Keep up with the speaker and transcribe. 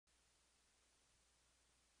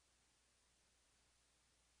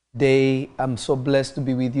today. I'm so blessed to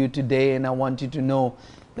be with you today, and I want you to know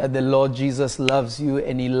that the Lord Jesus loves you,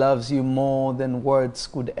 and He loves you more than words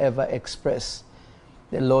could ever express.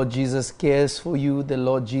 The Lord Jesus cares for you. The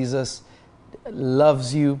Lord Jesus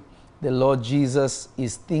loves you. The Lord Jesus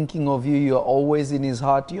is thinking of you. You're always in His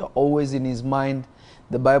heart. You're always in His mind.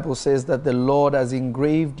 The Bible says that the Lord has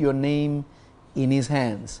engraved your name in His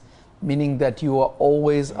hands, meaning that you are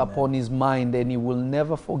always upon His mind, and He will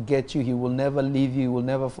never forget you. He will never leave you. He will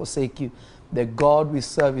never forsake you. The God we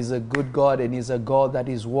serve is a good God, and He's a God that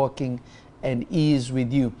is working and is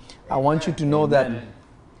with you. I want you to know that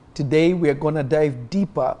today we are going to dive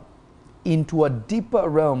deeper into a deeper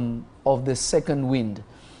realm of the second wind.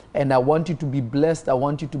 And I want you to be blessed. I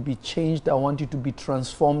want you to be changed. I want you to be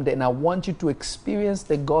transformed. And I want you to experience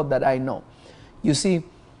the God that I know. You see,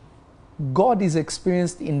 God is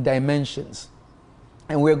experienced in dimensions.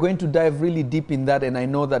 And we're going to dive really deep in that. And I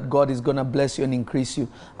know that God is going to bless you and increase you.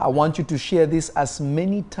 I want you to share this as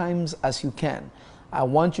many times as you can. I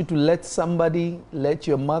want you to let somebody, let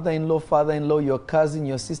your mother-in-law, father-in-law, your cousin,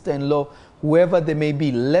 your sister-in-law, whoever they may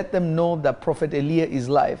be, let them know that Prophet Elia is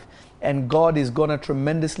live. And God is going to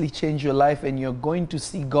tremendously change your life, and you're going to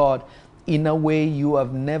see God in a way you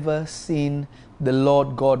have never seen the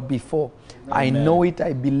Lord God before. Amen. I know it,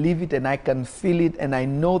 I believe it, and I can feel it, and I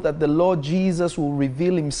know that the Lord Jesus will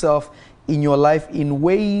reveal Himself in your life in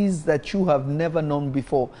ways that you have never known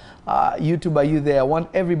before. YouTube, are you there? I want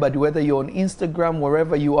everybody, whether you're on Instagram,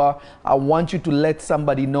 wherever you are, I want you to let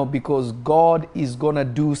somebody know, because God is going to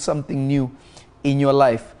do something new in your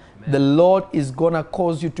life. Amen. The Lord is going to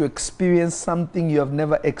cause you to experience something you have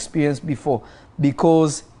never experienced before,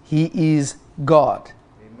 because He is God.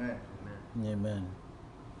 Amen. Amen.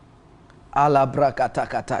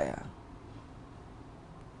 Alabrakataya.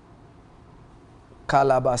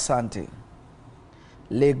 Kalabasante.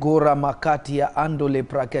 Legora makatia ando le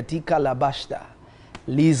prakatika labashta.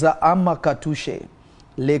 Liza ama katushe.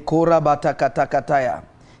 Le kora batakatakataya.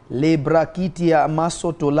 Le brakitia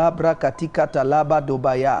masoto labra katika talaba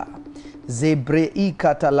dobaya. Zebrei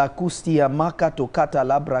katalakustia makato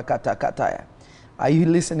katalabra katakataya. Are you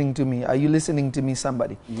listening to me? Are you listening to me,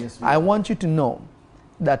 somebody? Yes, I want you to know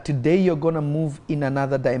that today you're going to move in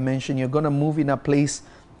another dimension. You're going to move in a place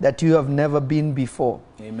that you have never been before.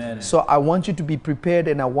 Amen. So I want you to be prepared,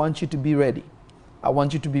 and I want you to be ready. I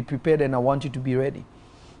want you to be prepared, and I want you to be ready.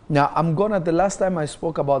 Now, the last time I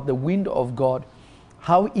spoke about the wind of God,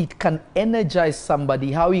 how it can energize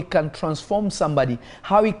somebody, how it can transform somebody,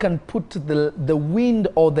 how it can put the wind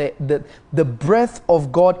or the breath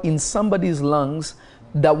of God in somebody's lungs,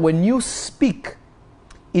 that when you speak,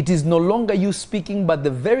 it is no longer you speaking, but the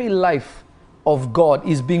very life of God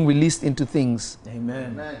is being released into things.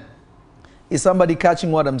 Amen. Amen. Is somebody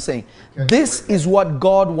catching what I'm saying? This is what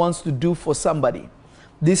God wants to do for somebody.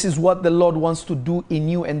 This is what the Lord wants to do in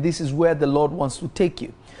you, and this is where the Lord wants to take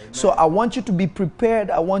you. Amen. So I want you to be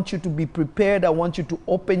prepared. I want you to be prepared. I want you to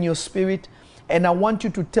open your spirit, and I want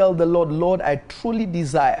you to tell the Lord, Lord, I truly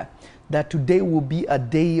desire that today will be a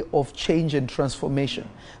day of change and transformation.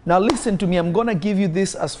 Now listen to me. I'm going to give you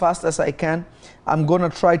this as fast as I can. I'm going to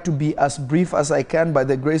try to be as brief as I can by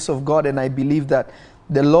the grace of God, and I believe that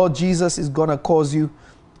the Lord Jesus is going to cause you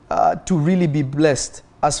to really be blessed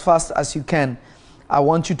as fast as you can. I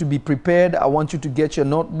want you to be prepared. I want you to get your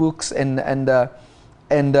notebooks and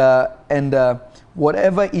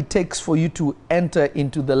whatever it takes for you to enter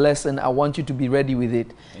into the lesson. I want you to be ready with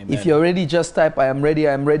it. Amen. If you're ready, just type, I am ready,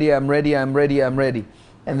 I am ready, I am ready, I am ready, I am ready.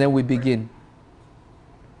 And then we begin.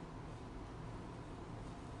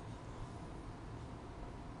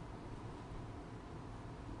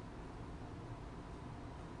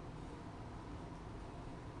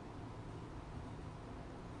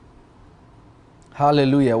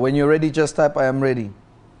 Hallelujah. When you're ready, just type, I am ready.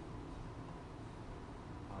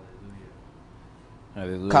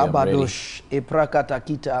 Hallelujah. Kabadosh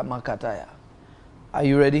eprakatakita makataya. Are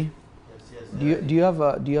you ready? Yes. Do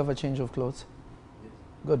you have a change of clothes? Yes.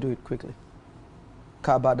 Go do it quickly.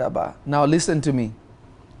 Kabadaba. Now listen to me.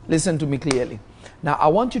 Listen to me clearly. Now I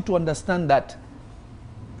want you to understand that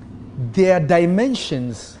there are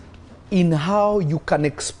dimensions in how you can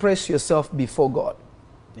express yourself before God.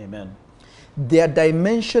 Amen. There are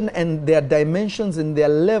dimensions and there are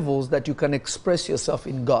levels that you can express yourself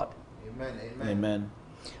in God. Amen. Amen. Amen.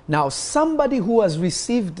 Now, somebody who has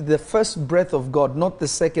received the first breath of God, not the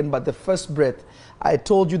second, but the first breath, I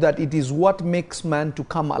told you that it is what makes man to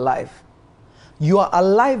come alive. You are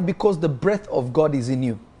alive because the breath of God is in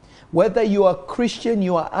you. Whether you are Christian,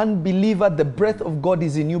 you are unbeliever, the breath of God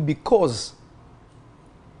is in you because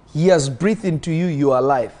He has breathed into you, you are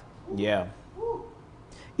alive. Yeah.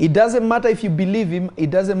 It doesn't matter if you believe him. It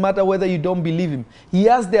doesn't matter whether you don't believe him. He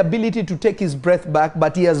has the ability to take his breath back,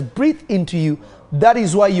 but he has breathed into you. That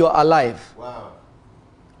is why you're alive. Wow.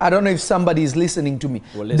 I don't know if somebody is listening to me.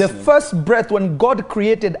 We're The listening. first breath when God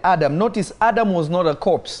created Adam, notice Adam was not a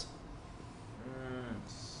corpse.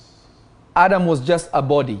 Adam was just a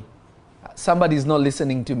body. Somebody is not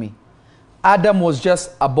listening to me. Adam was just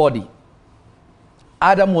a body.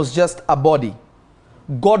 Adam was just a body.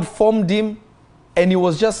 God formed him, and he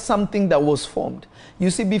was just something that was formed. You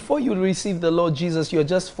see, before you receive the Lord Jesus, you're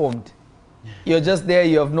just formed. You're just there,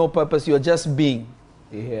 you have no purpose, you're just being.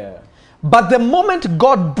 Yeah. But the moment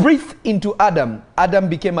God breathed into Adam, Adam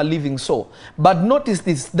became a living soul. But notice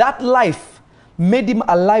this, that life made him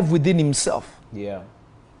alive within himself. Yeah.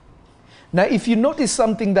 Now, if you notice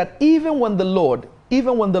something, that even when the Lord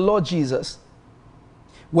Jesus,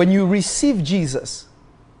 when you receive Jesus,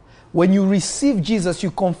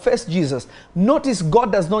 you confess Jesus, notice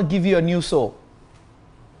God does not give you a new soul.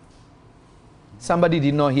 Somebody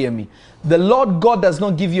did not hear me. The Lord God does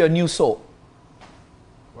not give you a new soul.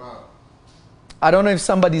 Wow. I don't know if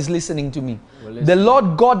somebody is listening to me. We're The listening.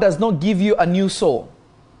 Lord God does not give you a new soul.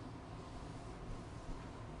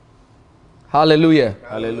 Hallelujah.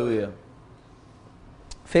 Hallelujah.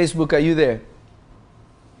 Facebook, are you there?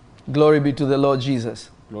 Glory be to the Lord Jesus.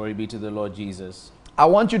 Glory be to the Lord Jesus. I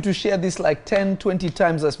want you to share this like 10, 20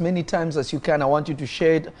 times, as many times as you can. I want you to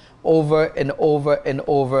share it over and over and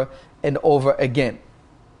over and over again.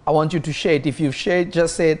 I want you to share it. If you've shared,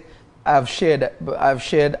 just say it. I have shared, I have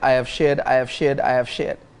shared, I have shared, I have shared, I have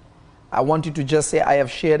shared. I want you to just say, I have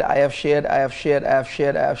shared, I have shared, I have shared, I have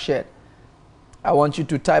shared, I have shared. I want you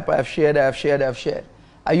to type, I have shared, I have shared, I have shared.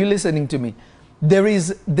 Are you listening to me? There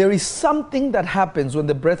is something that happens when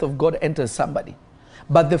the breath of God enters somebody.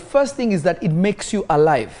 But the first thing is that it makes you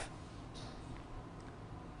alive.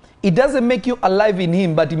 It doesn't make you alive in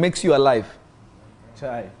him, but it makes you alive.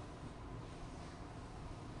 Chai.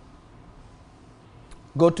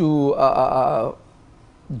 Go to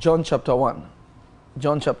John chapter 1.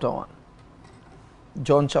 John chapter 1.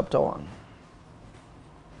 John chapter 1.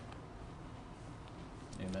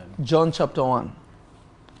 Amen. John chapter 1.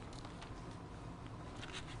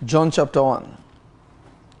 John chapter 1.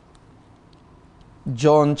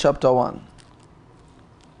 John chapter 1.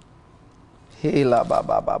 Hela ba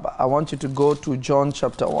ba ba ba. I want you to go to John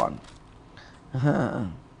chapter 1.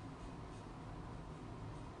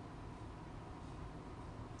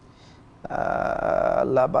 I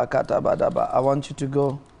want you to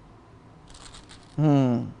go.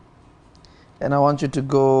 And I want you to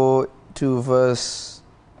go to verse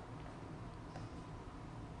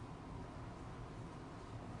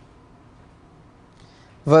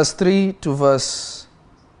 3 to verse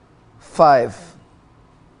 5.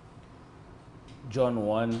 John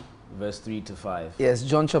 1, verse 3 to 5. Yes,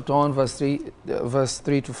 John chapter 1, verse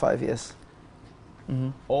 3 to 5, yes.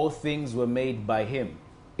 All things were made by him,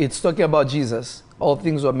 It's talking about Jesus. All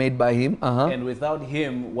things were made by him. and without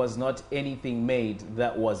him was not anything made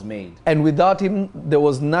that was made. And without him, there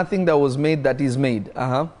was nothing that was made that is made.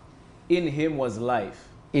 In him was life,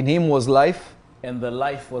 In him was life. and the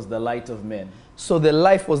life was the light of men. So the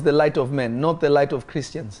life was the light of men, not the light of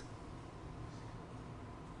Christians.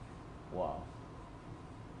 Wow.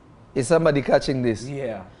 Is somebody catching this?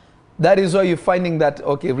 Yeah. That is why you're finding that.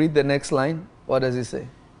 Okay, read the next line. What does it say?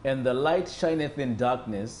 And the light shineth in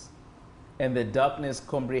darkness, and the darkness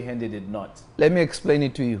comprehended it not. Let me explain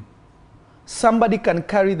it to you. Somebody can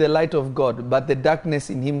carry the light of God, but the darkness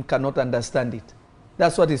in him cannot understand it.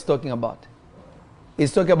 That's what he's talking about.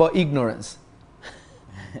 He's talking about ignorance.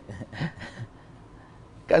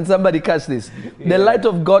 Can somebody catch this? Yeah. The light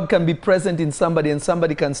of God can be present in somebody, and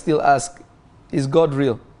somebody can still ask, is God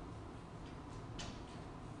real?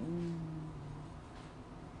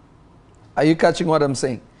 Are you catching what I'm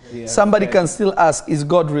saying? Yeah, Somebody okay. can still ask, is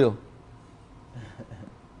God real?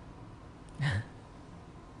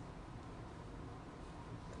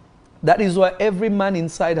 That is why every man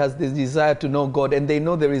inside has this desire to know God, and they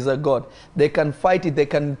know there is a God. They can fight it, they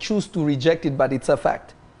can choose to reject it, but it's a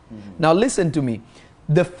fact. Now listen to me.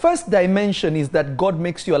 The first dimension is that God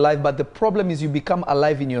makes you alive, but the problem is you become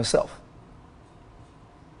alive in yourself.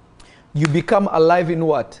 You become alive in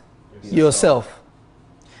what? Yourself.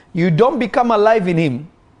 You don't become alive in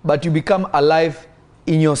him, but you become alive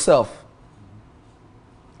in yourself.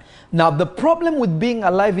 Now the problem with being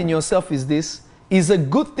alive in yourself is this. Is a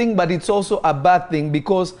good thing, but it's also a bad thing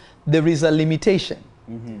because there is a limitation.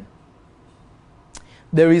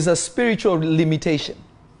 There is a spiritual limitation.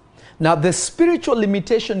 Now, the spiritual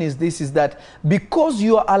limitation is this, is that because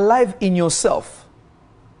you are alive in yourself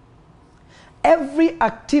every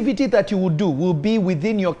activity that you will do will be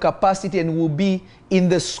within your capacity and will be in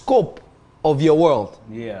the scope of your world.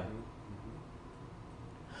 Yeah.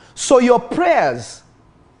 So your prayers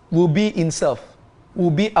will be in self,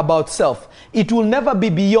 will be about self. It will never be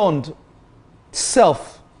beyond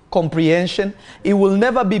self-comprehension. It will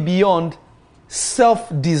never be beyond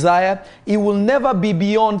self-desire. It will never be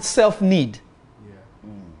beyond self-need.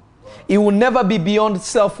 It will never be beyond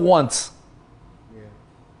self-wants.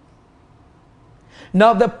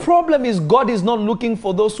 Now the problem is God is not looking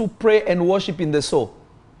for those who pray and worship in the soul.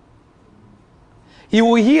 He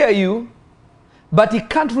will hear you, but he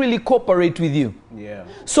can't really cooperate with you. Yeah.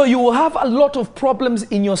 So you will have a lot of problems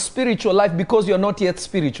in your spiritual life because you're not yet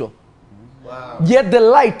spiritual. Wow. Yet the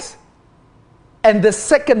light and the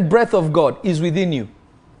second breath of God is within you.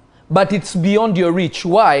 But it's beyond your reach.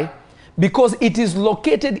 Why? Because it is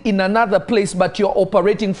located in another place, but you're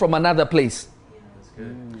operating from another place. That's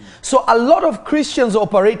good. So a lot of Christians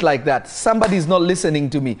operate like that. Somebody's not listening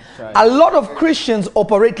to me. Right. A lot of Christians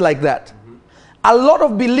operate like that. A lot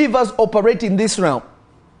of believers operate in this realm.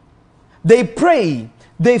 They pray,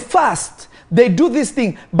 they fast, they do this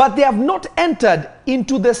thing, but they have not entered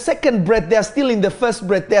into the second breath. They are still in the first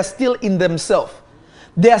breath. They are still in themselves.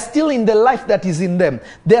 They are still in the life that is in them.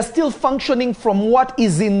 They are still functioning from what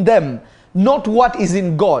is in them, not what is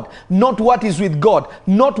in God, not what is with God,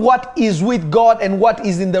 not what is with God and what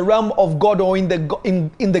is in the realm of God or in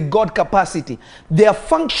the God capacity. They are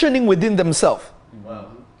functioning within themselves. Wow.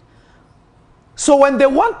 So when they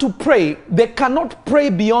want to pray, they cannot pray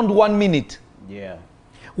beyond 1 minute. Yeah.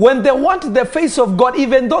 When they want the face of God,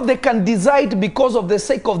 even though they can desire it because of the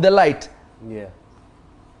sake of the light, Yeah.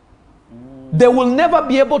 they will never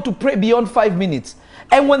be able to pray beyond 5 minutes.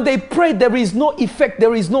 And when they pray, there is no effect,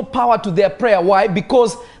 there is no power to their prayer. Why?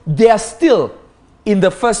 Because they are still in the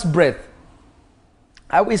first breath.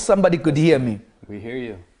 I wish somebody could hear me. We hear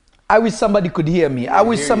you. I wish somebody could hear me. I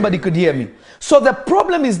wish somebody could hear me. So the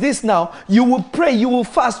problem is this now. You will pray, you will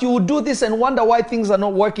fast, you will do this and wonder why things are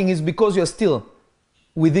not working is because you're still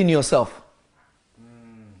within yourself.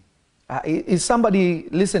 Is somebody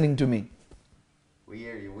listening to me? We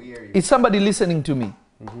hear you. We hear you. Is somebody listening to me?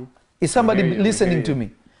 Is somebody We hear you, we listening hear to you.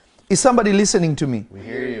 me? Is somebody listening to me? We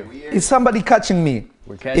hear you. We hear Is somebody catching me?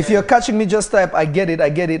 We're catching If you're catching me, just type, I get it, I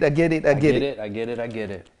get it, I get it, I get it. I get it. I get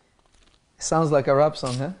it. Sounds like a rap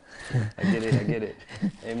song, huh? I get it. I get it.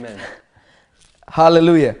 Amen.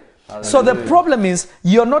 Hallelujah. So the Hallelujah. problem is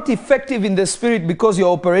you're not effective in the spirit because you're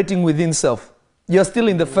operating within self. You're still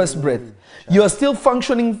in the first breath. You're still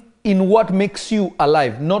functioning in what makes you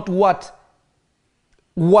alive, not what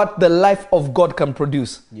the life of God can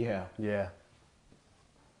produce. Yeah. Yeah.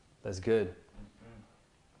 That's good.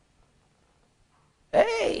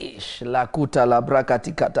 Hey, lakuta la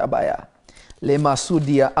brakatika tabaya. Le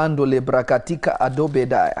masudia ando le brakatika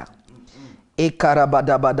adobedaya. E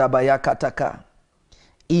karabadabadabaya kataka.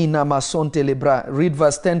 Ina masonte lebra. Read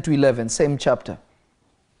verse 10 to 11, same chapter.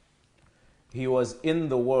 He was in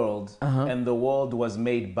the world, and the world was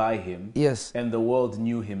made by him. Yes. And the world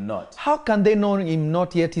knew him not. How can they know him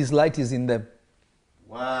not yet his light is in them?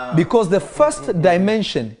 Wow. Because the first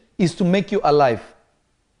dimension is to make you alive.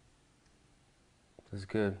 That's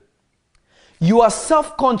good. You are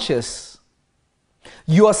self-conscious.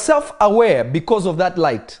 You are self-aware because of that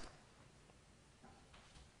light.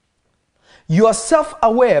 You are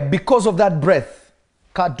self-aware because of that breath.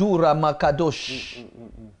 Kadura makadosh.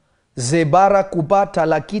 Zebara kubata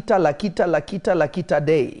lakita lakita lakita lakita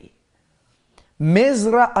dei.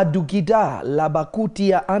 Mezra adugida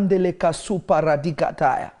labakutia andele kasupa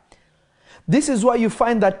radikataya. This is why you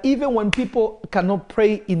find that even when people cannot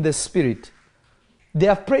pray in the spirit, they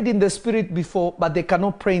have prayed in the spirit before, but they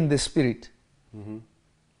cannot pray in the spirit.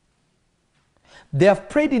 They have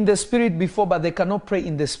prayed in the spirit before, but they cannot pray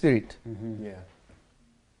in the spirit. Yeah.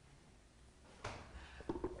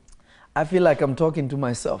 I feel like I'm talking to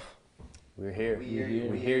myself. We're here.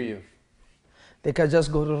 We hear you. They can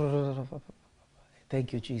just go,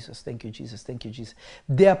 thank you, Jesus, thank you, Jesus, thank you, Jesus.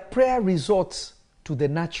 Their prayer resorts to the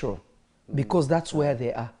natural because that's where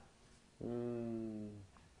they are.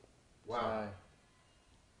 Wow.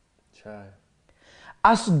 Try.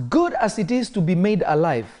 As good as it is to be made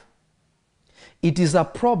alive, it is a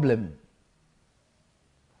problem.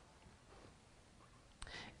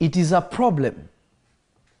 It is a problem.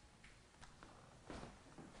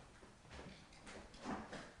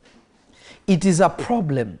 It is a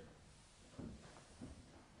problem.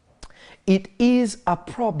 It is a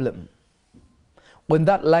problem when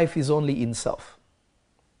that life is only in self.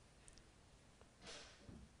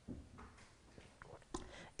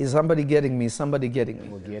 Is somebody getting me? Somebody getting me?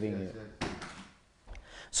 We're getting it.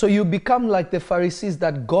 So you become like the Pharisees,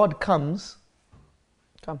 that God comes.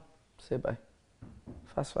 Come, say bye.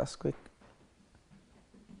 Fast, fast, quick.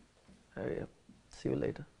 Hurry up. See you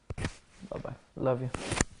later. Bye-bye. Love you.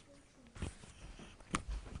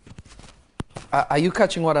 Are you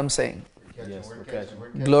catching what I'm saying? Yes, We're we're catching. catching. We're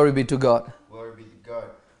catching. Glory be to God. Glory be to God.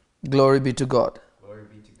 Glory be to God. Glory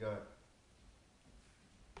be to God.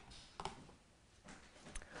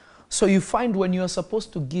 So you find when you are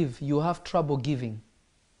supposed to give, you have trouble giving.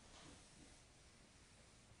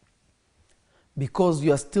 Because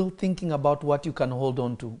you are still thinking about what you can hold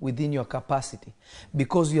on to within your capacity.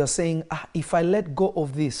 Because you are saying, if I let go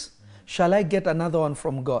of this, shall I get another one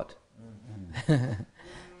from God?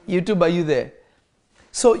 YouTube, are you there?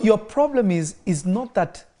 So your problem is not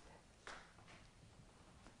that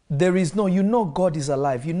there is no, you know God is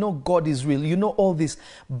alive, you know God is real, you know all this,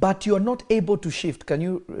 but you are not able to shift. Can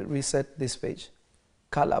you reset this page?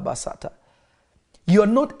 Kalabasata. You are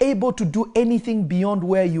not able to do anything beyond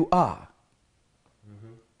where you are.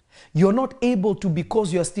 You're not able to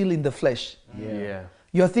because you're still in the flesh. Yeah.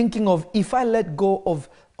 You're thinking of, if I let go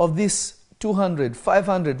of this 200,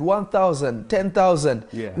 500, 1,000, 10,000,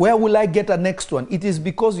 where will I get a next one? It is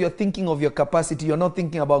because you're thinking of your capacity. You're not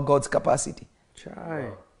thinking about God's capacity. Try.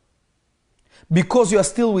 Because you're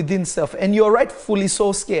still within self. And you're rightfully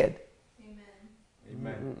so scared.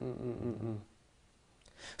 Amen.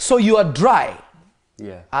 So you are dry.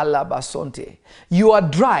 Yeah. Alabasonte. You are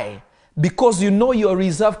dry because you know your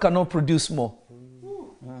reserve cannot produce more.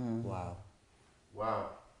 Wow. Wow.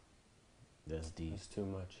 That's deep. That's too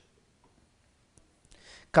much.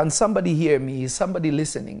 Can somebody hear me? Is somebody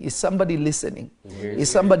listening? Is somebody listening? Is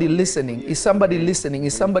somebody listening? Is somebody listening?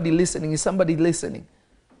 Is somebody listening? Is somebody listening?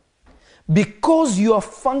 Because you are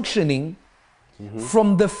functioning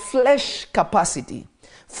from the flesh capacity,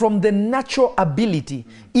 from the natural ability,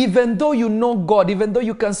 even though you know God, even though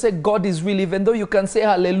you can say God is real, even though you can say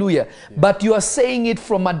hallelujah, but you are saying it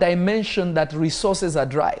from a dimension that resources are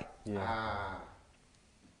dry. Yeah. Ah.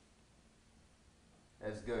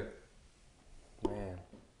 That's good. Man.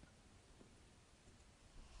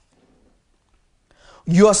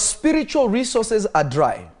 Your spiritual resources are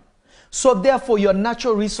dry. So therefore your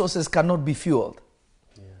natural resources cannot be fueled.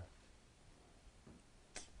 Yeah.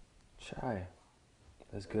 Try.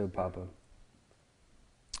 That's good, Papa.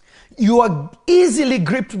 You are easily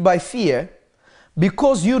gripped by fear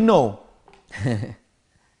because you know.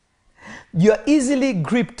 You are easily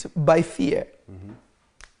gripped by fear.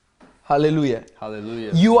 Hallelujah.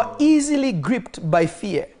 Hallelujah. You are easily gripped by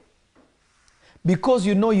fear because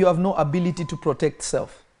you know you have no ability to protect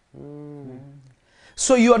self.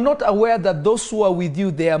 So you are not aware that those who are with you,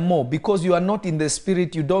 they are more. Because you are not in the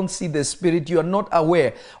spirit, you don't see the spirit, you are not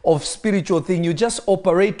aware of spiritual things. You just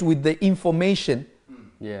operate with the information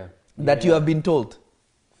Yeah. that you have been told.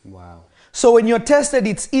 Wow. So when you're tested,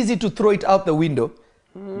 it's easy to throw it out the window.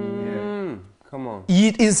 Come on.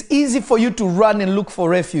 It is easy for you to run and look for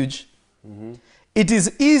refuge. It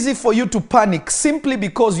is easy for you to panic simply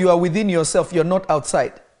because you are within yourself, you're not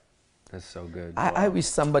outside. That's so good. I wish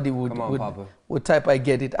somebody would, Come on, Papa. would type, I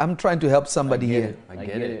get it. I'm trying to help somebody here. I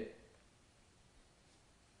get it.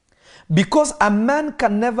 Because a man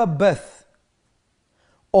can never birth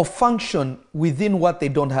or function within what they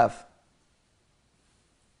don't have.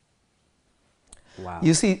 Wow.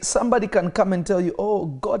 You see, somebody can come and tell you, oh,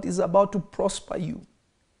 God is about to prosper you.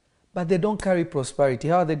 But they don't carry prosperity.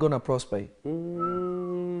 How are they going to prosper you?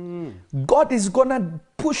 God is going to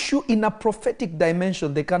push you in a prophetic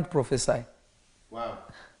dimension. They can't prophesy. Wow.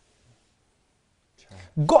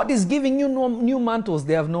 God is giving you new mantles.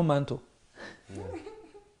 They have no mantle.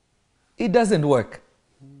 It doesn't work.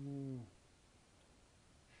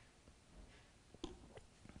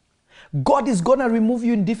 God is going to remove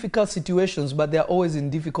you in difficult situations, but they're always in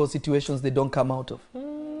difficult situations they don't come out of.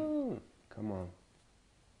 Come on.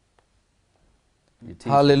 You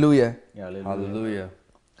teach. Hallelujah. Hallelujah.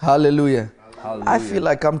 Hallelujah. Hallelujah. I feel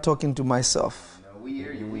like I'm talking to myself. No, we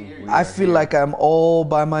hear you. We hear you. I feel like I'm all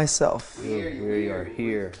by myself. We are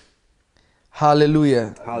here.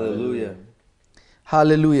 Hallelujah. Hallelujah.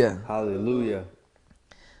 Hallelujah. Hallelujah.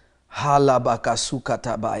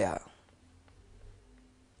 Halabakasukatabaya.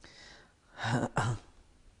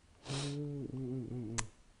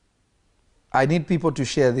 I need people to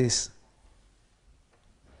share this.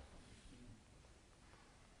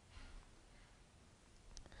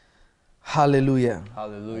 Hallelujah.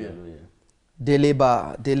 Hallelujah.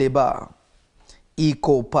 Deleba, deleba.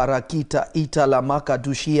 Iko parakita italamaka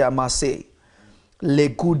dushia mase.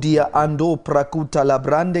 Lekudia ando prakuta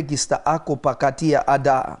labrande gista ako pakatia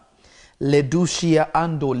ada. Ledushia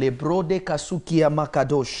ando lebrode kasukia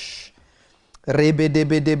makadosh. Rebe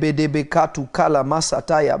debe debe debe katu kala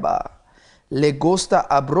masatayaba. Legosta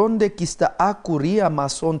abronde kista akuria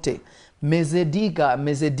masonte. Mezediga,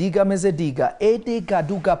 mezediga, mezediga. Ede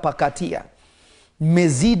gaduga pakatia.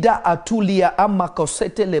 Mezida atulia ama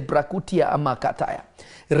kosete le brakutia ama kataya.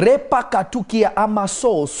 Repa katukia ama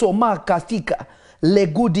soma katika.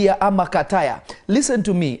 Legudia ama kataya. Listen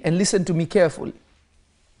to me and listen to me carefully.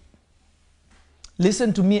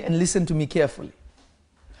 Listen to me and listen to me carefully.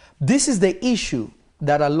 This is the issue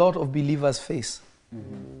that a lot of believers face.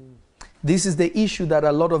 This is the issue that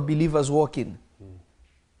a lot of believers walk in.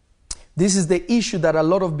 This is the issue that a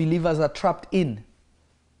lot of believers are trapped in.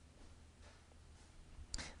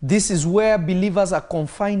 This is where believers are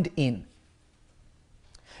confined in.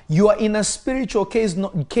 You are in a spiritual cage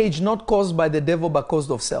not caused by the devil but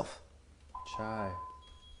caused of self. Chai.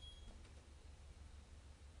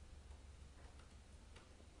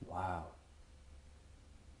 Wow.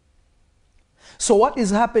 So what is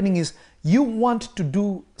happening is you want to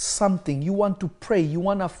do something, you want to pray, you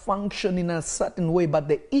want to function in a certain way, but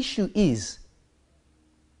the issue is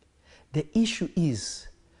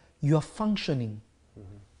you are functioning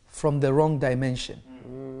from the wrong dimension.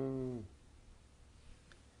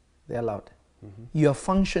 They're loud. You are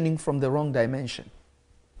functioning from the wrong dimension.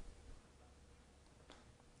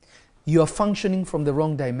 You are functioning from the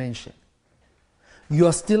wrong dimension. You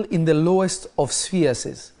are still in the lowest of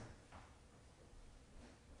spheres.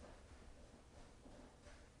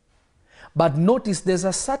 But notice there's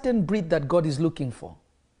a certain breed that God is looking for.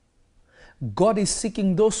 God is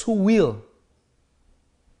seeking those who will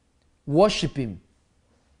worship Him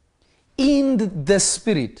in the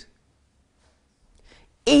Spirit.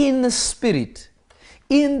 In the Spirit.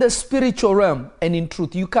 In the spiritual realm and in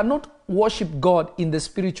truth. You cannot worship God in the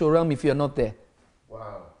spiritual realm if you're not there.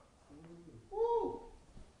 Wow.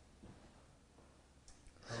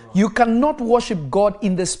 You cannot worship God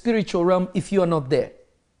in the spiritual realm if you are not there.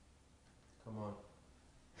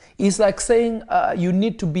 It's like saying you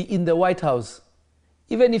need to be in the White House.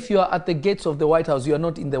 Even if you are at the gates of the White House, you are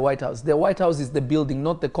not in the White House. The White House is the building,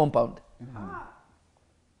 not the compound.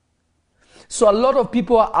 So a lot of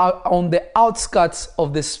people are on the outskirts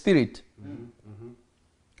of the Spirit.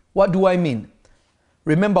 What do I mean?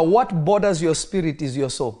 Remember, what borders your spirit is your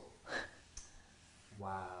soul.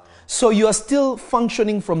 So you are still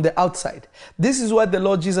functioning from the outside. This is why the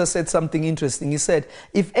Lord Jesus said something interesting. He said,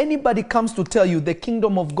 if anybody comes to tell you the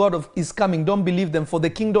kingdom of God is coming, don't believe them, for the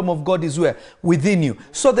kingdom of God is where? Within you.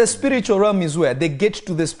 So the spiritual realm is where? The gate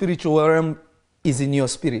to the spiritual realm is in your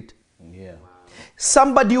spirit. Yeah.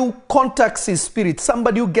 Somebody who contacts his spirit,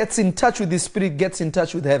 somebody who gets in touch with his spirit, gets in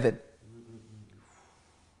touch with heaven.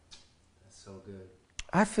 That's so good.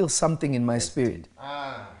 I feel something in my spirit.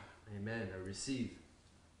 Amen. I receive.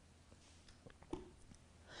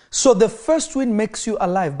 So the first wind makes you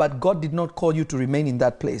alive, but God did not call you to remain in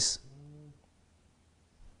that place.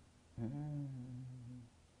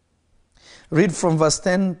 Read from verse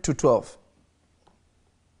 10 to 12.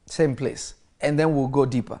 Same place. And then we'll go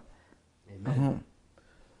deeper. Amen.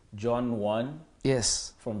 John 1,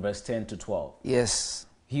 Yes. from verse 10 to 12. Yes.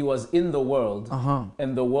 He was in the world,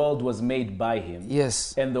 and the world was made by him,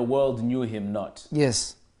 Yes. and the world knew him not.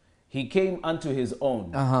 Yes. He came unto his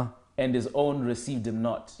own, and his own received him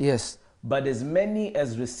not. Yes. But as many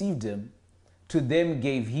as received him, to them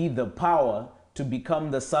gave he the power to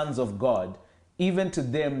become the sons of God, even to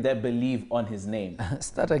them that believe on his name.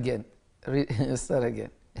 Start again. Start again.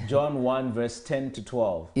 John 1, verse 10 to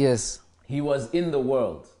 12. Yes. He was in the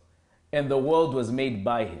world, and the world was made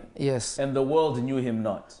by him, Yes. and the world knew him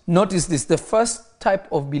not. Notice this. The first type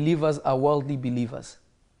of believers are worldly believers.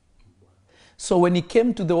 So when he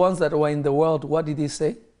came to the ones that were in the world, what did he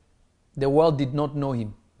say? The world did not know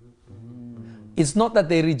him. It's not that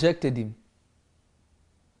they rejected him.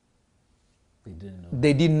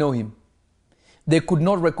 They didn't know him. They could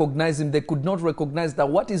not recognize him. They could not recognize that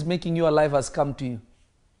what is making you alive has come to you.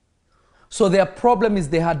 So their problem is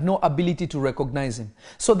they had no ability to recognize him.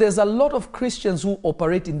 So there's a lot of Christians who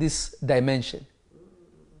operate in this dimension.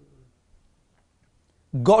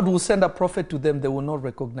 God will send a prophet to them, they will not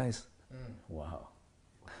recognize. Wow.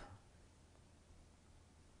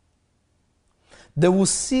 They will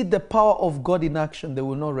see the power of God in action, they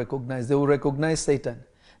will not recognize. They will recognize Satan.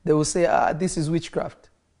 They will say, this is witchcraft.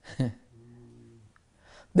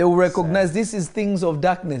 They will recognize this is things of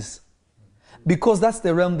darkness. Because that's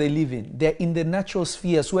the realm they live in. They're in the natural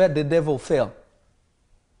spheres where the devil fell.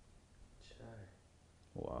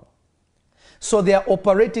 Wow. So they are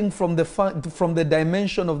operating from the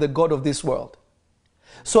dimension of the God of this world.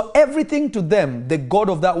 So everything to them, the God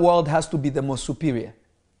of that world has to be the most superior.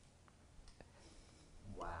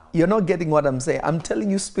 Wow. You're not getting what I'm saying. I'm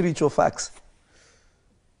telling you spiritual facts.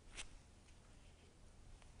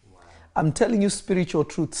 I'm telling you spiritual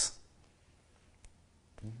truths.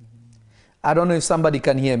 I don't know if somebody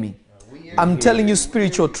can hear me. I'm telling you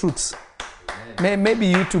spiritual truths.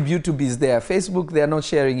 Maybe YouTube is there. Facebook, they are not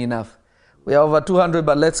sharing enough. We are over 200,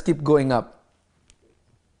 but let's keep going up.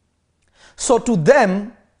 So to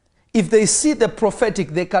them, if they see the prophetic,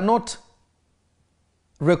 they cannot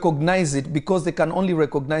recognize it because they can only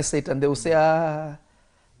recognize Satan. They will say,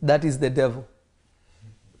 that is the devil.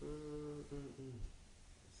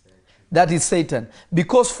 That is Satan.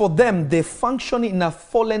 Because for them, they function in a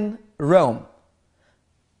fallen realm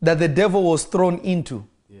that the devil was thrown into.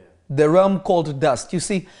 Yeah. The realm called dust. You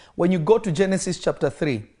see, when you go to Genesis chapter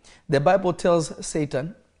 3, the Bible tells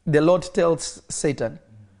Satan, the Lord tells Satan,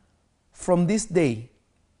 from this day,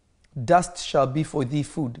 dust shall be for thee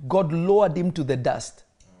food. God lowered him to the dust.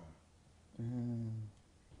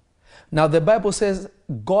 Now the Bible says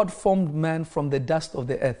God formed man from the dust of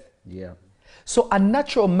the earth. Yeah. So a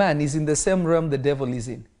natural man is in the same realm the devil is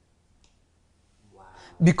in. Wow.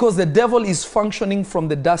 Because the devil is functioning from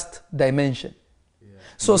the dust dimension. Yeah.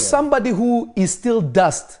 So somebody who is still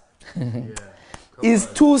dust is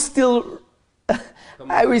too still.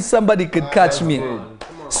 I wish somebody could catch me.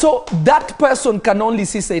 So that person can only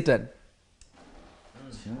see Satan.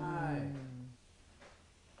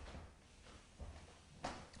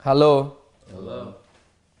 Hello? Hello?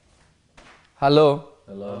 Hello?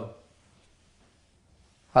 Hello?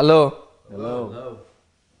 Hello? Hello? Hello?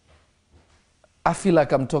 I feel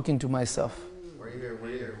like I'm talking to myself. We're here.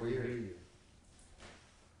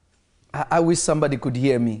 I wish somebody could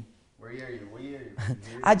hear me. We hear you.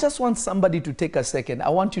 I just want somebody to take a second. I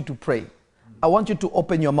want you to pray. I want you to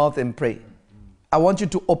open your mouth and pray. I want you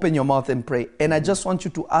to open your mouth and pray. And I just want you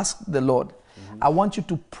to ask the Lord. I want you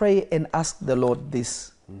to pray and ask the Lord this.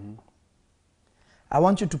 I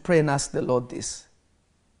want you to pray and ask the Lord this.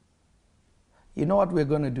 You know what we're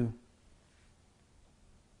going to do?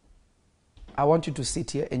 I want you to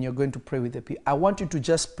sit here and you're going to pray with the people. I want you to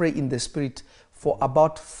just pray in the Spirit for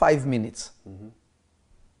about 5 minutes.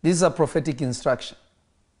 This is a prophetic instruction.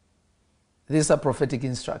 This is a prophetic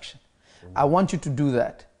instruction. I want you to do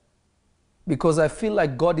that because I feel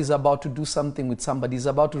like God is about to do something with somebody. He's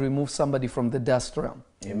about to remove somebody from the dust realm.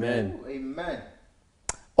 Amen. Amen.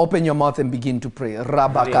 Open your mouth and begin to pray.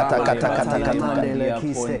 Rabba kata kata kata kata.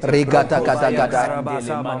 Regata kata kata.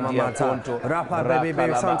 Rapa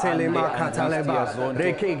bebe santele makata leba.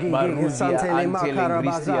 Reke gigi santele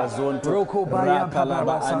makarabaza. Roko baya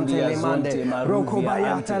papa santele mande. Roko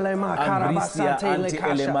baya tele makarabasantele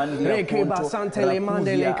kasha. Reke basantele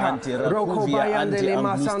mandele ka. Roko baya ndele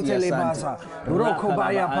masantele baza. Roko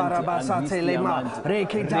baya parabasantele ma.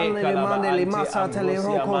 Reke danele mandele masatele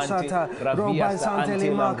roko sata. Roba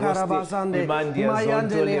santele Karabasande,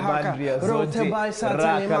 Mayandele Haka, Rotebai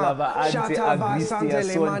Santelema, Shataba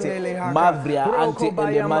Santele Mandele Haka, Mavria ante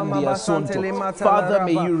elemandia sonto. Father,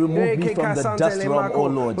 may you remove me from the dust realm, O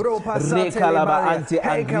Lord. Rekalaba ante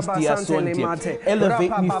angustia sonte.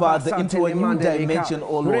 Elevate me, Father, into a new dimension,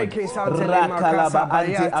 O Lord. Rakalaba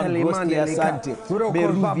ante angustia sante.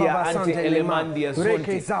 Meruvia ante elemandia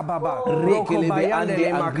sonte. Rekelebe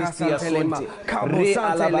ante angustia sonte.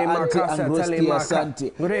 Realaba ante angustia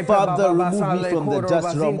sante. Father, remove me from the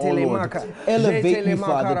dust realm, O Lord. Elevate me,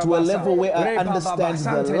 Father, to a level where I understand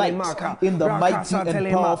the light in the mighty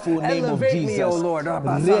and powerful name of Jesus.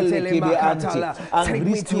 Relekebe ante,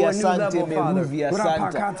 angristia sante, meruvia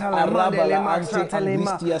santa, arabala ante,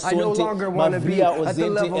 angristia sonte, mavria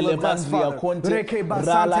ozente, elevandria conte,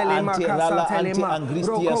 rala ante,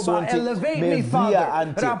 angristia sonte, mevria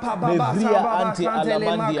ante,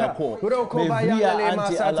 alamandia ko, mevria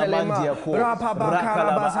ante, alamandia ko,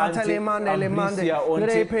 rakalaba ante, angristia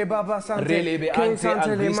onte, relebe ante,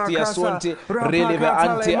 angristia sonte, relebe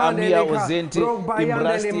ante, amia ozente,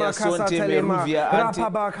 imbrastia sonte, meruvia ante.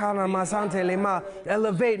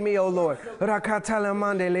 Elevate me, O Lord. Rakatala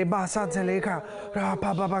mandele basateleka,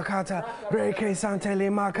 rapabakata, reke santele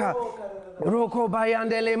maka. Roko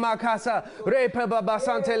bayandele makasa, repe baba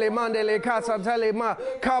santele mandele casa telema,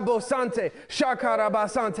 cabo sante, shakara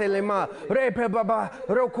basantele ma, repe baba,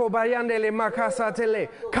 roko bayandele makasa tele,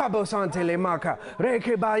 cabo santele maka,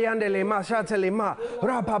 reke bayandele mashatele ma,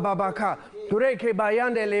 rapa babaka, reke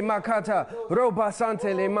bayandele makata, roba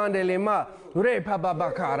santele mandele ma. Repa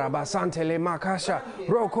babakara basantele makasha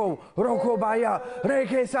roko baya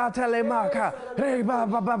reke satele maka reba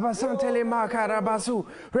baba santele makara basu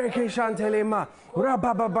reke shantele ma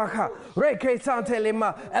rababaka reke santele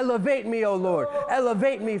ma. Elevate me, O Lord.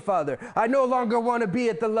 Elevate me, Father. I no longer want to be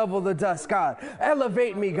at the level of the dust, God.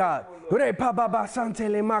 Elevate me, God. Re pa baba sante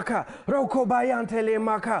le maka. Roko bayante le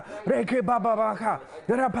maka. Reke baba baka.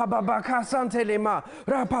 Ra pa baba ka sante le ma.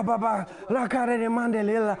 Ra pa baba la kare le mande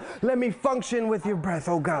le la. Let me function with your breath,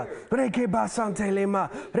 oh God. Reke ba sante le ma.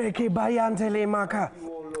 Reke bayante le maka.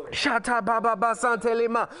 Shata baba basante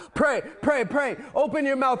lima. Pray, pray, pray. Open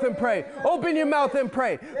your mouth and pray. Open your mouth and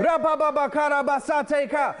pray. Rababa karabasate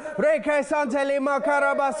ka. Reke sante lima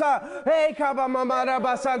karabasa. Hey kaba mama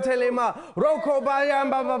rabasante lima. Roko bayam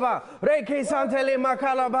baba. Reke sante lima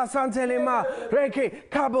karabasante lima. Reke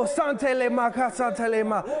kabo sante lima kasante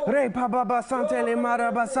lima. Re baba sante lima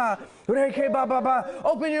rabasa. Reke baba.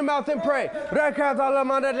 Open your mouth and pray. Reka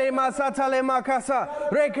dalamanda lima sata lima kasa.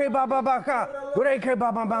 Reke baba baka. Reke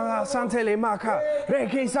baba. Santele maka,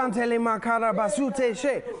 reke santele makara basute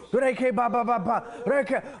she, reke baba baba,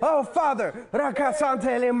 reke. Oh Father, raka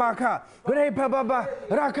santele maka, reke baba,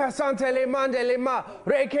 raka santele mandele ma,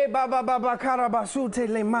 reke baba baba kara basute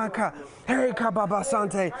le maka, reke baba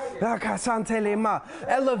sante, raka santele ma.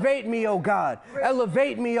 Elevate me, oh God.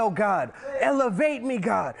 Elevate me, oh God. Elevate me,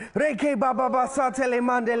 God. Reke baba baba santele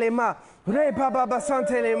mandele ma. Re baba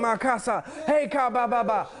santele makasa, hey kaba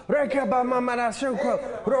baba, reke baba mama shuko,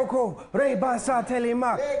 roko, re basa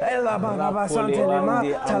telema, ela baba santele ma,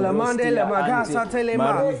 talamande le magasa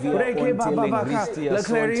telema, reke baba baka, le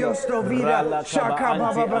clarios vida, shaka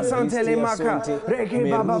baba santele maka, reke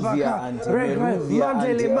baba baka, reke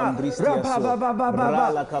mandele ma, rapa baba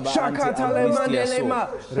baba, shaka talemandele ma,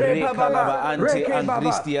 re baba, reke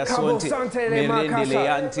baba, kabo santele makasa,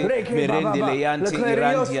 reke baba, le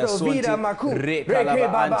clarios vida.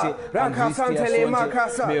 Reke baba, raka santele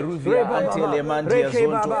makasa, reke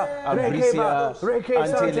baba, reke baba, reke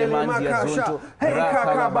santele makasha, hey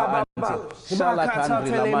kaka baba, maka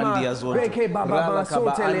santele ma, reke baba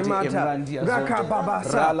santele mata, raka baba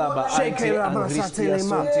sa, sheke raba santele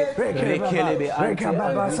ma, reke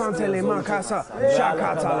baba santele makasa,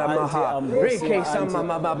 shaka tala maha, reke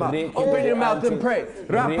sama baba. Open your mouth and pray.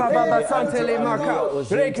 Rapa baba santele maka,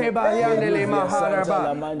 reke bayandele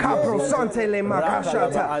maharaba, kapro sante le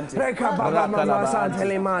makashata reka baba mama sante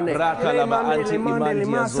le mane le mane le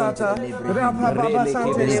masata rapa baba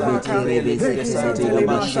sante le maka reke sante le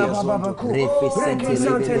masha baba ku reke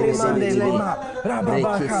sante le mane le ma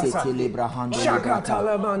raba kasa shakata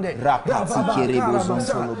le mane rapa baba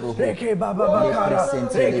reke baba bakara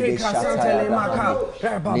reke sante le maka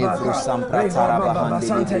rapa baba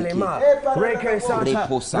sante le ma reke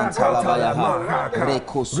santa la baya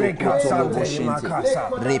reko sante le makasa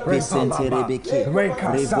represente rebeke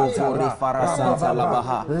revovo refara santa la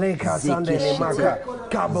baha zekeshite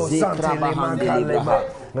zekra bahande lebaha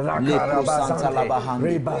lepro santa la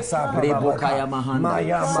bahande rebokaya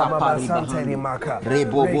mahanda sapari bahande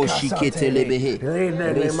rebobo shikete lebehe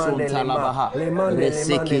resonta la baha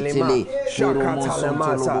resekete le shoromo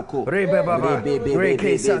sonto loboko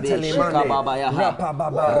rebebebebebe shikababa yaha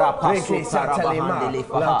rapaso tarabahande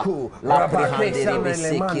lefaha laprehande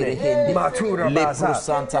rebesekere hende lepro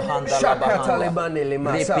santa handa la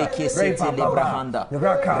bahanda repeke sete lebrahanda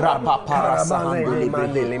rapapara sahando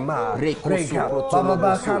lebehe rekoso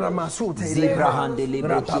protolobo Zibrahande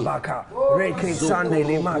Lebreke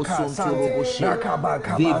Zoko Sonto Roboshe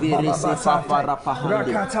Vivere Sefafa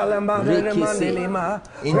Rapahande Rekese.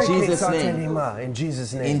 In Jesus' name. In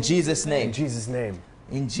Jesus' name. In Jesus' name. In Jesus' name.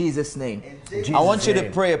 In Jesus' name. I want you to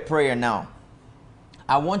pray a prayer now.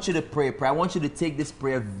 I want you to pray a prayer. I want you to take this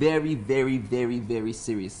prayer very, very, very, very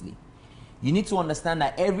seriously. You need to understand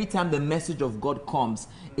that every time the message of God comes,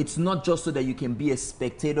 it's not just so that you can be a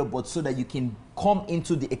spectator, but so that you can come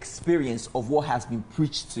into the experience of what has been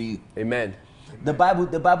preached to you. Amen. The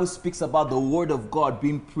Bible speaks about the word of God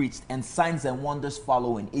being preached and signs and wonders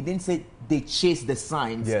following. It didn't say they chased the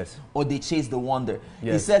signs or they chased the wonder.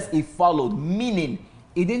 It says it followed, meaning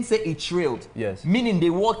it didn't say it trailed. Meaning they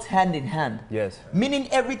walked hand in hand. Meaning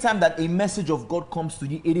every time that a message of God comes to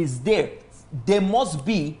you, it is there. There must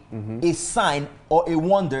be a sign or a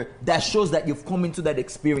wonder that shows that you've come into that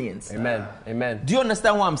experience. Amen. Amen. Do you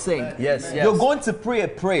understand what I'm saying? Yes. You're going to pray a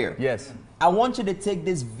prayer. Yes. I want you to take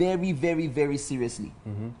this very, very, very seriously.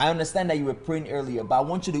 I understand that you were praying earlier, but I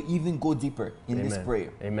want you to even go deeper in this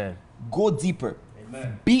prayer. Amen. Go deeper.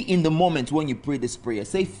 Amen. Be in the moment when you pray this prayer.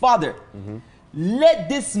 Say, Father, let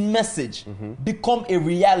this message become a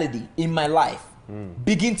reality in my life.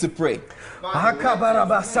 Begin to pray. Father,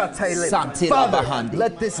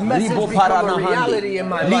 let this message Ribo become a reality in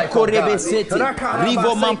my life, oh God.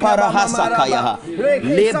 Rivo mampara hasakaya.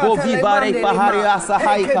 Lebo vivare paharia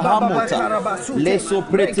sahai kahamuta. Leso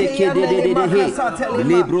prete kede de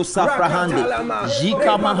Lebro safrahande.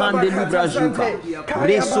 Jika mahande libra juba.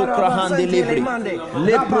 Reso krahande lebre.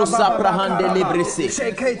 Lebro saprahande lebrese.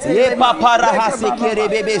 Le papara hase kere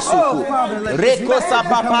bebe suku. Reko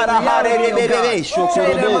sapapara hare bebe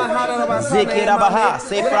shokorobo. Zekerabaha,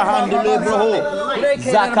 Sefrahande Lebroho,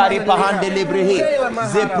 Zakari Pahande Lebrehe,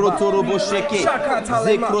 Zeprotorobo Sheke,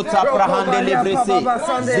 Zekrota Prahande Lebrese,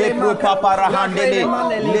 Zepro Paparahande,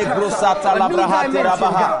 Lebrosata Labrahate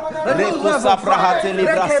Rabaha, Rekosa Prahate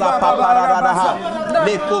Lebrasa Paparadaha,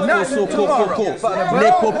 Le Coco Coco, Le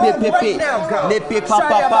Popepe, Le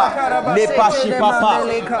Pepapa, Le Pashi Papa,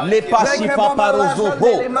 Le Pashi Papa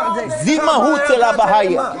Rozoho, Zima Hutela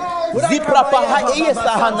Bahaya. Zipra paha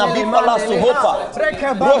sahana bipala suhopa.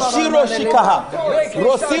 Roshiro shikaha.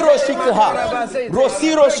 Rosiro shikaha.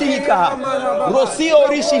 Rosiro shikaha. Rosio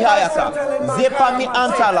rishihayaka. Zepami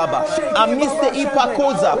antalaba. Amiste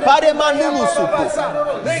ipakoza. Pare manunu supu.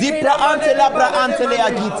 Zipra antelabra antele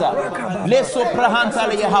agita. Leso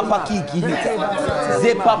prahantale hapakiki hita.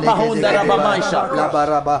 Zepa pahonda rabamaisha.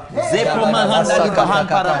 Zepo mahanda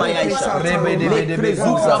libahanta rabayaisha.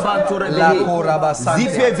 Leprezuza banture behe.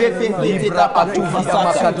 Zipe In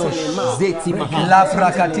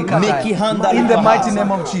the mighty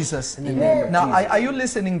name of Jesus. Now, are you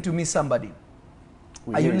listening to me, somebody?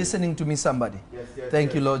 Are you listening to me, somebody?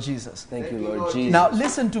 Thank you, Lord Jesus. Thank you, Lord Jesus. Now,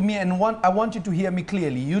 listen to me, and I want you to hear me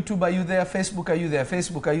clearly. YouTube, are you there? Facebook, are you there?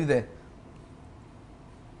 Facebook, are you there?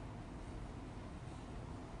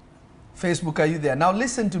 Facebook, are you there? Now,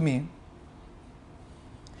 listen to me.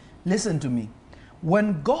 Listen to me.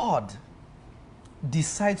 When God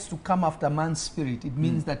decides to come after man's spirit, it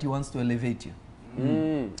means that he wants to elevate you.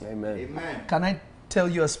 Amen. Amen. Can I tell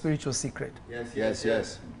you a spiritual secret?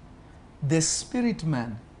 Yes. The spirit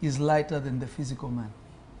man is lighter than the physical man.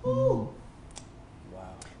 Wow.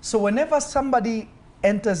 So whenever somebody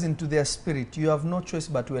enters into their spirit, you have no choice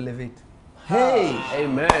but to elevate. Hey.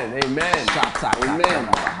 Amen. Amen.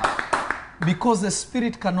 Because the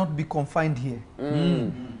spirit cannot be confined here.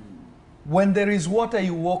 When there is water,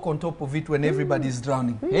 you walk on top of it when everybody is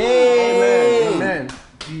drowning. Hey. Amen.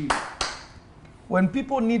 When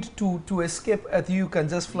people need to escape earth, you can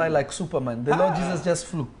just fly like Superman. The Lord Jesus just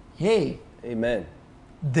flew. Hey. Amen.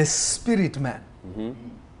 The spirit man.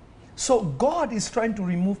 So God is trying to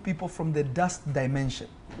remove people from the dust dimension.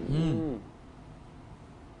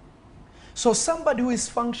 So somebody who is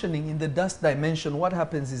functioning in the dust dimension, what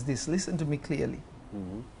happens is this. Listen to me clearly.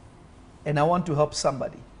 And I want to help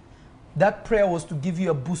somebody. That prayer was to give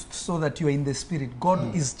you a boost so that you are in the spirit.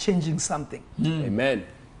 God is changing something. Amen.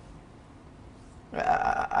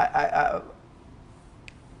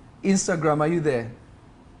 Instagram, are you there?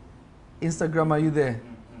 Instagram, are you there?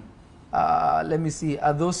 Let me see.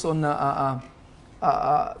 Are those on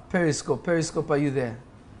Periscope? Periscope, are you there?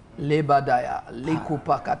 Lebadaya,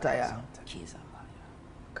 Lekupakataya,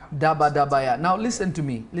 Dabadabaya. Now listen to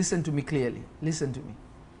me. Listen to me clearly. Listen to me.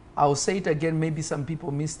 I will say it again. Maybe some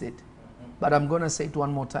people missed it. But I'm going to say it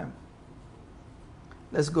one more time.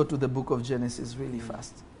 Let's go to the book of Genesis really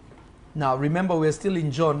fast. Now, remember, we're still in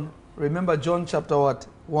John. Remember John chapter what?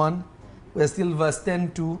 1. We're still verse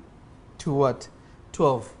 10 to what?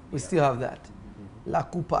 12. We still have that.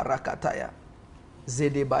 Lakupa rakataya.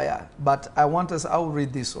 Zedebaya. But I will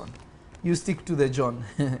read this one. You stick to the John.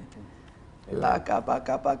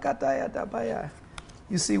 Lakapakapakataya dabaya.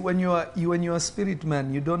 You see, when you are a spirit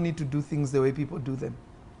man, you don't need to do things the way people do them.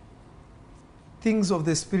 Things of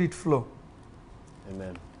the spirit flow.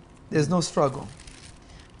 Amen. There's no struggle.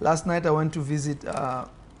 Last night I went to visit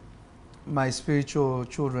my spiritual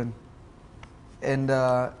children, and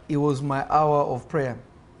it was my hour of prayer.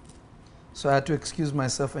 So I had to excuse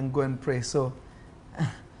myself and go and pray. So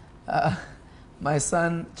my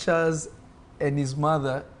son Charles and his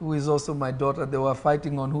mother, who is also my daughter, they were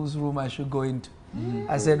fighting on whose room I should go into.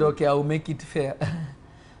 I said, okay, I will make it fair.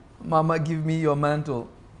 Mama, give me your mantle.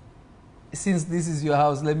 Since this is your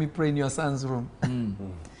house, let me pray in your son's room.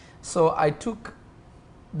 So I took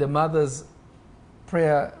the mother's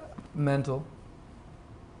prayer mantle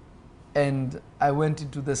and I went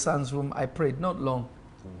into the son's room. I prayed, not long.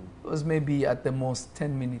 It was maybe at the most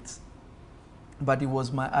 10 minutes. But it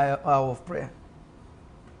was my hour of prayer.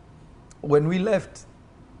 When we left,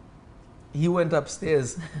 he went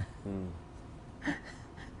upstairs.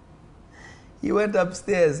 He went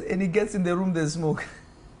upstairs and he gets in the room, there's smoke.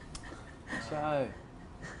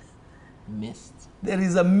 Mist. There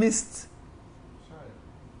is a mist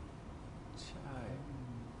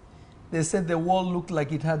They said the wall looked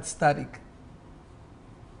like it had static.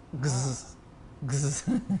 Gzz,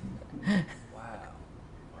 gzz. Wow.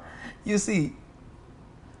 You see,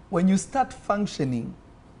 when you start functioning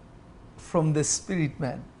from the spirit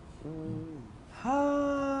man,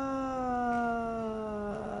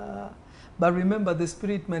 but remember, the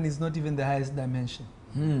spirit man is not even the highest dimension.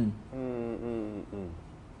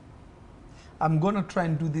 I'm going to try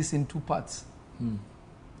and do this in 2 parts.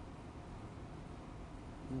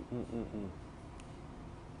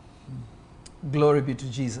 Glory be to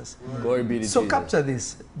Jesus. Glory be to So Jesus. capture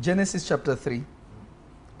this. Genesis chapter 3.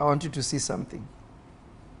 I want you to see something.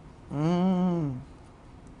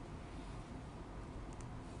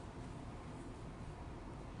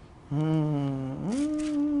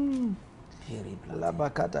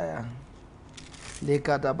 Labakataya.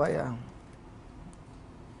 Lekatabaya.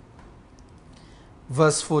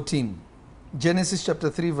 Verse 14. Genesis chapter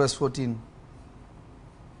 3, verse 14.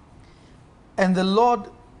 And the Lord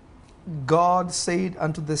God said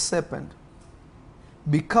unto the serpent,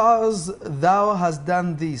 because thou hast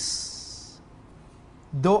done this,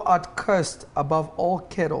 thou art cursed above all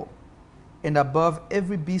cattle, and above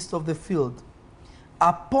every beast of the field.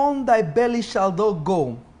 Upon thy belly shalt thou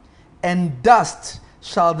go, and dust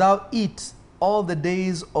shalt thou eat all the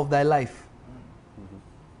days of thy life.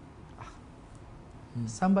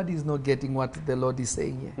 Somebody is not getting what the Lord is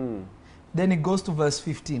saying here. Then it goes to verse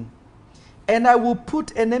 15. And I will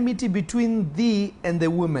put enmity between thee and the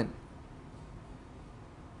woman,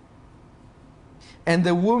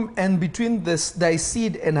 and between thy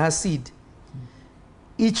seed and her seed.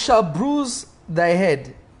 It shall bruise thy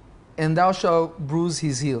head, and thou shalt bruise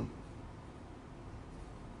his heel.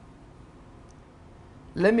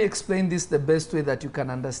 Let me explain this the best way that you can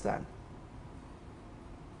understand.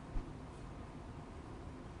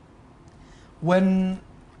 When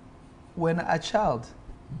a child,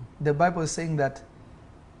 the Bible is saying that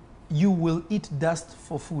you will eat dust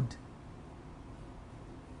for food.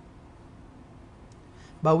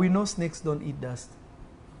 But we know snakes don't eat dust.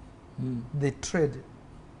 They tread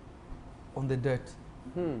on the dirt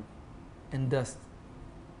and dust.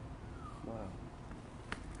 Wow.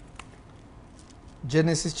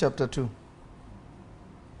 Genesis chapter 2.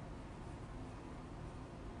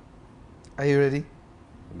 Are you ready?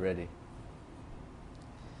 I'm ready.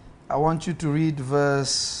 I want you to read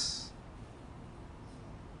verse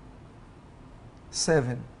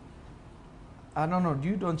 7. No,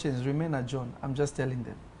 you don't change. Remain at John. I'm just telling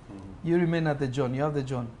them. You remain at the John. You have the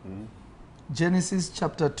John. Genesis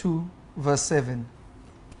chapter 2, verse 7.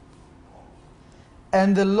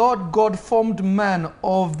 And the Lord God formed man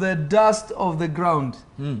of the dust of the ground.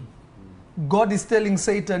 God is telling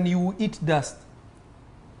Satan, you will eat dust.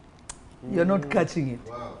 You're not catching it.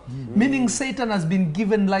 Wow. Meaning Satan has been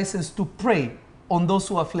given license to prey on those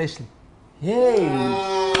who are fleshly. Hey.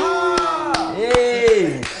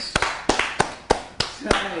 Hey.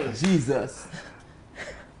 Jesus.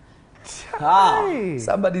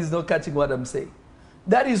 Somebody is not catching what I'm saying.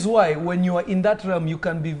 That is why when you are in that realm, you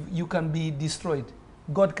can be destroyed.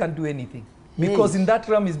 God can't do anything. Because in that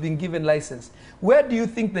realm is being given license. Where do you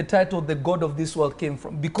think the title the God of this world came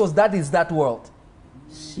from? Because that is that world.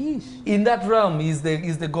 Sheesh. In that realm is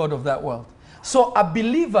the God of that world. So a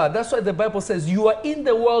believer, that's why the Bible says, you are in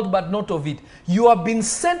the world but not of it. You have been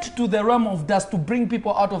sent to the realm of dust to bring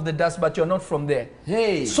people out of the dust, but you're not from there.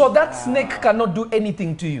 Hey. So that snake cannot do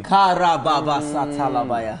anything to you. Karababa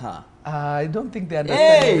satalabayaha. I don't think they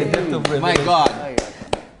understand the depth of revelation. My God.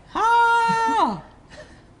 Ah.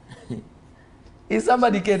 Is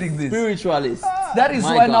somebody getting this? Spiritualist. That is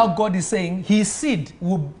My why God. now God is saying his seed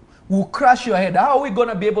will crush your head. How are we going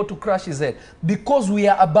to be able to crush his head? Because we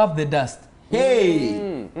are above the dust.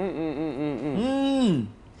 Hey.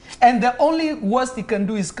 And the only worst he can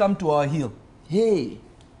do is come to our heel. Hey.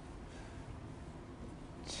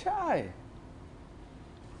 Chai.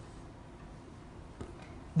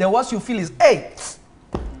 The worst you feel is, hey,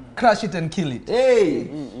 crush it and kill it. Hey.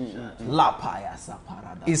 Lapaya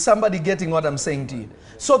saparada. Is somebody getting what I'm saying to you?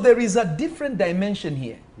 So there is a different dimension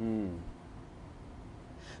here.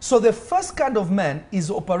 So the first kind of man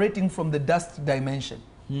is operating from the dust dimension.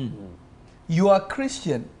 You are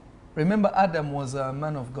Christian. Remember, Adam was a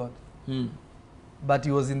man of God, but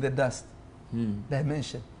he was in the dust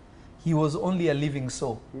dimension. He was only a living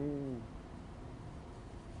soul.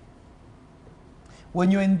 When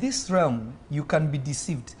you're in this realm, you can be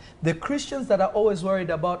deceived. The Christians that are always worried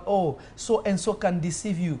about, oh, so and so can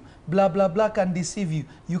deceive you, blah, blah, blah can deceive you,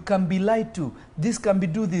 you can be lied to, this can be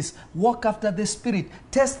do this, walk after the Spirit,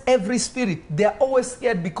 test every spirit. They're always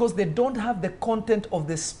scared because they don't have the content of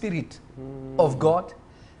the Spirit of God.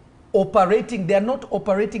 operating, they are not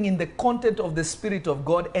operating in the content of the Spirit of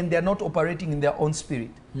God, and they are not operating in their own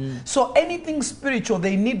spirit. So anything spiritual,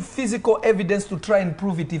 they need physical evidence to try and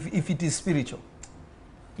prove it if it is spiritual.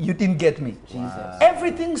 You didn't get me. Jesus.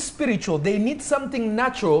 Everything spiritual, they need something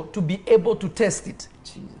natural to be able to test it.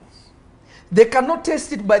 Jesus. They cannot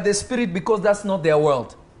test it by the Spirit because that's not their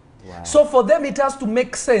world. Wow. So for them, it has to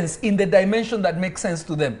make sense in the dimension that makes sense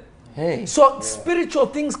to them. Hey. So spiritual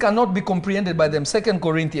things cannot be comprehended by them. 2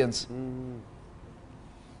 Corinthians.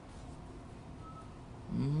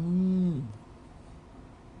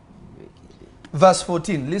 Verse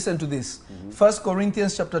 14. Listen to this. 1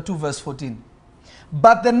 Corinthians chapter 2 verse 14.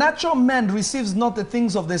 But the natural man receives not the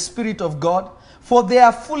things of the Spirit of God, for they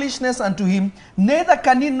are foolishness unto him, neither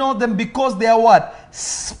can he know them because they are what?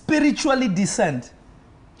 Spiritually discerned.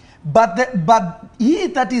 But he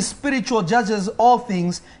that is spiritual judges all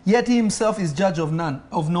things, yet he himself is judge of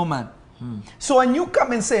no man. So when you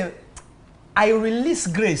come and say, I release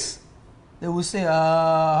grace, they will say,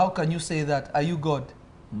 how can you say that? Are you God?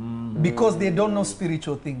 Because they don't know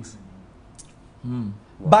spiritual things.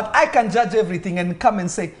 But I can judge everything and come and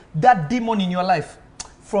say, that demon in your life,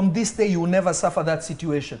 from this day you will never suffer that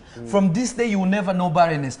situation. From this day you will never know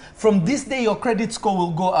barrenness. From this day your credit score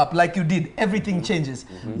will go up like you did. Everything changes.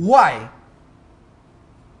 Why?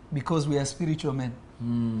 Because we are spiritual men.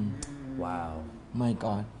 Wow. My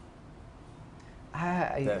God.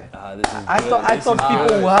 I thought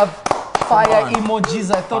people will have fire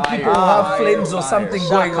emojis. I thought people will have flames or something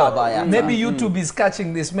going on. Maybe YouTube is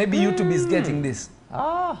catching this. Maybe YouTube is getting this.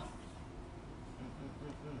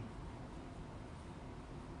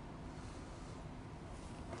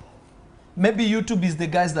 Maybe YouTube is the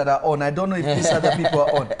guys that are on. I don't know if these other people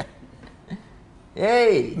are on.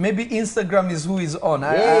 Hey. Maybe Instagram is who is on.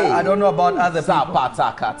 I don't know about other people.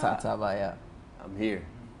 I'm here.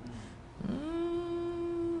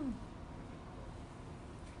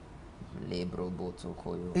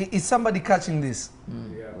 Is somebody catching this?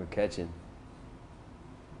 We're catching.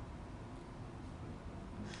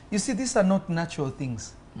 You see, these are not natural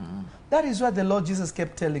things. That is why the Lord Jesus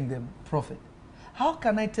kept telling them, prophet, how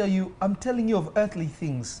can I tell you? I'm telling you of earthly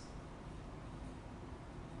things.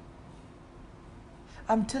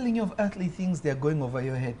 I'm telling you of earthly things, they're going over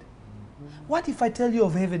your head. What if I tell you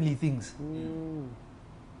of heavenly things?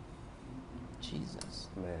 Jesus.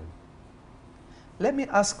 Man. Let me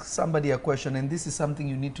ask somebody a question, and this is something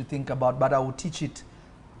you need to think about, but I will teach it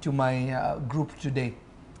to my group today.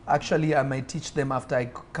 Actually, I might teach them after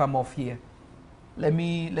I come off here. Let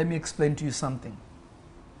me explain to you something.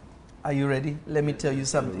 Are you ready? Let me tell you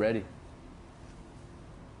something. We're ready.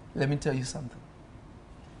 Let me tell you something.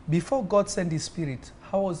 Before God sent His Spirit,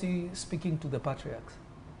 how was He speaking to the patriarchs?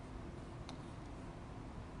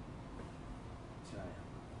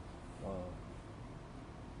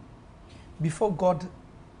 Before God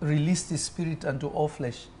released His Spirit unto all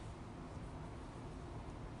flesh,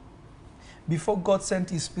 before God sent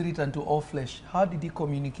His Spirit unto all flesh, how did He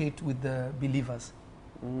communicate with the believers?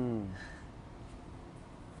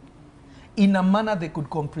 In a manner they could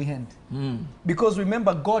comprehend. Because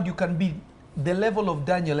remember, God, you can be the level of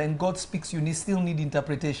Daniel and God speaks, you still need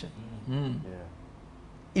interpretation.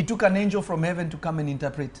 It took an angel from heaven to come and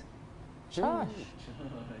interpret.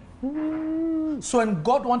 So when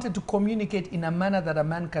God wanted to communicate in a manner that a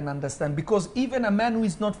man can understand, because even a man who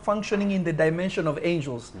is not functioning in the dimension of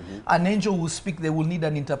angels, an angel will speak, they will need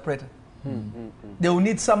an interpreter. They will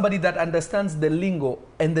need somebody that understands the lingo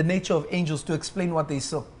and the nature of angels to explain what they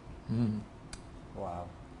saw. Wow.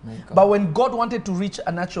 But when God wanted to reach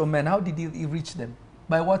a natural man, how did He reach them?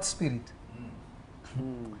 By what spirit?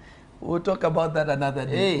 We'll talk about that another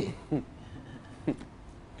day. Hey.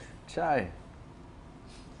 Chai.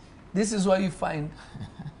 This is what you find.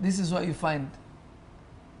 This is what you find.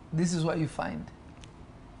 This is what you find.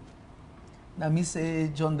 Now me say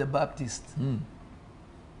John the Baptist.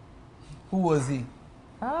 Who was he?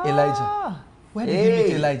 Elijah. Where did he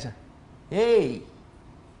meet Elijah? Hey.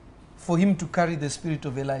 For him to carry the spirit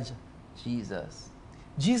of Elijah. Jesus.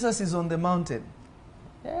 Jesus is on the mountain.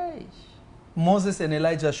 Hey. Moses and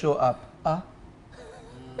Elijah show up.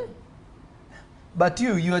 But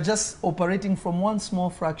you are just operating from one small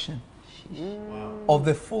fraction of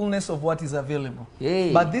the fullness of what is available.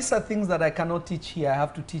 Hey. But these are things that I cannot teach here. I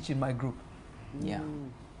have to teach in my group. Yeah.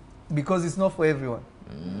 Because it's not for everyone.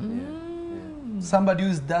 Somebody who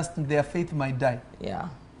is dust, their faith might die. Yeah.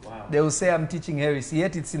 Wow. They will say I'm teaching heresy,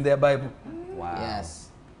 yet it's in their Bible. Wow. Yes.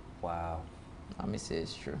 Wow. Let me say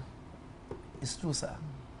it's true. It's true, sir.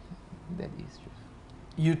 That is true.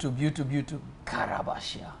 YouTube.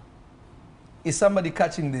 Karabashia. Is somebody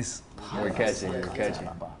catching this? We're catching. We're catching.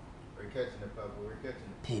 catching it, Papa. We're catching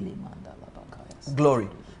it. Pele mandala bakayas. Glory.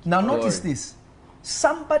 Now notice Glory. this.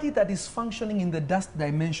 Somebody that is functioning in the dust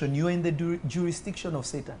dimension, you are in the jurisdiction of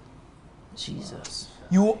Satan. Jesus.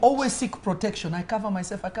 You will always seek protection. I cover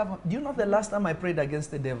myself. Do you know the last time I prayed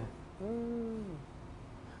against the devil?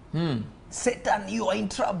 Satan, you are in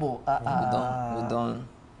trouble.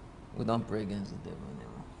 We don't pray against the devil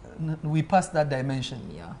anymore. We passed that dimension.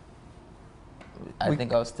 Yeah. I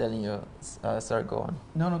think I was telling you, sorry, go on.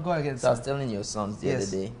 No, go again. So I was Sir. telling your sons the Yes.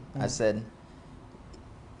 other day, I said,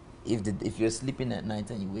 if you're sleeping at night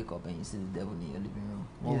and you wake up and you see the devil in your living room,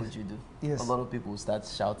 what Yes. would you do? Yes. A lot of people start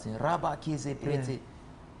shouting, Rabba Kize Prete.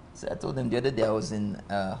 So I told them the other day I was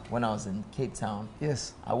when I was in Cape Town,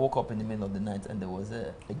 Yes, I woke up in the middle of the night and there was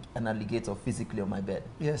an alligator physically on my bed.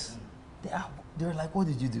 yes. They were like, what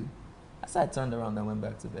did you do? I said, I turned around and went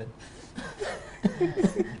back to bed.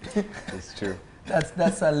 It's true.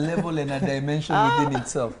 That's a level and a dimension within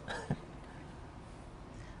itself.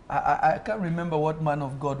 I can't remember what man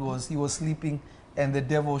of God was. He was sleeping and the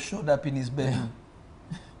devil showed up in his bedroom.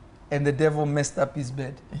 And the devil messed up his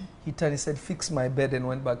bed. He turned, he said, fix my bed, and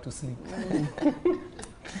went back to sleep.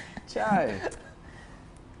 Chai.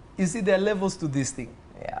 You see, there are levels to this thing.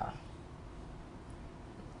 Yeah.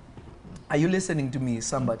 Are you listening to me,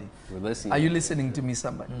 somebody? We're listening. Are you listening to me,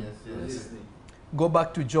 somebody? Yes. Go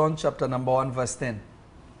back to John chapter number 1, verse 10.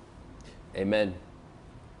 Amen.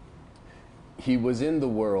 He was in the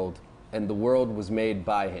world, and the world was made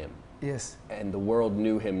by him, Yes. and the world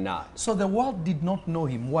knew him not. So the world did not know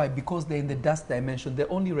him. Why? Because they're in the dust dimension. They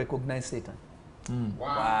only recognize Satan.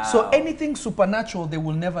 Wow. So anything supernatural, they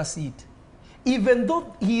will never see it. Even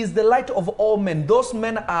though he is the light of all men, those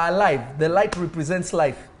men are alive. The light represents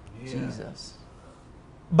life. Jesus.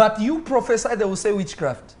 But you prophesy, they will say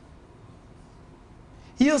witchcraft.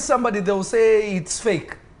 Heal somebody, they will say it's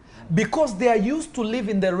fake. Because they are used to live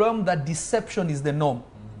in the realm that deception is the norm.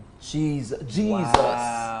 Jesus.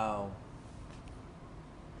 Wow.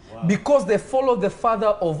 Because they follow the father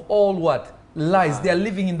of all what? Lies. They are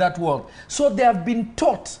living in that world. So they have been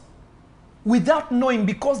taught without knowing,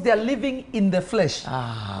 because they are living in the flesh. Oh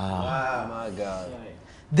my God.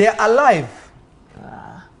 They are alive.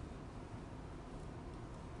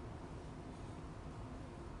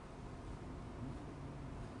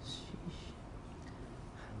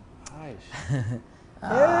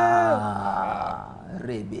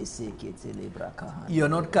 You're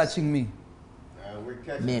not catching me. We're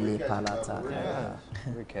catching Mele it, Papa. palata.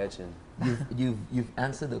 We're catching it. We're catching. You've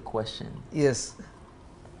answered the question Yes.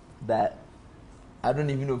 that I don't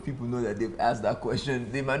even know if people know that they've asked that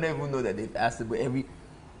question. They might not even know that they've asked it, but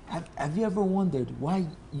have you ever wondered why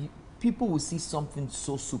people will see something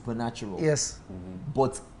so supernatural, Yes.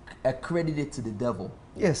 but accredit it to the devil?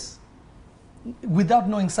 Yes. Without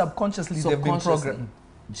knowing, subconsciously they've been Subconsciously. programmed.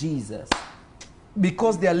 Jesus.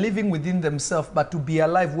 Because they are living within themselves, but to be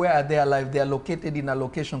alive, where are they alive? They are located in a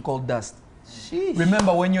location called dust. Sheesh.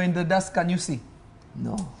 Remember, when you're in the dust, can you see?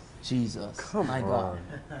 No. Jesus. My God.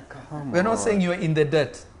 We're not saying you're in the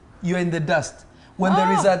dirt. You're in the dust. When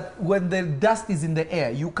when the dust is in the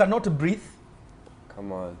air, you cannot breathe,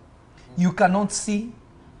 Come on. you cannot see,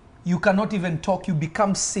 you cannot even talk, you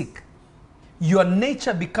become sick. Your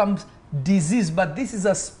nature becomes disease, but this is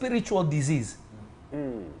a spiritual disease.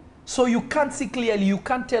 So you can't see clearly, you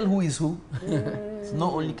can't tell who is who. So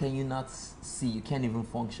not only can you not see, you can't even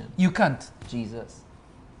function. You can't. Jesus.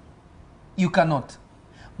 You cannot.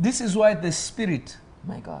 This is why the spirit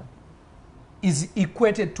My God. is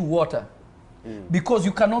equated to water. Because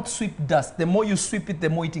you cannot sweep dust. The more you sweep it, the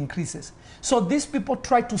more it increases. So these people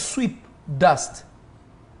try to sweep dust.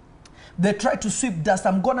 They try to sweep dust.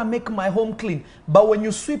 I'm going to make my home clean. But when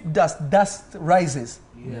you sweep dust, dust rises.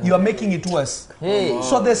 You are making it worse. Hey.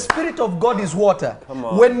 So the Spirit of God is water. Come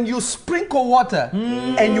on. When you sprinkle water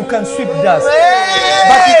and you can sweep dust.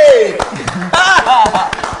 Hey!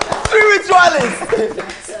 Spiritualist!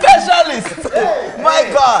 Specialist! My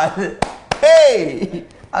God! Hey!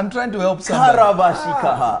 I'm trying to help somebody.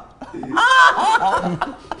 Karabashikaha.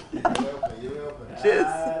 You're helping.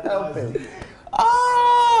 Just helping.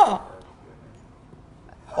 Ah!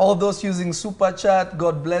 All those using Super Chat,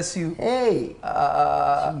 God bless you. Hey!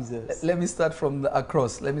 Jesus. Let me start from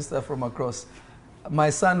across. Let me start from across. My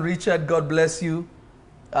son Richard, God bless you.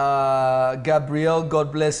 Gabriel,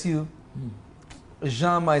 God bless you.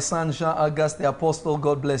 Jean, my son Jean August, the apostle,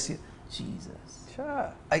 God bless you. Jesus.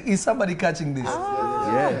 Is somebody catching this?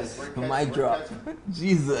 Yes. We're catching, Mic we're drop. catching.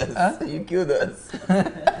 Jesus. You killed us.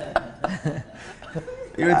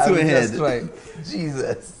 You're I too will ahead. just try.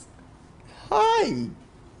 Jesus. Hi.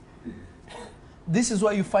 This is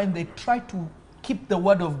why you find they try to keep the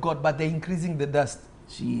word of God, but they're increasing the dust.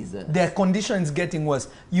 Jesus. Their condition is getting worse.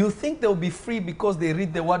 You think they'll be free because they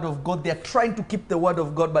read the word of God. They're trying to keep the word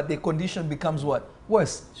of God, but their condition becomes what?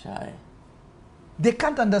 Worse. Chai. They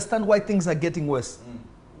can't understand why things are getting worse.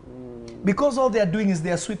 Because all they are doing is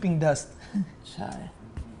they are sweeping dust. Chai.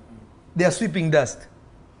 They are sweeping dust.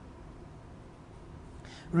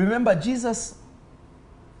 Remember, Jesus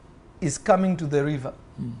is coming to the river.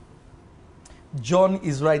 John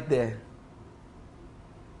is right there.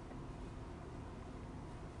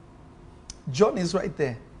 John is right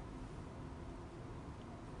there.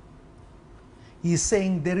 He is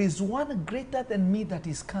saying, there is one greater than me that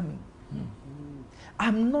is coming.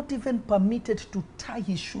 I'm not even permitted to tie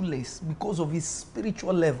his shoelace because of his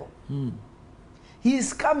spiritual level. He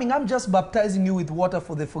is coming. I'm just baptizing you with water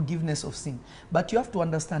for the forgiveness of sin. But you have to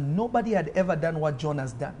understand, nobody had ever done what John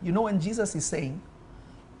has done. You know, when Jesus is saying,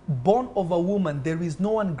 born of a woman, there is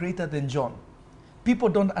no one greater than John. People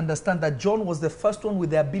don't understand that John was the first one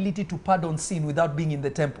with the ability to pardon sin without being in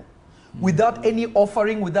the temple. Without any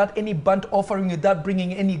offering, without any burnt offering, without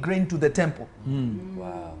bringing any grain to the temple.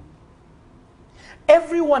 Wow.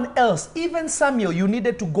 Everyone else, even Samuel, you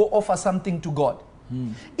needed to go offer something to God.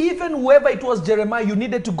 Even whoever it was, Jeremiah, you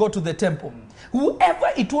needed to go to the temple.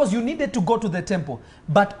 Whoever it was, you needed to go to the temple.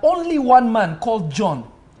 But only one man called John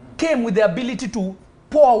came with the ability to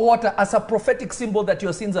pour water as a prophetic symbol that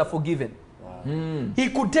your sins are forgiven. He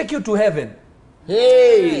could take you to heaven.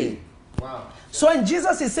 Hey! Wow. So when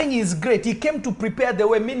Jesus is saying he is great, he came to prepare the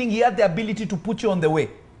way, meaning he had the ability to put you on the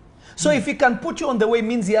way. So if he can put you on the way,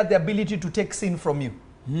 means he had the ability to take sin from you.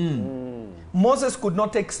 Moses could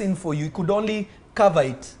not take sin for you. He could only cover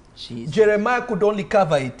it. Jesus. Jeremiah could only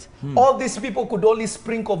cover it. All these people could only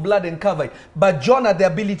sprinkle blood and cover it. But John had the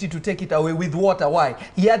ability to take it away with water. Why?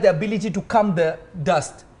 He had the ability to calm the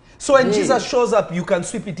dust. So when Jesus shows up, you can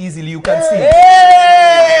sweep it easily. You can see it.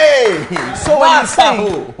 Hey!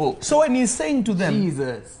 So when he's saying to them,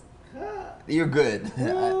 Jesus, you're good.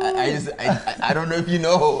 I don't know if you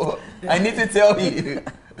know. I need to tell you,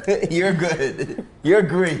 you're good. You're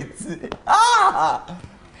great.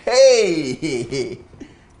 Hey,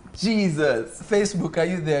 Jesus. Facebook, are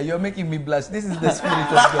you there? You're making me blush. This is the Spirit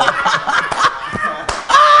of God.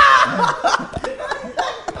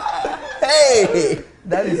 Hey,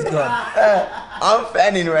 That is God. I'm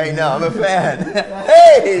fanning right now. I'm a fan.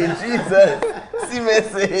 Hey, Jesus. See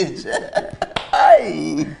message.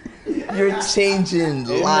 Hey, you're changing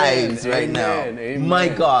lives right now. Amen. My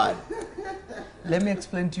God. Let me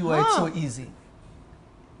explain to you why it's so easy.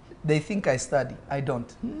 They think I study. I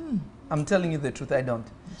don't. I'm telling you the truth, I don't.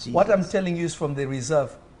 Jesus. What I'm telling you is from the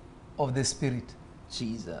reserve of the Spirit.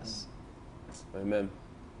 Jesus. Amen.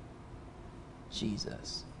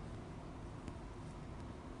 Jesus.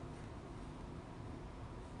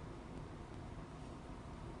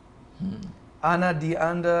 Anna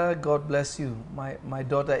Deanda, God bless you. My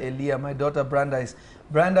daughter Elia, my daughter Brandeis.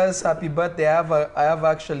 Brandeis, happy birthday. I have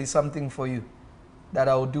actually something for you that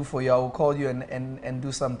I will do for you. I will call you and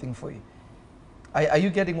do something for you. Are you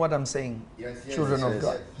getting what I'm saying? Yes, Children of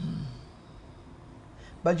God.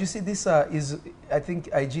 But you see, this is, I think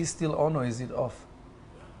IG is still on, or is it off?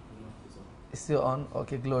 It's still on?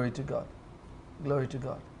 Okay, glory to God. Glory to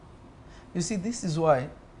God. You see, this is why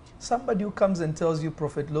somebody who comes and tells you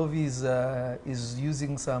Prophet Lovy is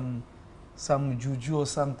using some juju or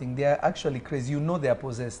something, they are actually crazy. You know they are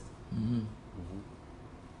possessed.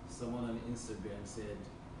 Someone on Instagram said,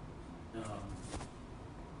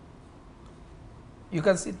 You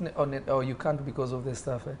can sit on it, or you can't because of the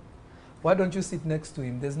stuff. Why don't you sit next to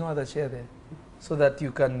him? There's no other chair there. So that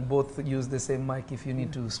you can both use the same mic if you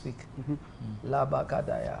need to speak.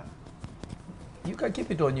 Labakadaya. You can keep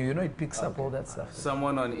it on you. You know it picks up all that stuff.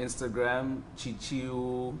 someone on Instagram,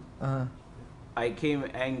 Chichiu, I came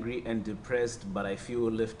angry and depressed, but I feel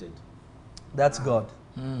lifted. That's God.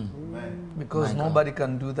 Amen. Because My nobody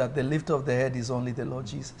can do that. The lift of the head is only the Lord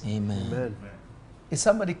Jesus. Amen. Amen. Is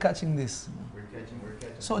somebody catching this? We're catching.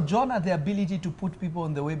 So John had the ability to put people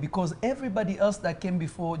on the way because everybody else that came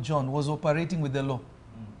before John was operating with the law.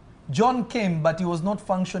 John came, but he was not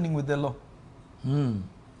functioning with the law.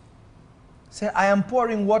 Say, I am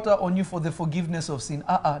pouring water on you for the forgiveness of sin.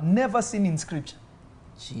 Never seen in Scripture.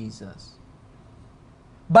 Jesus.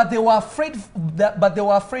 But they were afraid. But they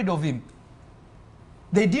were afraid of him.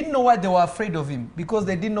 They didn't know why they were afraid of him, because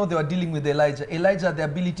they didn't know they were dealing with Elijah. Elijah had the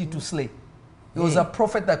ability to slay. He was a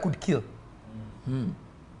prophet that could kill.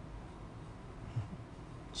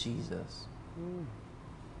 Jesus.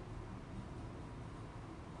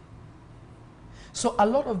 So a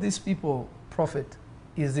lot of these people, prophet,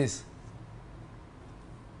 is this.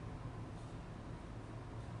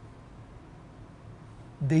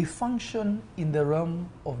 they function in the realm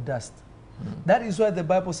of dust. That is why the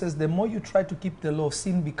Bible says the more you try to keep the law,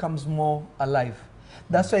 sin becomes more alive.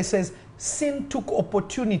 That's why it says sin took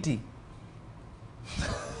opportunity.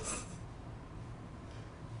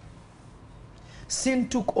 Sin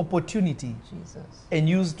took opportunity Jesus. and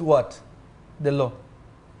used what? The law.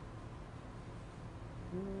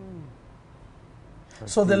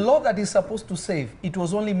 So the law that is supposed to save, it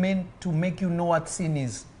was only meant to make you know what sin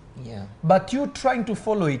is. Yeah. But you trying to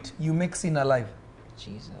follow it, you make sin alive.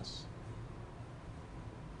 Jesus.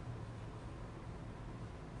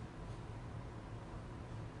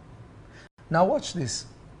 Now watch this.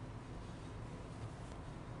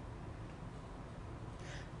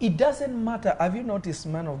 It doesn't matter. Have you noticed,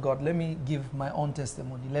 man of God? Let me give my own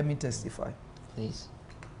testimony. Let me testify. Please.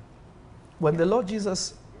 When the Lord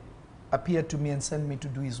Jesus appeared to me and sent me to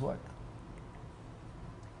do his work,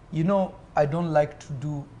 you know, I don't like to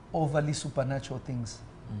do overly supernatural things.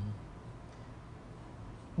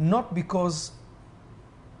 Not because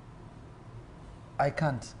I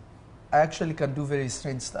can't. I actually can do very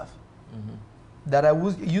strange stuff. That I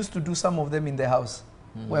used to do some of them in the house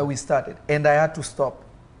where we started, and I had to stop.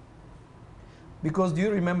 Because do you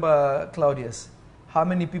remember, Claudius, how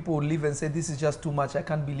many people will leave and say, this is just too much, I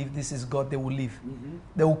can't believe this is God? They will leave.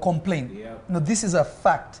 They will complain. No, this is a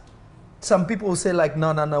fact. Some people will say like,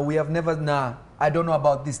 no, we have never, I don't know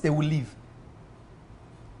about this. They will leave.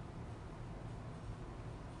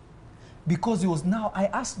 Because it was now, I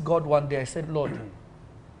asked God one day, I said, Lord,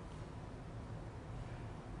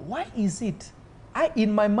 why is it?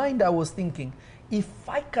 In my mind, I was thinking, if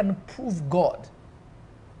I can prove God,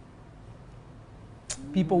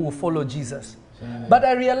 people will follow Jesus. But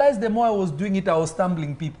I realized the more I was doing it, I was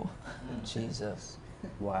stumbling people. Jesus.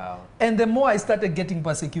 Wow. And the more I started getting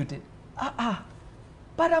persecuted.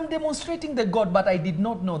 But I'm demonstrating the God, but I did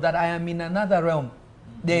not know that I am in another realm.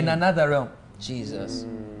 They're in another realm. Jesus.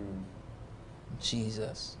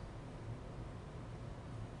 Jesus.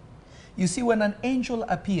 You see, when an angel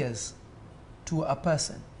appears to a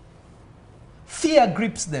person, fear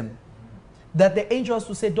grips them. That the angel has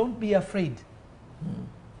to say, don't be afraid.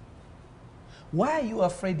 Why are you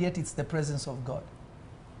afraid yet it's the presence of God?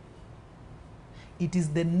 It is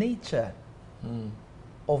the nature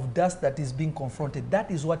of dust that is being confronted.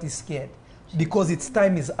 That is what is scared. Because its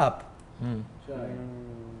time is up.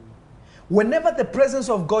 Whenever the presence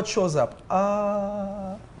of God shows up,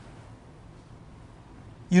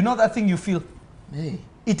 you know that thing you feel? Hey.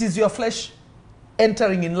 It is your flesh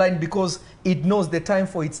entering in line because it knows the time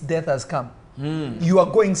for its death has come. You are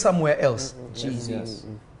going somewhere else. Jesus.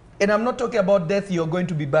 And I'm not talking about death, you're going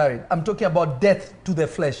to be buried. I'm talking about death to the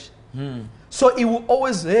flesh. So it will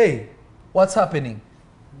always, hey, what's happening?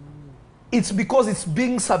 It's because it's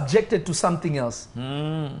being subjected to something else.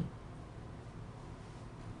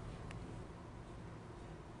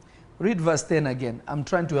 Read verse 10 again. I'm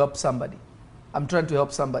trying to help somebody.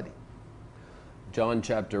 John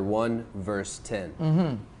chapter 1, verse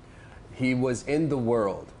 10. He was in the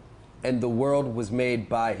world, and the world was made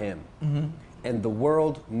by him. And the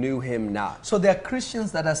world knew him not. So there are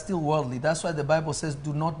Christians that are still worldly. That's why the Bible says,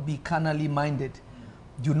 do not be carnally minded.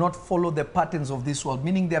 Do not follow the patterns of this world.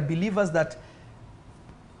 Meaning they are believers that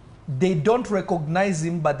they don't recognize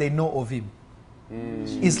him, but they know of him.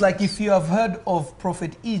 It's like if you have heard of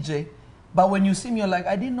Prophet EJ, but when you see him, you're like,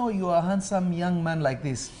 I didn't know you were a handsome young man like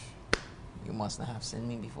this. You must not have seen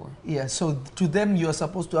me before. Yeah, so to them, you're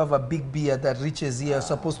supposed to have a big beard that reaches here. You're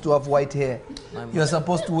supposed to have white hair. You're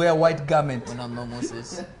supposed to wear a white garment. When I'm not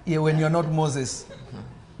Moses. Yeah, when you're not Moses.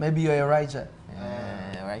 Maybe you're Elijah.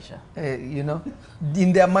 Elijah. You know,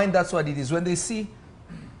 in their mind, that's what it is. When they see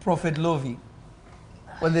Prophet Lovi,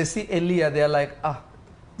 when they see Elia, they're like,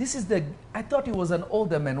 this is I thought he was an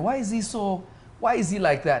older man. Why is he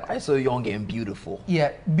like that? I'm so young and beautiful.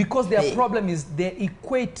 Yeah, because their problem is they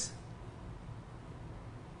equate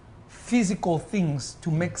physical things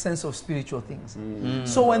to make sense of spiritual things.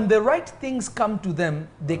 So when the right things come to them,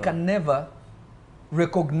 they can never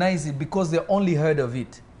recognize it because they only heard of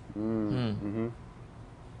it.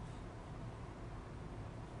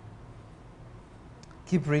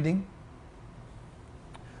 Keep reading.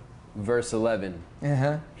 Verse 11.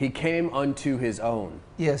 He came unto his own.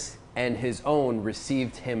 Yes. And his own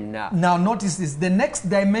received him not. Now notice this. The next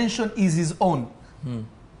dimension is his own.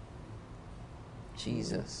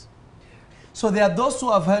 Jesus. So there are those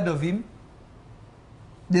who have heard of him.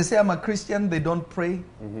 They say, I'm a Christian. They don't pray.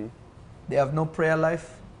 They have no prayer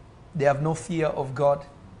life. They have no fear of God.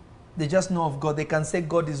 They just know of God. They can say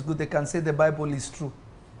God is good. They can say the Bible is true.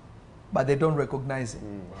 But they don't recognize it.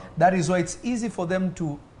 That is why it's easy for them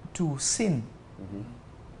to sin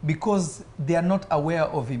because they are not aware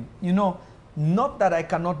of him. You know, not that I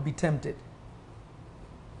cannot be tempted.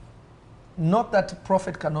 Not that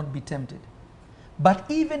prophet cannot be tempted. But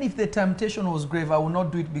even if the temptation was grave, I will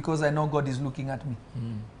not do it because I know God is looking at me.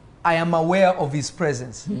 I am aware of his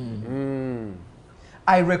presence.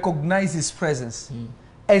 I recognize his presence,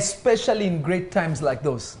 especially in great times like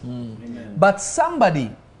those. But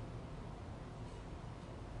somebody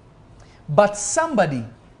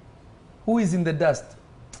who is in the dust,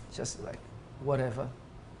 just like, whatever,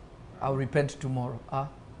 I'll repent tomorrow.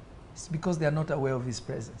 It's because they are not aware of his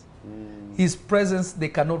presence. His presence, they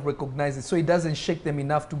cannot recognize it. So it doesn't shake them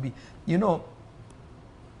enough to be, you know,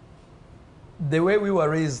 the way we were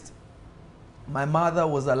raised, my mother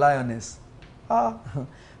was a lioness.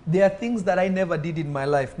 There are things that I never did in my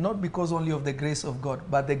life, not because only of the grace of God,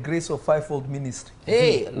 but the grace of fivefold ministry.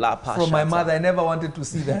 Hey, from my mother, I never wanted to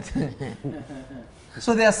see that.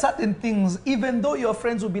 So there are certain things, even though your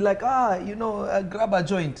friends will be like, you know, grab a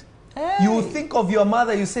joint. Hey. You think of your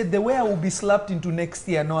mother, you say, the way I will be slapped into next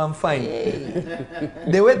year, no, I'm fine. Hey.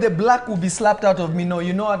 The way the black will be slapped out of me, no,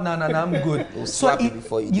 you know what, no, I'm good. We'll slap you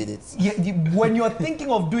before you did it. When you're thinking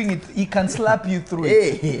of doing it, he can slap you through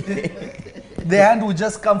it. The hand will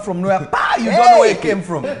just come from nowhere. You don't know where it came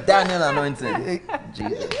from. Daniel anointing.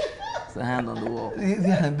 Jesus. It's the hand on the wall.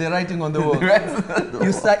 Yeah, the writing on the wall.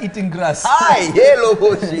 You start eating grass. Hi, hello,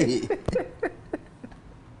 Hoshi.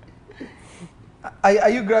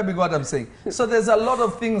 Are you grabbing what I'm saying? So there's a lot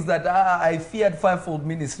of things that I feared fivefold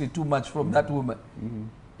ministry too much from that woman.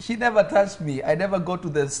 She never touched me. I never got to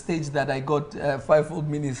the stage that I got fivefold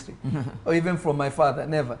ministry. Or even from my father,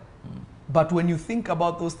 never. But when you think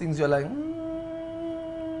about those things, you're like,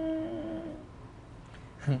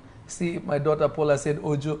 See, my daughter Paula said,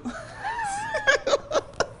 Ojo.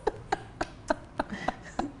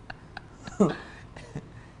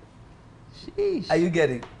 Are you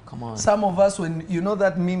getting? Come on. Some of us, when you know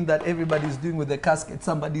that meme that everybody's doing with the casket,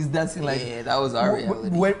 somebody's dancing like. Yeah, that was our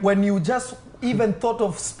reality. When you just even thought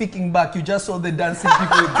of speaking back, you just saw the dancing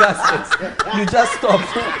people with caskets. You just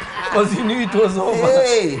stopped because you knew it was over.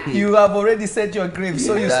 Hey. You have already set your grave,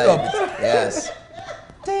 so you stopped. Yes.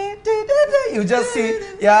 You just see,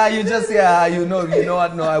 you know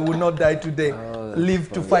what? No, I will not die today. Live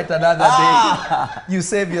funny. To fight another day. You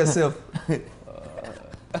save yourself.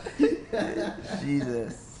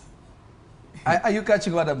 Jesus. Are you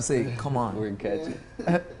catching what I'm saying? Come on. We're catching.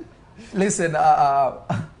 Listen,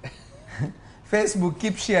 Facebook,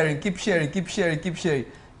 keep sharing.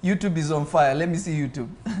 YouTube is on fire. Let me see YouTube.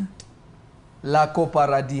 La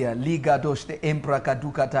Coparadia, Liga Doshte, Empra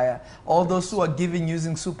Kadukataya. All those who are giving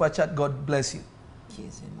using Super Chat, God bless you.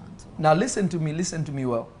 Now listen to me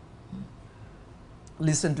well.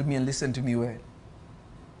 Listen to me and listen to me well.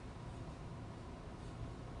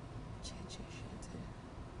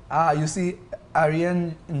 You see,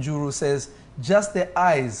 Ariane Njuru says, just the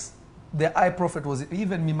eyes, the eye prophet was,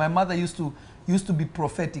 even me, my mother used to be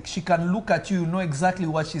prophetic. She can look at you, know exactly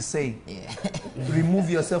what she's saying. Yeah. Remove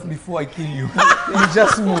yourself before I kill you. You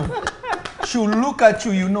just move. She'll look at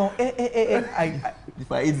you, you know,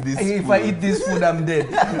 if I eat this food, I'm dead.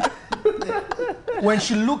 When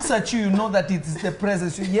she looks at you, you know that it is the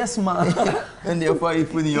presence. Yes, ma'am. And therefore you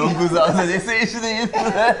put in your uncle's house and they say you shouldn't eat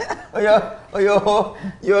food.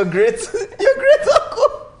 You're great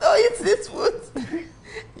uncle. No, eat this food.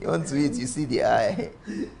 You want to eat, you see the eye.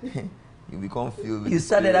 You become filled with. You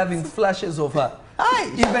started having flashes of her.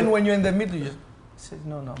 Even when you're in the middle, you say,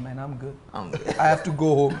 no, man, I'm good. I have to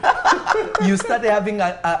go home. You started having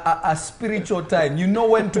a spiritual time. You know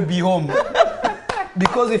when to be home.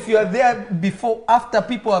 Because if you are there after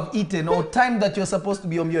people have eaten, or time that you're supposed to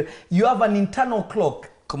be home, you have an internal clock.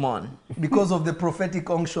 Come on. Because of the prophetic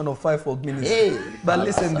unction of fivefold ministry. Hey, but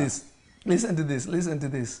listen to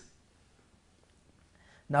this.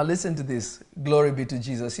 Now listen to this. Glory be to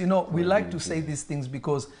Jesus. You know, we like to say these things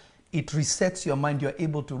because it resets your mind. You're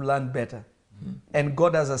able to learn better. And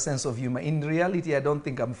God has a sense of humor. In reality, I don't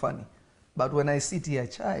think I'm funny. But when I sit here,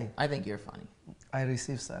 I think you're funny. I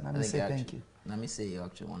receive, son. Let me say thank you. Let me say you're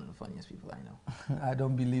actually one of the funniest people I know. I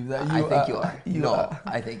don't believe that. I think you are.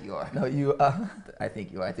 I think you are. No, you are. I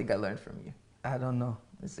think you are. I think I learned from you. I don't know.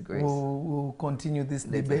 It's a grace. We'll continue this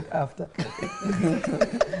debate after.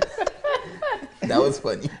 That was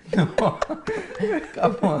funny. Come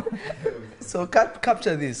on. So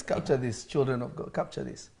capture this, children of God. Capture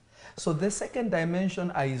this. So the second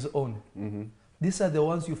dimension are his own. Mm-hmm. These are the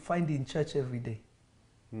ones you find in church every day.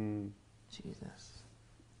 Jesus.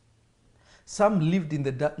 Some live in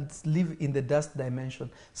the dust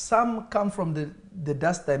dimension. Some come from the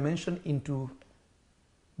dust dimension into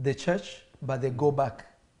the church, but they go back.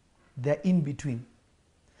 They're in between.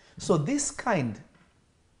 So this kind,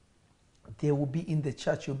 they will be in the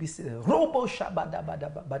church. You'll be saying, Robo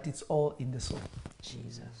Shabadabadaba, but it's all in the soul.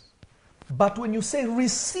 Jesus. But when you say,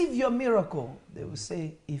 receive your miracle, they will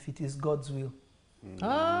say, if it is God's will.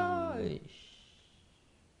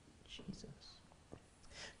 Jesus.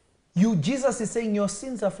 Jesus is saying, your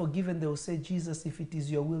sins are forgiven. They will say, Jesus, if it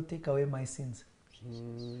is your will, take away my sins.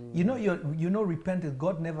 You know, repentance.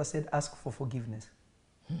 God never said, ask for forgiveness.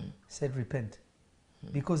 He said, repent.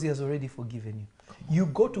 Because he has already forgiven you. You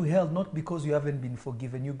go to hell not because you haven't been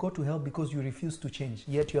forgiven. You go to hell because you refuse to change,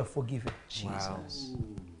 yet you are forgiven. Jesus.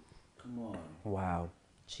 Come on. Wow.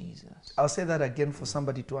 Jesus. I'll say that again for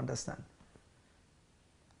somebody to understand.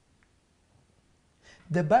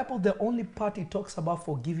 The Bible, the only part it talks about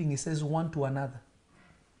forgiving, it says one to another.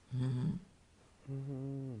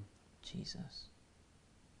 Jesus.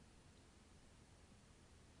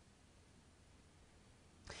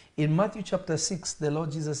 In Matthew chapter 6, the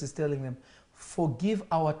Lord Jesus is telling them, forgive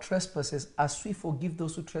our trespasses as we forgive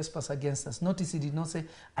those who trespass against us. Notice he did not say,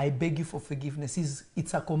 I beg you for forgiveness.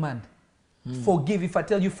 It's a command. Forgive. If I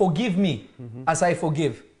tell you, forgive me as I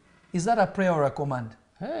forgive. Is that a prayer or a command?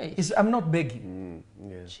 Hey. I'm not begging.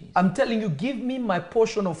 Jesus. I'm telling you, give me my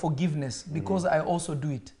portion of forgiveness because I also do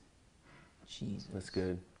it. Jesus. That's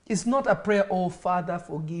good. It's not a prayer, oh Father,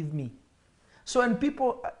 forgive me. So when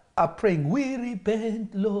people are praying, we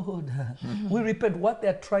repent, Lord. We repent. What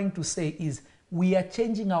they're trying to say is, we are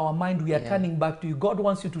changing our mind. We are turning back to you. God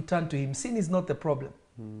wants you to turn to him. Sin is not the problem.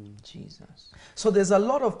 Jesus. So there's a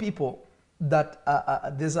lot of people that,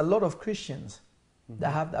 there's a lot of Christians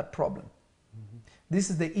that have that problem. This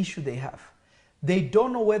is the issue they have. They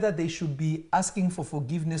don't know whether they should be asking for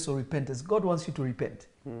forgiveness or repentance. God wants you to repent.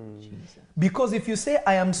 Jesus. Because if you say,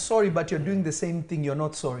 I am sorry, but you're doing the same thing, you're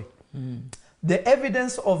not sorry. The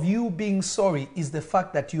evidence of you being sorry is the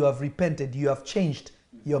fact that you have repented, you have changed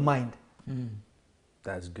your mind.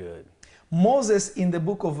 That's good. Moses in the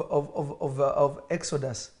book of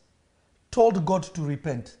Exodus told God to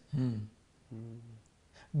repent.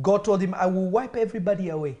 God told him, I will wipe everybody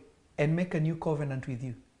away and make a new covenant with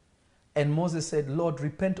you. And Moses said, Lord,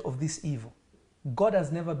 repent of this evil. God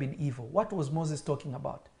has never been evil. What was Moses talking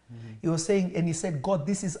about? He was saying, and he said, God,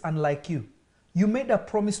 this is unlike you. You made a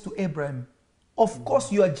promise to Abraham. Of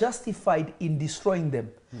course, you are justified in destroying them.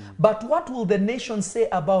 But what will the nation say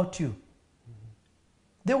about you?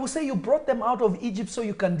 They will say you brought them out of Egypt so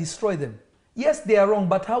you can destroy them. Yes, they are wrong,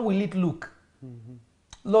 but how will it look?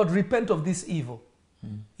 Lord, repent of this evil.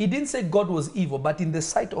 He didn't say God was evil, but in the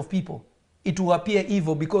sight of people, it will appear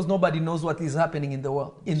evil because nobody knows what is happening in the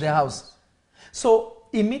world, in the house. So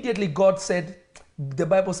immediately God said, the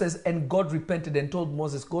Bible says, and God repented and told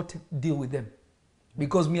Moses, go deal with them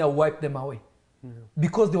because me, I'll wipe them away.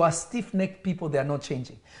 Because they were stiff-necked people, they are not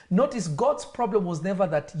changing. Notice God's problem was never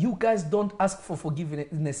that you guys don't ask for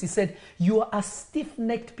forgiveness. He said, you are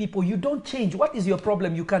stiff-necked people. You don't change. What is your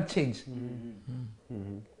problem? You can't change.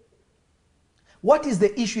 What is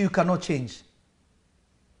the issue you cannot change?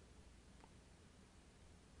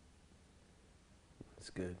 That's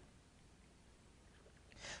good.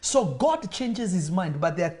 So God changes his mind,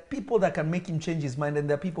 but there are people that can make him change his mind and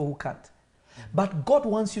there are people who can't. But God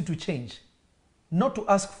wants you to change. Not to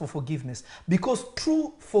ask for forgiveness. Because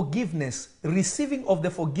true forgiveness, receiving of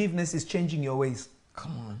the forgiveness is changing your ways.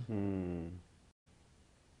 Come on.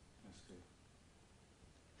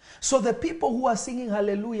 So the people who are singing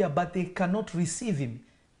hallelujah, but they cannot receive him,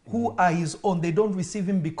 who are his own, they don't receive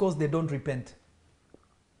him because they don't repent.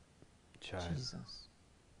 Jesus.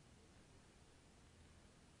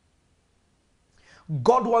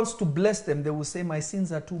 God wants to bless them. They will say, my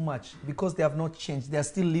sins are too much because they have not changed. They are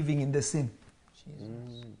still living in the sin.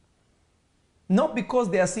 Jesus. Not because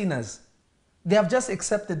they are sinners. They have just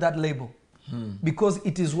accepted that label because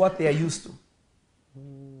it is what they are used to.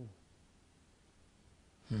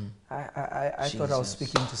 I thought I was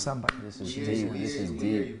speaking to somebody. This is deep. This is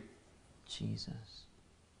deep. Jesus.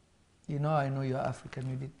 You know, I know you're African.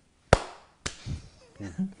 You did.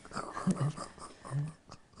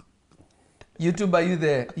 YouTube, are you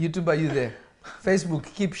there? YouTube, are you there? Facebook,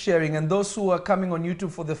 keep sharing. And those who are coming on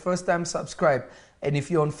YouTube for the first time, subscribe. And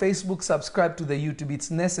if you're on Facebook, subscribe to the YouTube.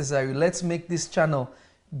 It's necessary. Let's make this channel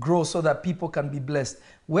grow so that people can be blessed.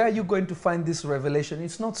 Where are you going to find this revelation?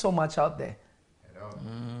 It's not so much out there.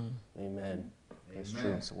 Amen. That's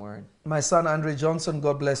true. It's a word. My son, Andre Johnson,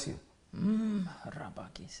 God bless you.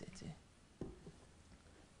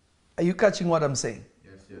 Are you catching what I'm saying?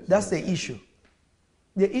 Yes. That's the issue.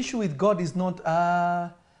 The issue with God is not,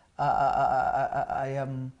 I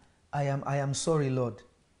am sorry, Lord.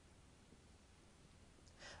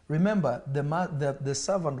 Remember, the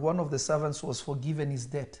servant, one of the servants was forgiven his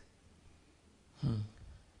debt.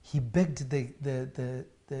 He begged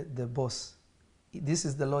the boss. This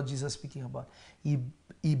is the Lord Jesus speaking about.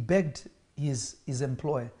 He begged his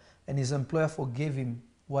employer, and his employer forgave him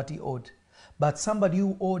what he owed. But somebody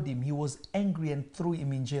who owed him, he was angry and threw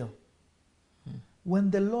him in jail.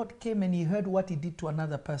 When the Lord came and he heard what he did to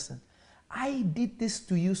another person, I did this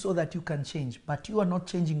to you so that you can change, but you are not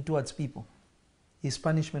changing towards people. His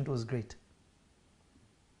punishment was great.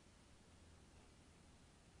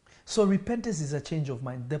 So repentance is a change of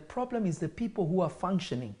mind. The problem is the people who are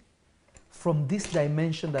functioning from this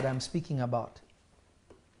dimension that I'm speaking about.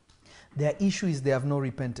 Their issue is they have no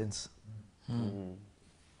repentance.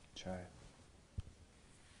 Try.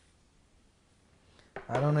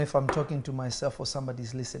 I don't know if I'm talking to myself or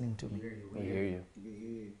somebody's listening to me. We hear you.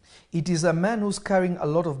 It is a man who's carrying a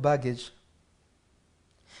lot of baggage.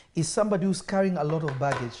 It's somebody who's carrying a lot of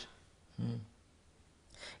baggage.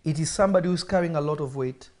 It is somebody who's carrying a lot of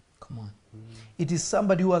weight. Come on. It is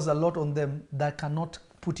somebody who has a lot on them that cannot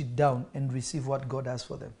put it down and receive what God has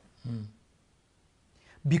for them.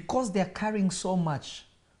 Because they are carrying so much,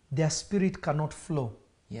 their spirit cannot flow.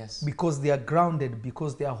 Yes. Because they are grounded,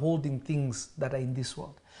 because they are holding things that are in this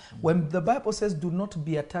world. When the Bible says do not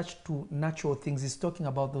be attached to natural things, it's talking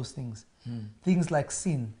about those things. Things like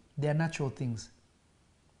sin, they are natural things.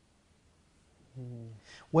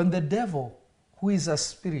 When the devil, who is a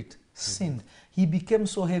spirit, sinned, he became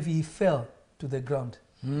so heavy he fell to the ground.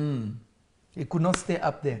 He could not stay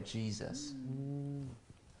up there. Jesus.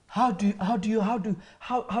 How do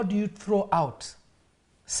you throw out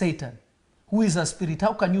Satan, who is a spirit?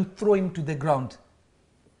 How can you throw him to the ground?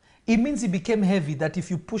 It means he became heavy, that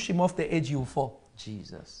if you push him off the edge, he will fall.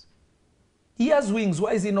 Jesus. He has wings.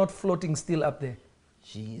 Why is he not floating still up there?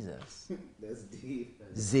 Jesus. That's deep.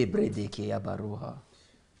 Zebredeke Yabaruha.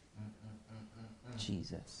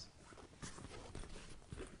 Jesus.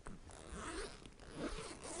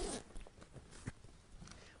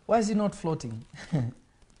 Why is he not floating?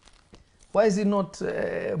 Why is he not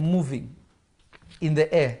moving in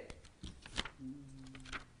the air?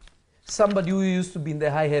 Somebody who used to be in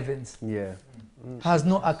the high heavens Yeah. has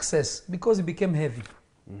no access because he became heavy.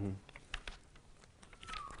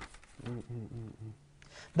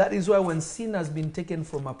 That is why when sin has been taken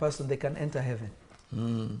from a person, they can enter heaven.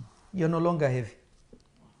 You're no longer heavy.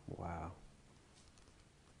 Wow.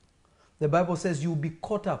 The Bible says you'll be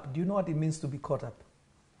caught up. Do you know what it means to be caught up?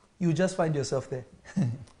 You just find yourself there.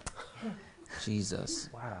 Jesus.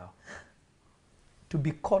 Wow. To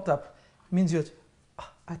be caught up means you're,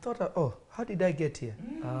 I thought, how did I get here?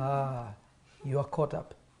 You are caught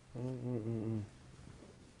up.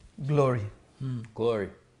 Glory. Glory.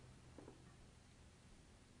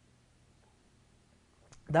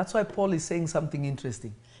 That's why Paul is saying something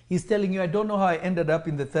interesting. He's telling you, I don't know how I ended up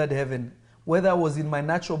in the third heaven. Whether I was in my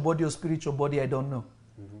natural body or spiritual body, I don't know.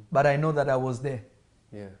 But I know that I was there.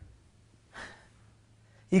 Yeah.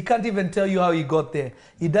 He can't even tell you how he got there.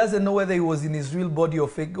 He doesn't know whether he was in his real body or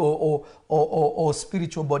fake or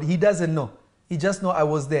spiritual body. He doesn't know. He just knows I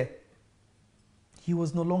was there. He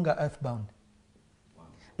was no longer earthbound.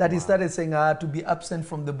 That he started saying, to be absent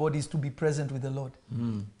from the body is to be present with the Lord.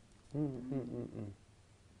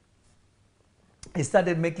 He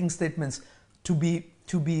started making statements. To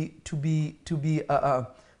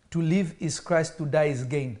live is Christ, to die is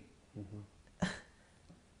gain.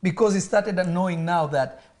 Because he started knowing now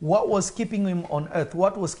that what was keeping him on earth,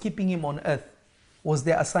 was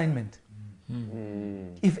their assignment.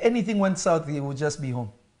 If anything went south, he would just be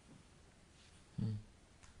home.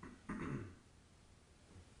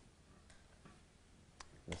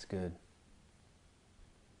 That's good.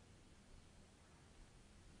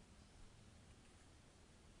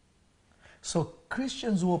 So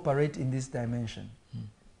Christians who operate in this dimension,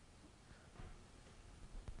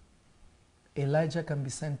 Elijah can be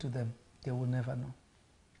sent to them. They will never know.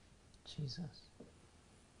 Jesus.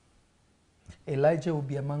 Elijah will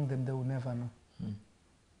be among them. They will never know.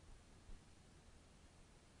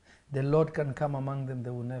 The Lord can come among them. They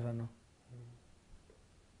will never know.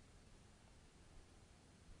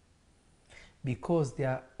 Because they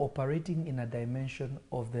are operating in a dimension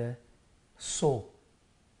of the soul.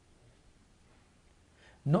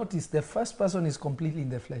 Notice the first person is completely in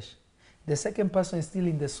the flesh. The second person is still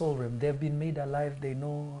in the soul realm. They've been made alive. They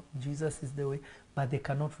know Jesus is the way, but they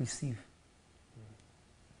cannot receive.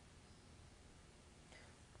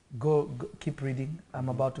 Go keep reading. I'm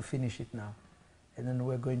about to finish it now. And then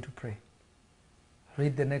we're going to pray.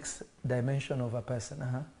 Read the next dimension of a person.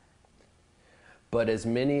 But as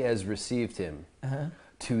many as received him,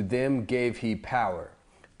 to them gave he power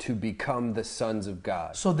to become the sons of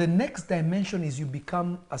God. So the next dimension is you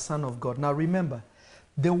become a son of God. Now remember,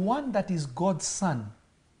 The one that is God's son,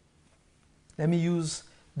 let me use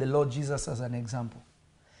the Lord Jesus as an example.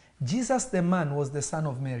 Jesus the man was the son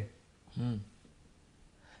of Mary.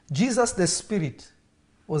 Jesus the Spirit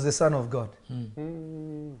was the Son of God.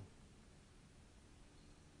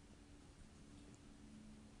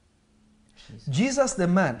 Jesus the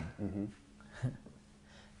man.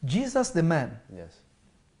 Jesus the man. Yes.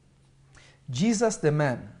 Jesus the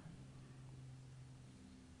man.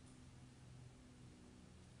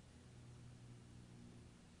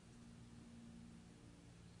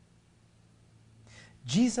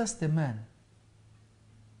 Jesus the man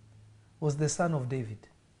was the son of David.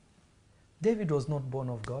 David was not born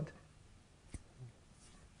of God.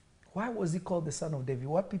 Why was he called the son of David?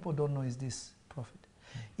 What people don't know is this, prophet.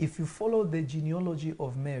 If you follow the genealogy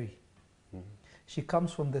of Mary, she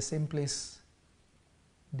comes from the same place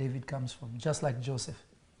David comes from, just like Joseph.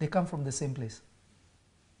 They come from the same place.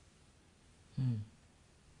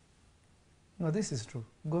 No, this is true.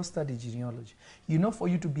 Go study genealogy. You know, for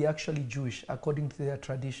you to be actually Jewish, according to their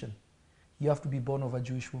tradition, you have to be born of a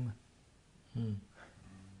Jewish woman.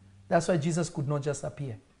 That's why Jesus could not just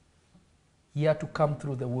appear. He had to come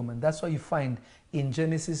through the woman. That's why you find in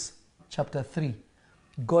Genesis chapter 3,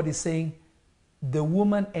 God is saying, the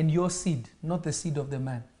woman and your seed, not the seed of the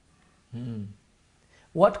man.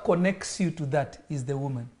 What connects you to that is the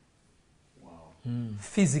woman.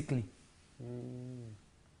 Physically.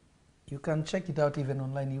 You can check it out even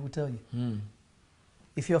online, he will tell you.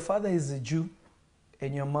 If your father is a Jew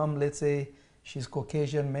and your mom, let's say, she's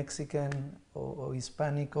Caucasian, Mexican, or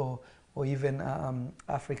Hispanic, or even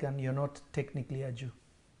African, you're not technically a Jew.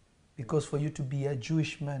 Because for you to be a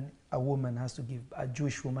Jewish man, a woman has to give, a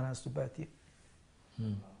Jewish woman has to birth you.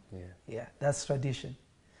 Yeah, that's tradition.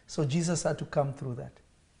 So Jesus had to come through that.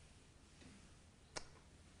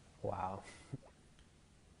 Wow.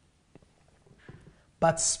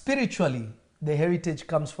 But spiritually, the heritage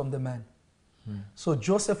comes from the man. So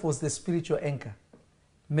Joseph was the spiritual anchor.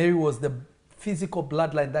 Mary was the physical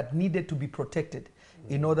bloodline that needed to be protected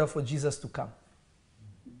in order for Jesus to come.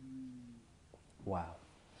 Wow.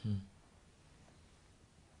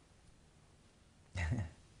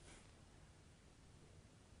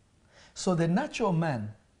 So the natural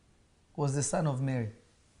man was the son of Mary.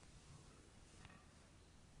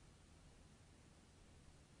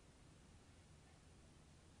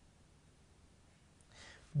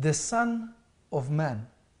 The Son of Man,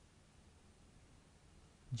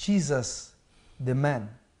 Jesus, the man,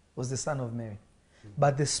 was the son of Mary.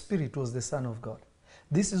 But the Spirit was the Son of God.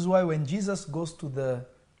 This is why when Jesus goes to the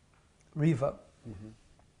river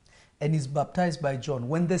and is baptized by John,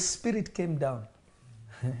 when the Spirit came down,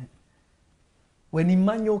 when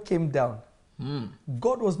Emmanuel came down,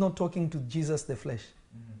 God was not talking to Jesus the flesh.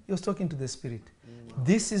 He was talking to the Spirit.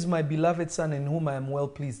 This is my beloved Son in whom I am well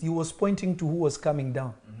pleased. He was pointing to who was coming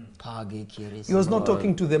down. He was not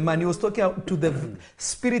talking to the man. He was talking to the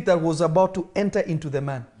Spirit that was about to enter into the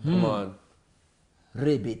man. Come on.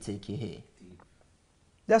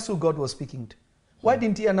 That's who God was speaking to. Why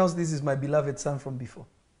didn't he announce this is my beloved Son from before?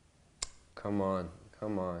 Come on.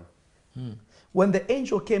 Come on. When the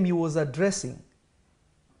angel came, he was addressing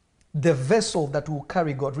the vessel that will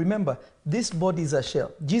carry God. Remember, this body is a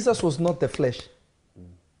shell. Jesus was not the flesh.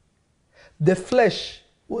 The flesh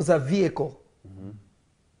was a vehicle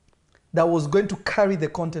that was going to carry the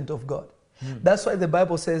content of God. That's why the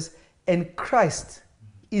Bible says, and Christ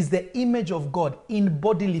is the image of God in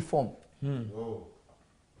bodily form.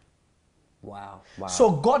 Wow. So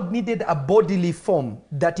God needed a bodily form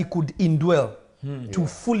that he could indwell to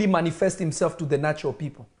fully manifest himself to the natural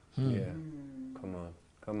people. Yeah. Come on.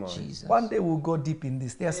 Come on. Jesus. One day we'll go deep in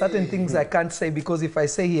this. There are certain things I can't say because if I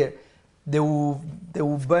say here, they will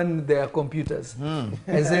burn their computers and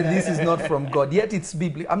say this is not from God. Yet it's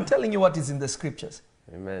biblical. I'm telling you what is in the scriptures.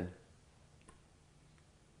 Amen.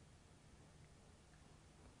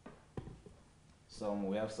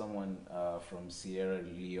 We have someone from Sierra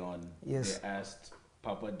Leone. Yes. They asked,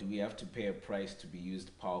 Papa, do we have to pay a price to be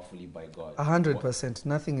used powerfully by God? 100%.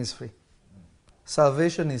 Nothing is free.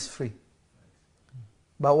 Salvation is free.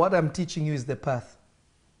 But what I'm teaching you is the path.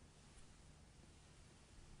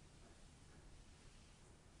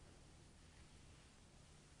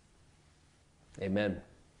 Amen.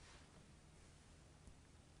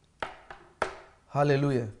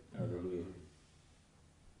 Hallelujah. Hallelujah.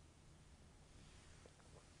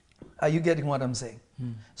 Are you getting what I'm saying?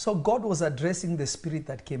 So God was addressing the Spirit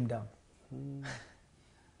that came down.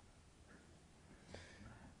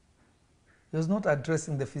 He was not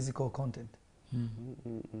addressing the physical content.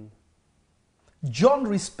 John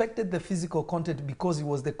respected the physical content because it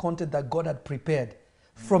was the content that God had prepared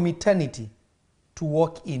from eternity to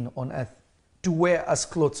walk in on earth, to wear as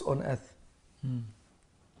clothes on earth.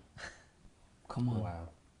 Come on. Wow.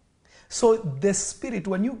 So the Spirit,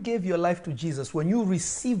 when you gave your life to Jesus, when you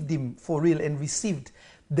received Him for real and received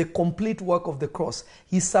the complete work of the cross,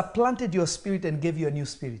 He supplanted your spirit and gave you a new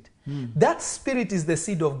spirit. That spirit is the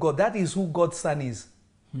seed of God. That is who God's Son is.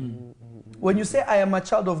 When you say, I am a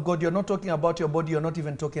child of God, you're not talking about your body, you're not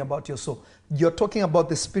even talking about your soul. You're talking about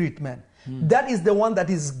the spirit, man. That is the one that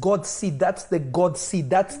is God's seed. That's the God seed.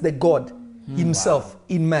 That's the God Himself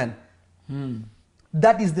in man.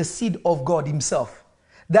 That is the seed of God Himself.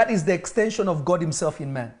 That is the extension of God Himself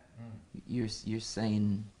in man. You're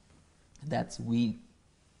saying that we,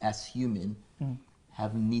 as human,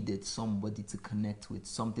 have needed somebody to connect with,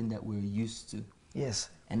 something that we're used to. Yes.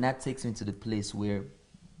 And that takes me to the place where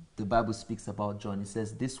the Bible speaks about John. It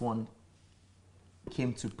says, this one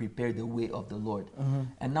came to prepare the way of the Lord.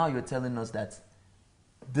 And now you're telling us that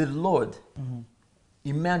the Lord,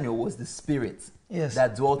 Emmanuel, was the Spirit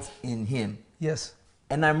that dwelt in Him. Yes.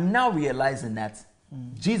 And I'm now realizing that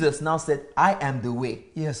Jesus now said, I am the way.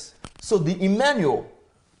 Yes. So the Emmanuel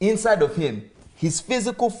inside of Him, His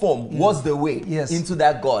physical form was the way into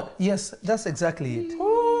that God. Yes, that's exactly it.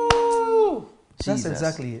 Ooh, That's Jesus.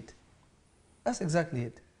 exactly it. That's exactly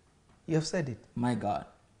it. You have said it. My God.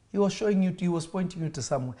 He was showing you, He was pointing you to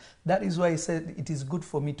somewhere. That is why He said, it is good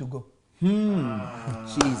for me to go.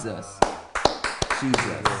 Jesus.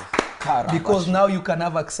 Because now you can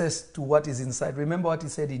have access to what is inside. Remember what He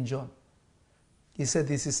said in John. He said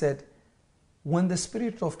this, He said, when the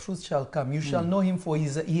Spirit of truth shall come, you shall know Him, for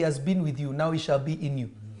He has been with you. Now He shall be in you.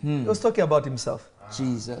 He was talking about Himself.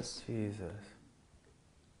 Jesus.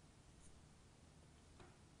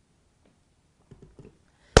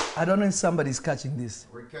 I don't know if somebody's catching this.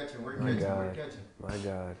 My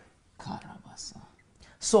God. Karabasa.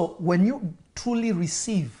 So when you truly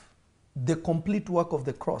receive the complete work of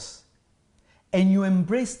the cross and you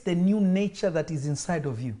embrace the new nature that is inside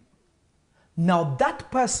of you, now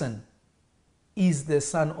that person is the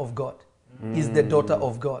son of God, is the daughter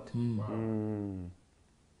of God.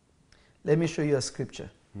 Let me show you a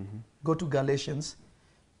scripture. Go to Galatians.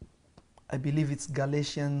 I believe it's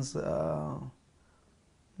Galatians.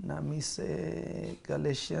 Let me say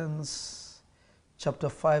Galatians chapter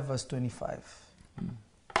 5 verse 25.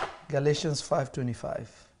 Galatians 5:25.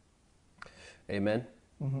 Amen.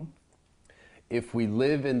 If we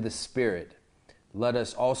live in the Spirit, let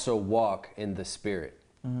us also walk in the Spirit.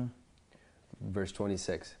 Verse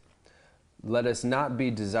 26. Let us not be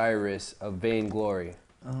desirous of vainglory,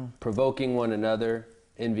 provoking one another,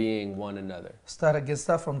 envying one another.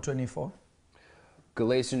 Start from 24.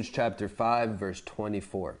 Galatians chapter 5, verse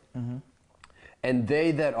 24. And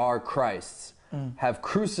they that are Christ's have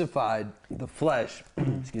crucified the flesh,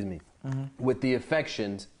 excuse me, with the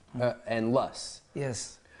affections and lusts.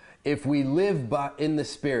 Yes. If we live in the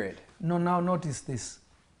Spirit. No, now notice this.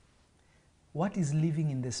 What is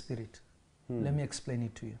living in the Spirit? Let me explain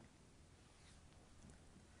it to you.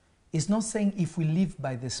 It's not saying if we live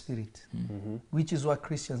by the Spirit, which is what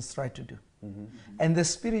Christians try to do. And the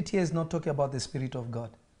Spirit here is not talking about the Spirit of God.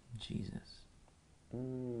 Jesus.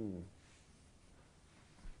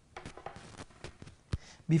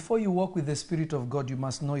 Before you walk with the Spirit of God, you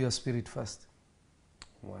must know your spirit first.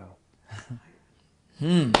 Wow.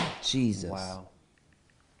 Jesus. Wow.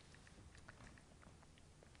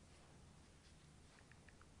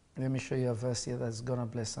 Let me show you a verse here that's going to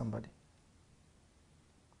bless somebody.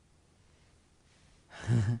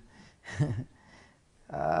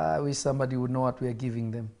 I wish somebody would know what we are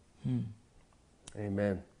giving them.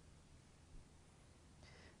 Amen.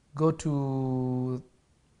 Go to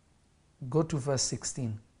verse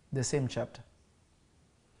 16, the same chapter.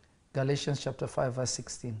 Galatians chapter 5 verse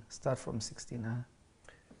 16. Start from 16.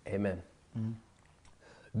 Amen.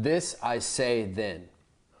 This I say then,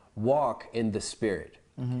 walk in the Spirit,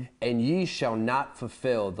 and ye shall not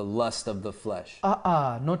fulfill the lust of the flesh.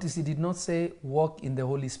 Notice he did not say walk in the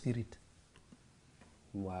Holy Spirit.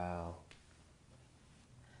 Wow.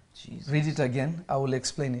 Jesus. Read it again. I will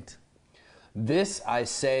explain it. This I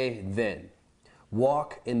say then,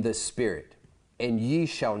 walk in the Spirit, and ye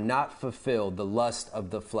shall not fulfill the lust of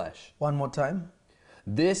the flesh. One more time.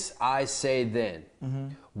 This I say then,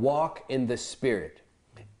 walk in the Spirit,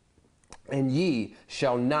 and ye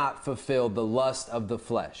shall not fulfill the lust of the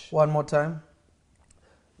flesh. One more time.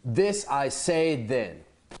 This I say then,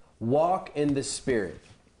 walk in the Spirit,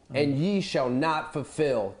 and ye shall not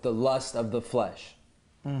fulfill the lust of the flesh.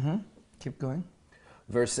 Keep going.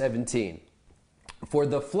 Verse 17. For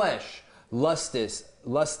the flesh lusteth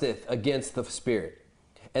against the Spirit,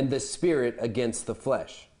 and the Spirit against the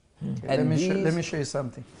flesh. Okay, let me show you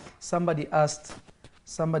something. Somebody asked,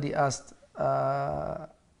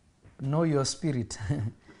 know your spirit.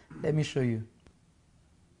 Let me show you.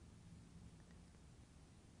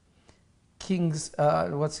 Kings,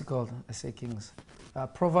 what's it called? I say Kings.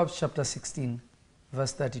 Proverbs chapter 16,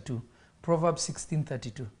 verse 32. Proverbs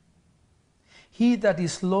 16:32. He that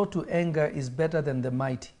is slow to anger is better than the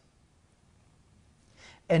mighty,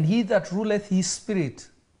 and he that ruleth his spirit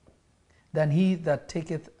than he that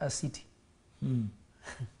taketh a city.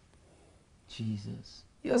 Jesus.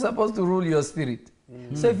 You're supposed to rule your spirit.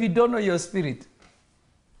 So if you don't know your spirit,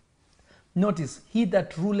 notice, he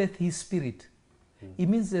that ruleth his spirit, it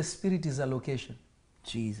means the spirit is a location.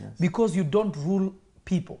 Jesus. Because you don't rule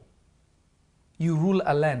people, you rule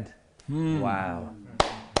a land. Wow.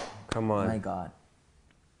 Come on. My God.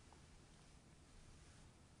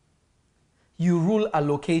 You rule a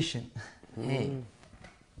location. Hey.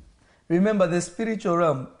 Remember, the spiritual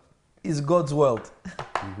realm is God's world.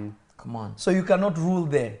 Come on. So you cannot rule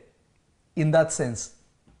there in that sense.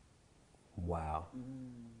 Wow.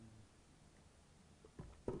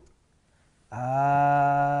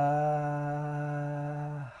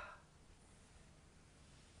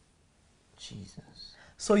 Jesus.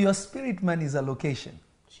 So your spirit man is a location.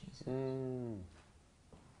 Jesus.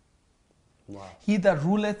 Wow. He that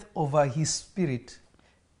ruleth over his spirit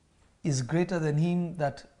is greater than him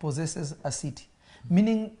that possesses a city.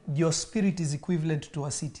 Meaning your spirit is equivalent to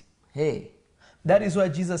a city. Hey. That is why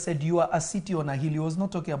Jesus said you are a city on a hill. He was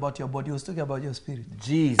not talking about your body, he was talking about your spirit.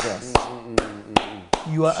 Jesus.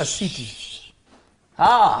 You are a city.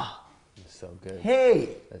 Ah. That's so good.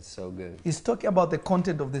 Hey. That's so good. He's talking about the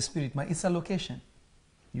content of the spirit, man. It's a location.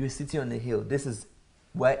 You're sitting on the hill. This is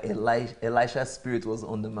why Elisha's spirit was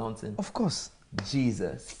on the mountain. Of course.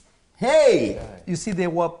 Jesus. Hey. You see, they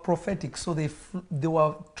were prophetic, so they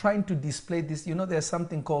were trying to display this. You know, there's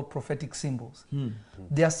something called prophetic symbols.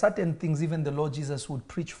 There are certain things even the Lord Jesus would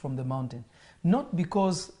preach from the mountain. Not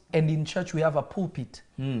because, and in church we have a pulpit,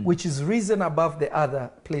 which is risen above the other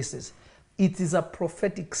places. It is a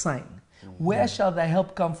prophetic sign. Where shall thy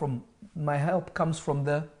help come from? My help comes from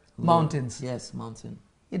the mountains. Yes, mountain.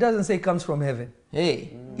 It doesn't say it comes from heaven.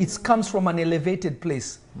 Hey. It comes from an elevated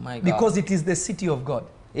place. My God. Because it is the city of God.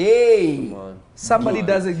 Hey. Come on. Somebody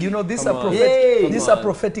does it. You know, these are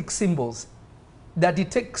prophetic symbols that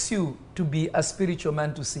it takes you to be a spiritual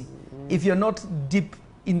man to see. If you're not deep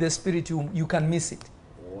in the spirit, you can miss it.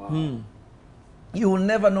 Wow. You will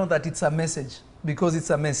never know that it's a message because it's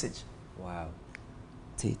a message. Wow.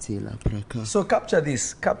 So capture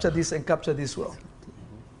this and capture this well.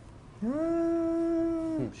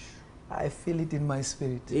 I feel it in my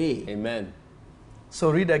spirit. Hey. Amen.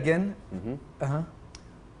 So read again.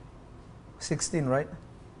 16, right?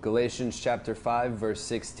 Galatians chapter 5, verse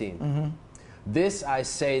 16. This I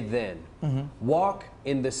say then, walk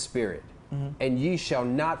in the Spirit, and ye shall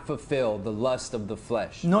not fulfill the lust of the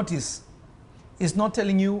flesh. Notice, it's not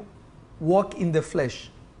telling you walk in the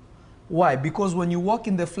flesh. Why? Because when you walk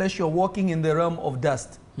in the flesh, you're walking in the realm of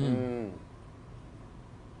dust. Come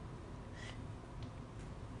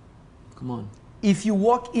on. If you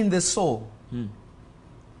walk in the soul,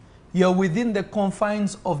 you're within the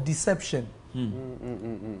confines of deception.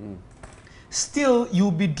 Still,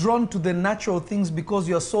 you'll be drawn to the natural things because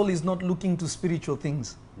your soul is not looking to spiritual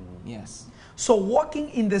things. Yes. So walking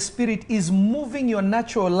in the spirit is moving your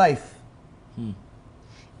natural life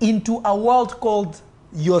into a world called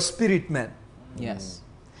your spirit man. Yes.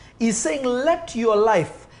 He's saying let your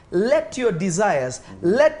life, let your desires,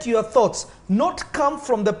 let your thoughts not come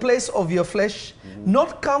from the place of your flesh,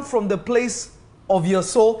 not come from the place of your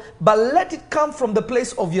soul, but let it come from the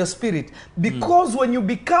place of your spirit. Because when you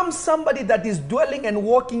become somebody that is dwelling and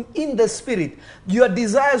walking in the spirit, your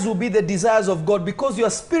desires will be the desires of God because your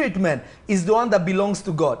spirit man is the one that belongs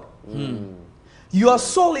to God. Your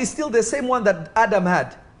soul is still the same one that Adam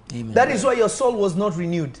had. Amen. That is why your soul was not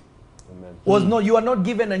renewed. Amen. You are not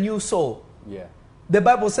given a new soul. Yeah. The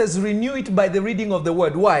Bible says renew it by the reading of the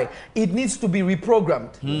word. Why? It needs to be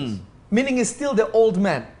reprogrammed. Meaning it's still the old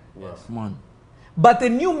man. Yes. Come on. But the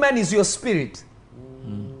new man is your spirit.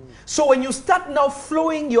 So when you start now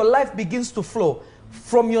flowing, your life begins to flow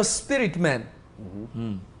from your spirit man.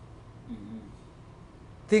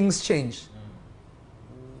 Things change.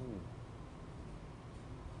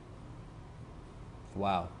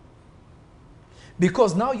 Wow.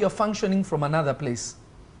 Because now you're functioning from another place.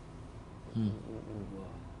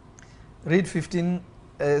 Read 15,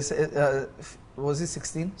 was it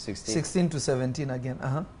 16? 16. 16 to 17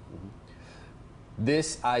 again.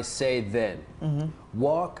 This I say then,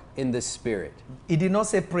 walk in the Spirit. He did not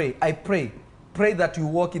say pray. I pray. Pray that you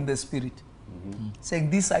walk in the spirit. Saying,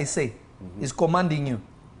 this I say, is commanding you.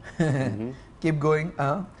 Keep going.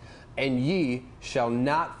 And ye shall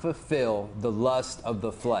not fulfill the lust of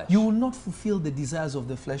the flesh. You will not fulfill the desires of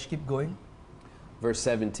the flesh. Keep going. Verse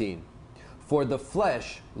 17. For the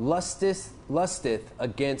flesh lusteth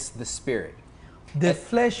against the spirit. The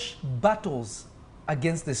flesh battles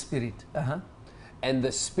against the spirit. And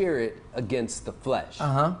the spirit against the flesh.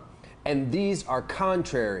 And these are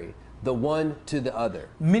contrary, the one to the other.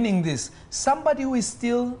 Meaning this, somebody who is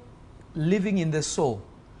still living in the soul,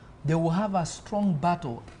 they will have a strong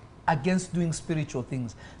battle against doing spiritual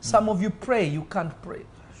things. Some of you pray, you can't pray.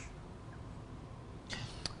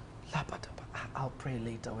 I'll pray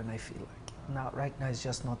later when I feel like it. Now, right now is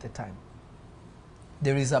just not the time.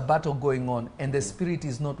 There is a battle going on, and the spirit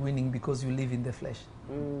is not winning because you live in the flesh.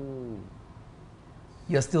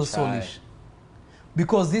 You're still soulish.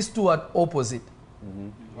 Because these two are opposite.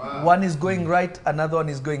 Wow. One is going right, another one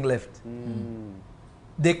is going left.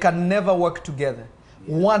 They can never work together.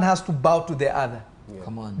 One has to bow to the other.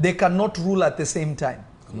 Come on. They cannot rule at the same time.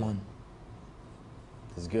 Come on.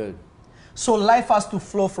 It's good. So life has to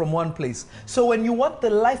flow from one place. So when you want the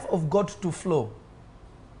life of God to flow,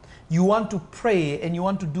 you want to pray and you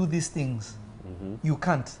want to do these things, you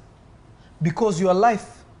can't. Because your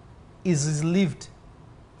life is lived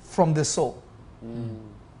from the soul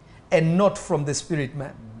and not from the spirit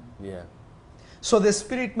man. Yeah. So the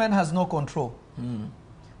spirit man has no control.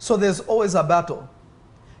 So there's always a battle.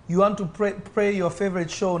 You want to pray your favorite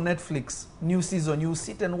show, Netflix, new season. You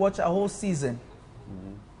sit and watch a whole season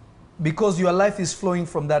because your life is flowing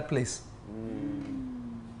from that place.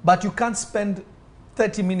 But you can't spend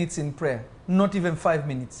 30 minutes in prayer, not even 5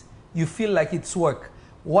 minutes. You feel like it's work.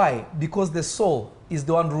 Why? Because the soul is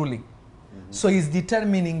the one ruling. So he's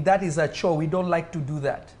determining that is a chore. We don't like to do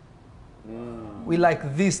that. We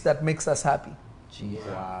like this that makes us happy.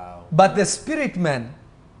 Wow. But the spirit man,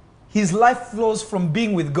 his life flows from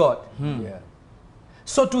being with God. Yeah.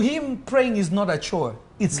 So to him, praying is not a chore.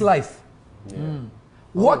 It's life.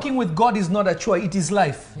 Walking with God is not a chore. It is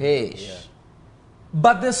life. Hey.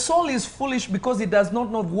 But the soul is foolish because it does not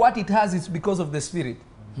know what it has. It's because of the spirit.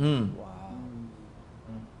 Wow.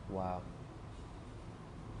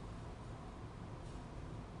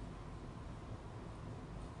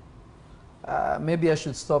 Maybe I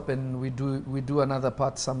should stop and we do another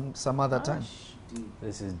part some other time.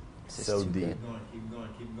 This is so deep. Keep going.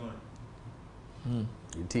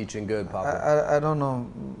 You're teaching good, Papa. I don't know,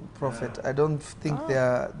 Prophet. I don't think they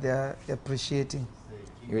are appreciating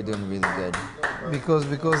You're doing really good. because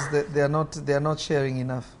they are not sharing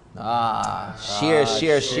enough.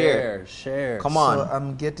 Share. Come on. So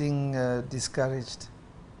I'm getting discouraged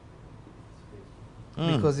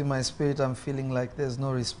because in my spirit I'm feeling like there's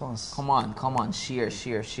no response. Come on.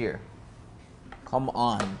 Share. Come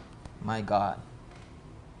on. My God.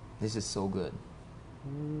 This is so good.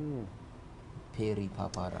 Peri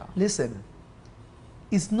papara. Listen,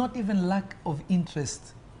 it's not even lack of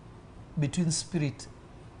interest between spirit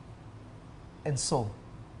and soul.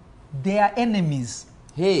 They are enemies.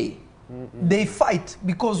 Hey. They fight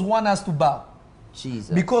because one has to bow.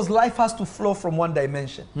 Jesus. Because life has to flow from one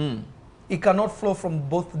dimension. It cannot flow from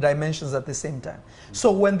both dimensions at the same time.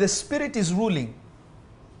 So when the spirit is ruling,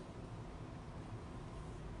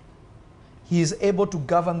 he is able to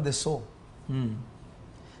govern the soul.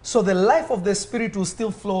 So the life of the spirit will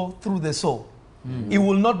still flow through the soul. It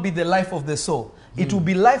will not be the life of the soul. It will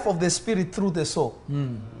be life of the spirit through the soul.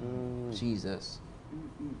 Jesus.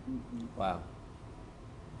 Wow.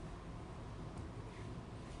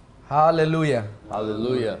 Hallelujah.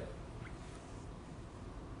 Hallelujah.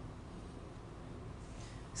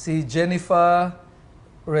 See, Jennifer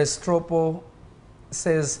Restropo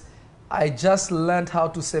says, I just learned how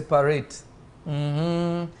to separate.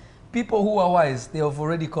 People who are wise, they have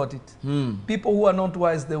already caught it. People who are not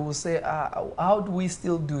wise, they will say, how do we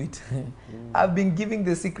still do it? I've been giving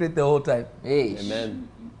the secret the whole time. Hey. Amen.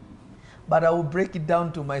 But I will break it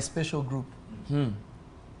down to my special group.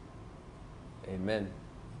 Amen.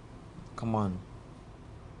 Come on.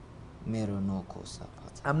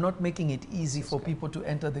 I'm not making it easy for people to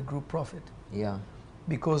enter the group, Prophet, Yeah.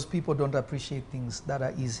 because people don't appreciate things that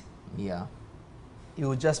are easy. Yeah. It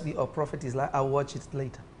will just be, Prophet is like, I'll watch it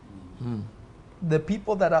later. The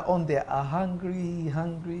people that are on there are hungry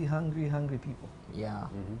people. Yeah.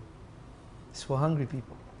 It's for hungry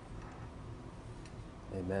people.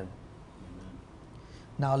 Amen.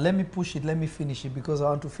 Now let me push it, let me finish it, because I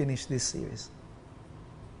want to finish this series.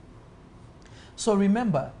 So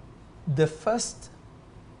remember, the first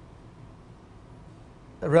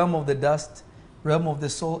realm of the dust, realm of the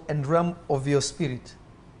soul, and realm of your spirit.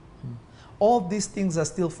 All these things are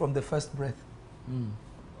still from the first breath.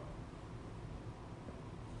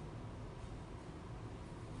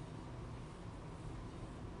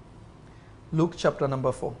 Luke chapter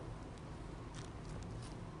number 4.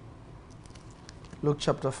 Luke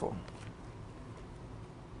chapter 4.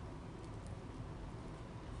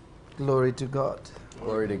 Glory to God.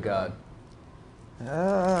 Glory to God.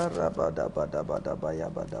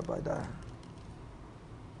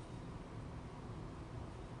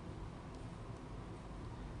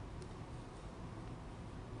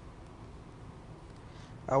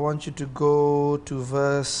 I want you to go to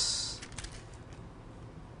verse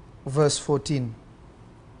 14.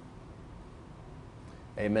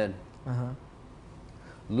 Amen.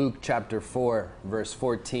 Luke chapter 4, verse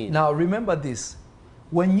 14. Now remember this.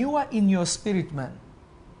 When you are in your spirit, man,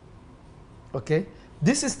 okay,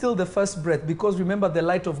 this is still the first breath, because remember, the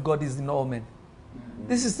light of God is in all men.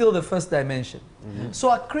 This is still the first dimension. So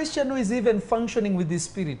a Christian who is even functioning with the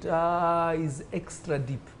spirit is extra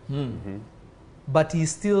deep. But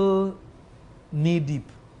he's still knee deep.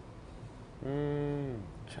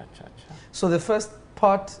 So the first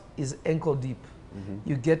part is ankle deep.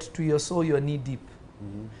 You get to your soul, you are knee deep.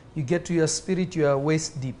 You get to your spirit, you are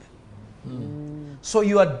waist deep. So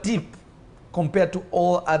you are deep compared to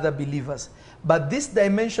all other believers. But this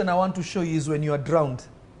dimension I want to show you is when you are drowned.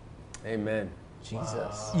 Amen.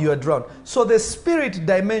 Jesus. You are drowned. So the spirit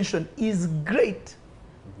dimension is great,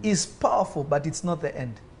 is powerful, but it's not the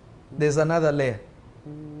end. There's another layer.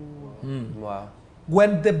 Wow.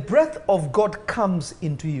 When the breath of God comes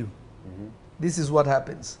into you, this is what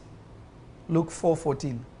happens. Luke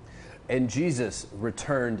 4:14. And Jesus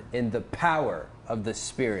returned in the power of the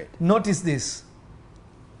Spirit. Notice this.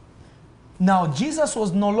 Now, Jesus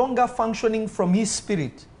was no longer functioning from his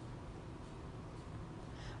spirit,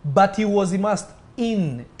 but he was immersed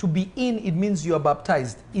in. To be in, it means you are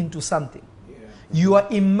baptized into something. You are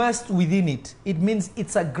immersed within it. It means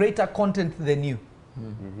it's a greater content than you.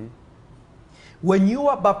 When you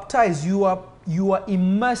are baptized, you are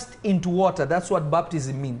immersed into water. That's what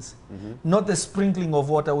baptism means. Not the sprinkling of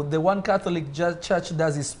water. The one Catholic church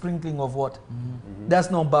does is sprinkling of water. That's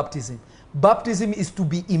not baptism. Baptism is to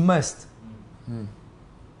be immersed.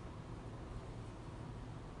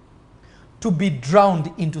 To be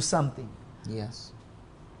drowned into something. Yes.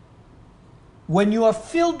 When you are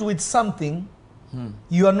filled with something,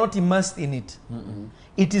 you are not immersed in it.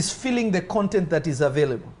 It is filling the content that is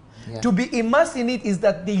available. Yeah. To be immersed in it is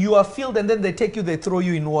that you are filled and then they take you, they throw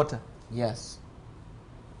you in water. Yes.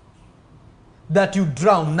 That you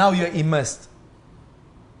drown, now you're immersed.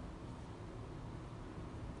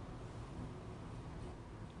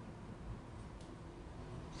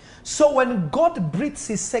 So when God breathes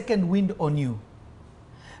his second wind on you,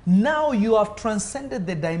 now you have transcended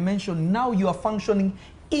the dimension. Now you are functioning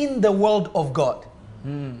in the world of God.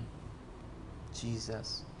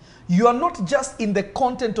 Jesus. You are not just in the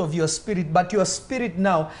content of your spirit, but your spirit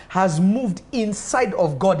now has moved inside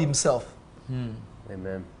of God himself.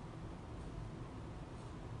 Amen.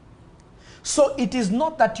 So it is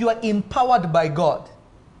not that you are empowered by God.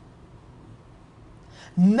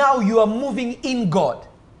 Now you are moving in God.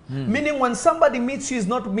 Meaning when somebody meets you, is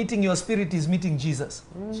not meeting your spirit, is meeting Jesus.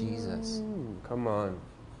 Jesus. Come on.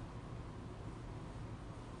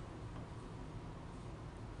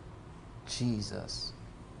 Jesus.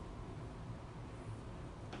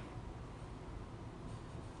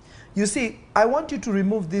 You see, I want you to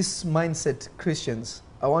remove this mindset, Christians.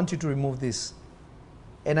 I want you to remove this.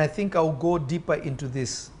 And I think I'll go deeper into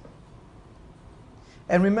this.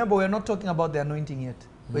 And remember, we're not talking about the anointing yet.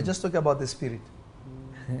 We're just talking about the Spirit.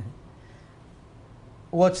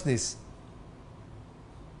 Watch this.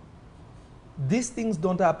 These things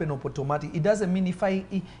don't happen automatically. It doesn't mean if I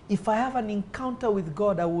have an encounter with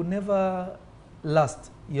God, I will never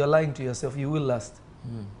last. You're lying to yourself. You will last.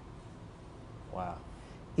 Wow.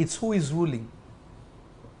 It's who is ruling.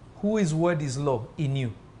 Who is word is law in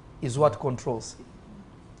you is what controls.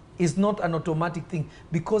 It's not an automatic thing.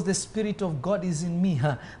 Because the Spirit of God is in me,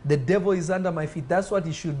 the devil is under my feet. That's what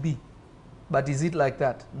it should be. But is it like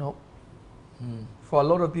that? No. For a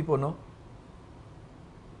lot of people, no.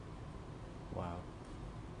 Wow.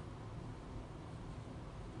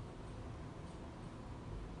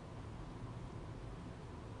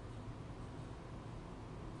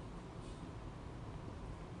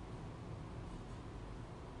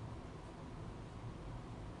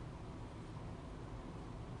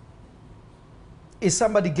 Is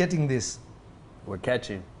somebody getting this? We're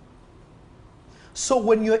catching. So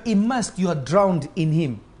when you're immersed, you are drowned in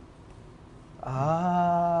him.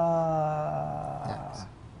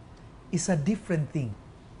 It's a different thing.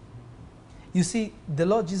 You see, the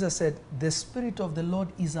Lord Jesus said, the Spirit of the Lord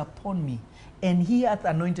is upon me, and he hath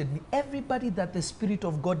anointed me. Everybody that the Spirit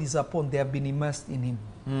of God is upon, they have been immersed in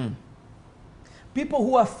him. People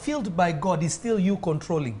who are filled by God, is still you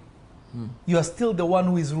controlling. You are still the one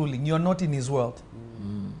who is ruling. You are not in his world.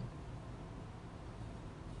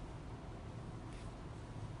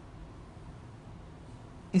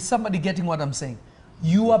 Is somebody getting what I'm saying?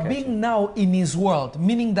 You are being now in his world,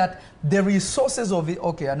 meaning that the resources of it.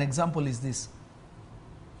 Okay, an example is this.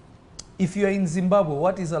 If you are in Zimbabwe,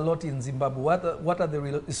 what is a lot in Zimbabwe? What are the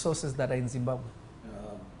resources that are in Zimbabwe?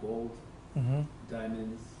 Gold,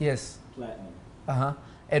 diamonds, Yes. platinum.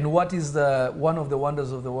 And what is one of the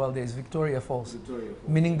wonders of the world? There is Victoria Falls. Victoria Falls.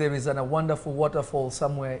 Meaning there is a wonderful waterfall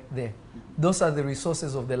somewhere there. Those are the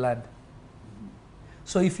resources of the land.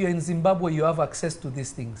 So if you're in Zimbabwe, you have access to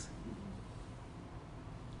these things.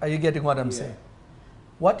 Are you getting what I'm saying?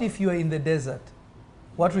 What if you are in the desert?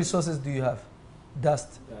 What resources do you have?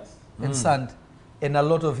 Dust and sand and a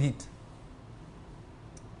lot of heat.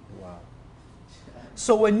 Wow.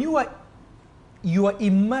 So when you are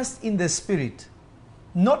immersed in the Spirit,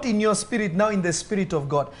 not in your spirit, now in the Spirit of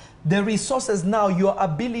God, the resources now, your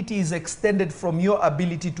ability is extended from your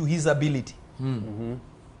ability to his ability.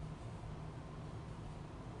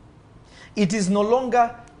 It is no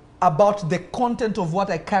longer about the content of what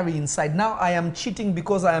I carry inside. Now I am cheating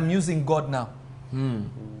because I am using God now.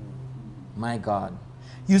 My God.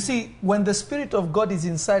 You see, when the Spirit of God is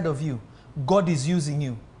inside of you, God is using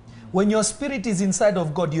you. When your spirit is inside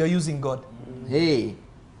of God, you are using God. Hey.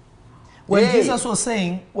 When Jesus was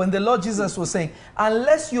saying, when the Lord Jesus was saying,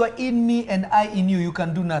 unless you are in me and I in you, you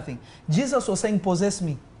can do nothing. Jesus was saying, possess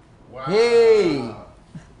me. Wow. Hey.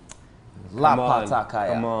 La Come on.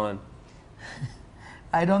 patakaya. Come on.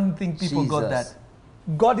 I don't think people got Jesus. that.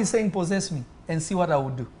 God is saying, possess me and see what I will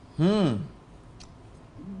do.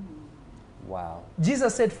 Wow.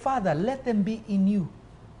 Jesus said, Father, let them be in you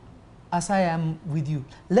as I am with you.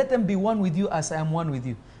 Let them be one with you as I am one with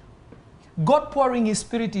you. God pouring his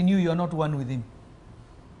spirit in you, you are not one with him.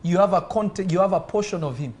 You have a content, you have a portion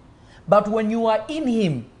of him. But when you are in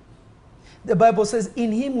him, the Bible says,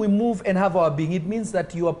 in him we move and have our being. It means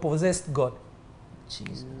that you are possessed God.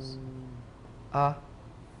 Jesus.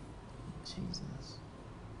 Jesus.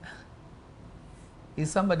 Is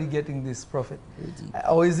somebody getting this, prophet?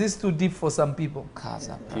 Or is this too deep for some people?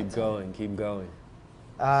 Keep going. Keep going.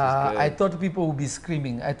 I thought people would be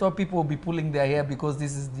screaming. I thought people would be pulling their hair because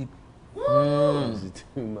this is deep. This is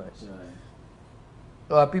too much.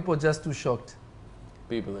 Or are people just too shocked?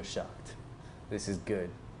 People are shocked. This is good.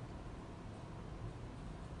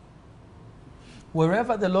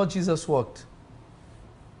 Wherever the Lord Jesus walked,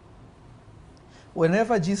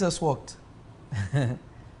 whenever Jesus walked,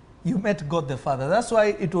 you met God the Father. That's why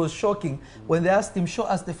it was shocking when they asked him, show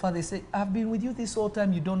us the Father. He said, I've been with you this whole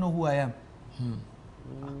time. You don't know who I am.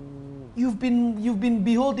 You've been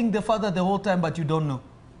beholding the Father the whole time, but you don't know.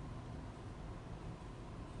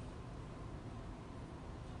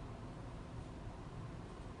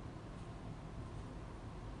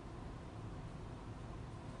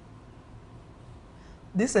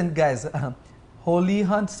 Listen, guys, Holy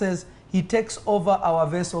Hunt says he takes over our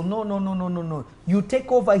vessel. No. You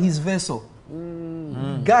take over his vessel.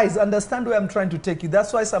 Guys, understand where I'm trying to take you.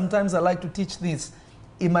 That's why sometimes I like to teach this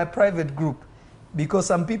in my private group, because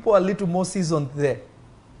some people are a little more seasoned there.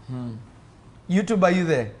 YouTube, are you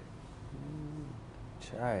there?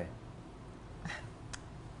 Try.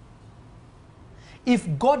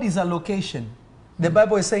 If God is a location, the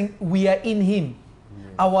Bible is saying we are in him.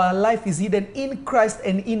 Our life is hidden in Christ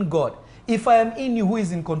and in God. If I am in you, who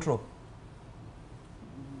is in control?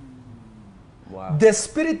 Wow. The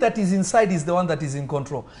spirit that is inside is the one that is in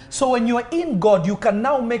control. So when you are in God, you can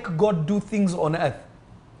now make God do things on earth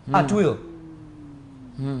at will.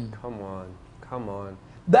 Come on. Come on.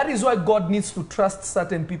 That is why God needs to trust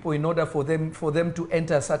certain people in order for them to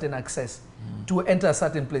enter a certain access, to enter a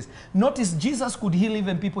certain place. Notice Jesus could heal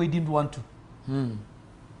even people he didn't want to.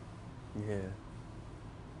 Yeah.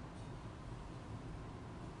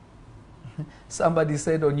 Somebody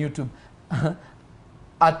said on YouTube,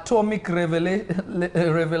 atomic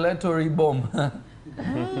revelatory bomb.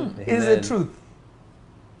 Is the truth.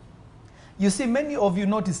 You see, many of you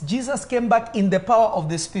notice Jesus came back in the power of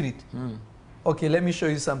the Spirit. Okay, let me show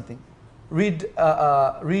you something. Read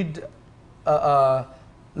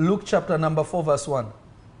Luke chapter number 4, verse 1.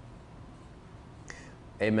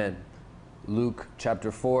 Amen. Luke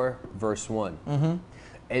chapter 4, verse 1.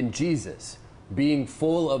 And Jesus, being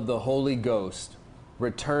full of the Holy Ghost,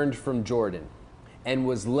 returned from Jordan and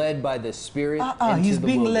was led by the Spirit into he's the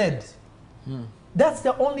being wilderness. led. That's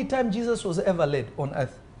the only time Jesus was ever led on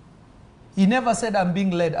earth. He never said, I'm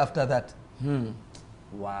being led after that.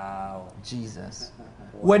 Wow. Jesus.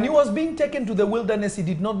 When he was being taken to the wilderness, he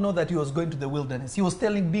did not know that he was going to the wilderness. He was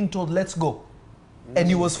being told, let's go. And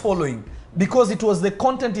he was following. Because it was the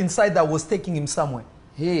content inside that was taking him somewhere.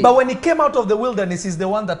 Hey. But when he came out of the wilderness, he's the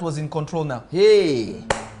one that was in control now. Hey.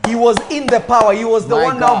 He was in the power. He was the My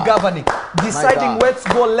one God. now governing. Deciding, God. let's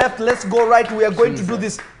go left, let's go right. We are going to do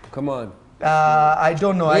this. Come on. I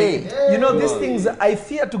don't know. Hey. You know, these things, I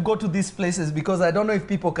fear to go to these places because I don't know if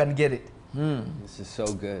people can get it. This is so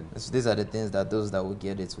good. These are the things that those that will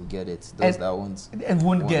get it will get it. Those that won't. And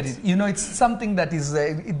won't get it. You know, it's something that is,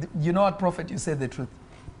 you know what, Prophet, you said the truth.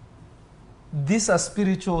 These are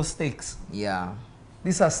spiritual stakes. Yeah.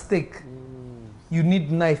 These are stake. You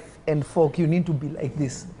need knife and fork. You need to be like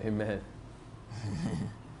this. Amen.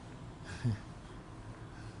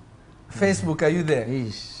 Facebook, are you there?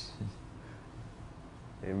 Eesh.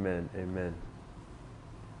 Amen. Amen.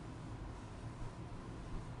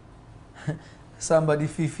 Somebody,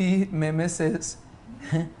 Fifi Meme says,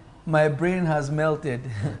 my brain has melted.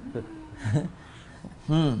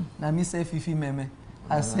 Let me say Fifi Meme.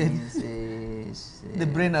 I said, the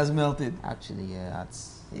brain has melted. Actually, yeah,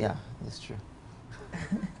 that's true.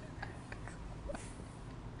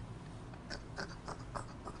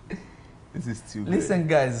 This is too Listen,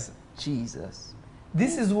 guys, Jesus.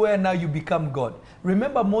 this is where now you become God.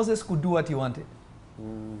 Remember, Moses could do what he wanted.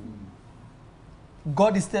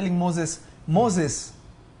 God is telling Moses,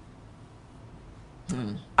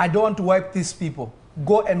 I don't want to wipe these people.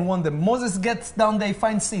 Go and warn them. Moses gets down there, he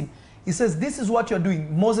finds sin. He says, this is what you're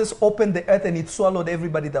doing. Moses opened the earth and it swallowed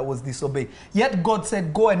everybody that was disobeyed. Yet God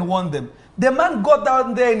said, go and warn them. The man got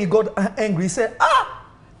down there and he got angry. He said,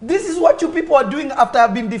 this is what you people are doing after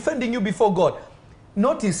I've been defending you before God.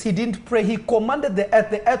 Notice he didn't pray. He commanded the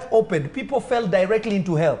earth opened. People fell directly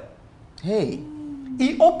into hell. Hey.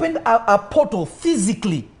 He opened a portal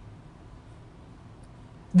physically.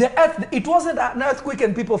 The earth, it wasn't an earthquake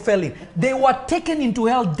and people fell in. They were taken into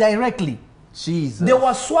hell directly. Jesus. They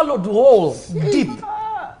were swallowed whole, deep.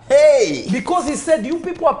 Hey. Because he said, you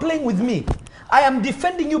people are playing with me. I am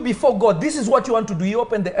defending you before God. This is what you want to do. He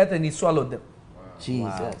opened the earth and he swallowed them.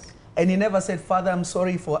 Jesus. Wow. And he never said, Father, I'm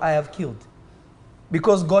sorry for I have killed.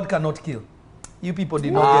 Because God cannot kill. You people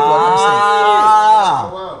did not get what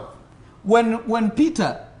I'm saying.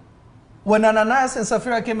 When Ananias and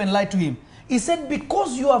Sapphira came and lied to him, he said,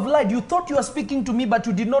 because you have lied, you thought you were speaking to me, but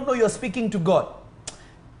you did not know you are speaking to God.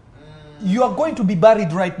 You are going to be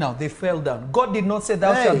buried right now. They fell down. God did not say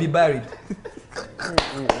thou shalt be buried.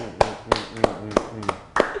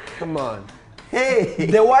 Come on. Hey.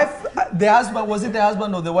 The wife, the husband, was it the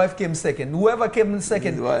husband or the wife came second? Whoever came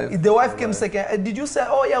second, the wife came second. Did you say,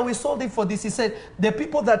 oh yeah, we sold it for this? He said, the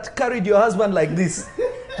people that carried your husband like this,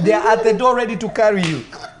 they are at the door ready to carry you.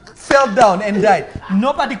 Fell down and died.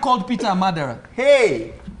 Nobody called Peter a murderer.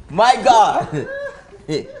 Hey, my God.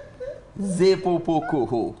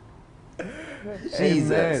 Zepopokoho.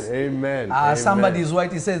 Jesus. Amen. Somebody is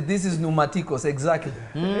white. He says, this is pneumaticos. Exactly.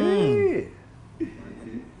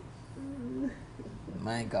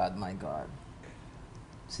 My God, my God.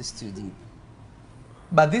 This is too deep.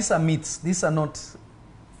 But these are meats. These are not.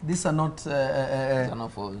 These are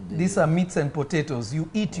meats and potatoes. You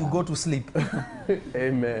eat, you go to sleep.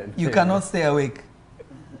 Amen. You cannot stay awake.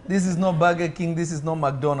 This is not Burger King. This is not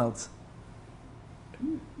McDonald's.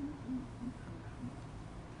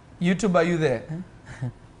 YouTube, are you there?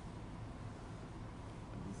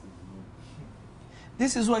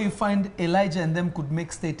 This is where you find Elijah and them could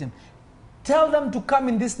make statement. Tell them to come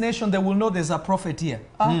in this nation, they will know there's a prophet here.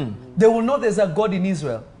 They will know there's a God in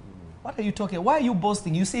Israel. What are you talking? Why are you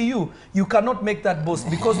boasting? You see, you cannot make that boast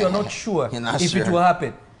because you're not sure if it will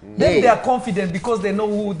happen. Then they are confident because they know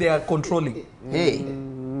who they are controlling. Hey.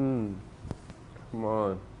 Come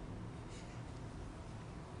on.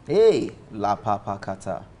 Hey. La Papa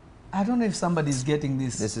Kata. I don't know if somebody's getting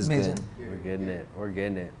this. This is Major. good. We're getting it. We're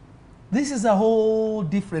getting it. This is a whole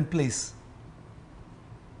different place.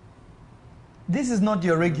 This is not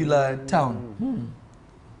your regular town.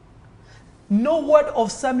 No word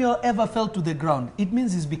of Samuel ever fell to the ground. It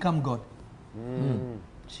means he's become God.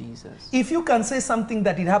 Jesus. If you can say something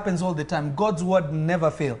that it happens all the time, God's word never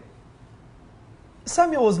fail.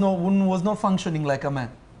 Samuel was not functioning like a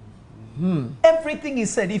man. Everything he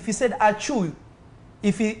said, if he said achu,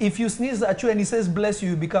 if you sneeze achu and he says bless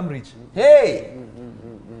you, you become rich. Hey.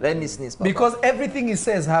 Let me sneeze, Papa. Because everything he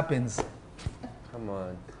says happens. Come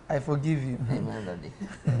on. I forgive you. Amen, Daddy.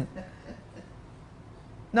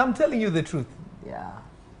 Now I'm telling you the truth. Yeah.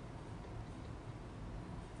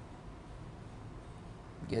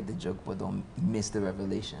 Get the joke, but don't miss the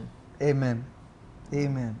revelation. Amen.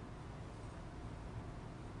 Amen.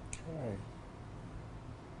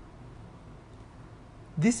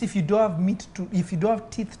 This, if you don't have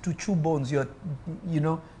teeth to chew bones, your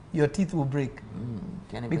teeth will break.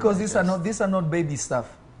 Because these are not baby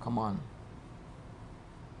stuff. Come on.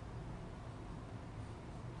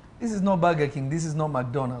 This is not Burger King. This is not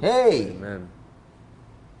McDonald's. Hey. Amen.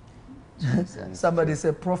 Somebody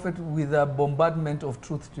said, prophet with a bombardment of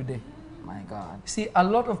truth today. My God. See, a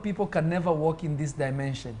lot of people can never walk in this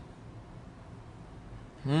dimension.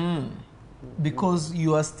 Because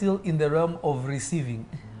you are still in the realm of receiving.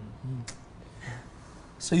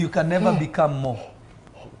 So you can never become more.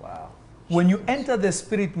 Wow. When you enter the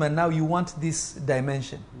spirit man, now you want this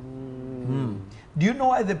dimension. Do you know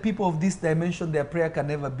why the people of this dimension, their prayer can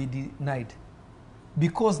never be denied?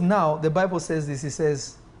 Because now the Bible says this, it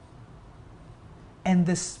says, and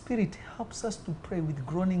the Spirit helps us to pray with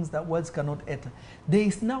groanings that words cannot utter.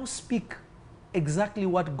 They now speak exactly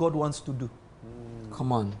what God wants to do.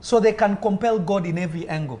 Come on. So they can compel God in every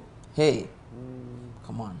angle. Hey.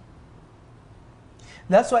 Come on.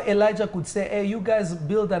 That's why Elijah could say, hey, you guys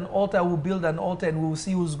build an altar, we'll build an altar, and we'll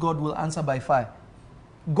see whose God will answer by fire.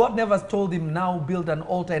 God never told him, now build an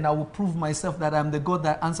altar and I will prove myself that I'm the God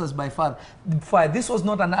that answers by fire. This was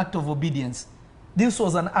not an act of obedience. This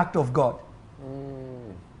was an act of God.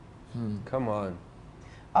 Come on.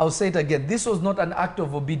 I'll say it again. This was not an act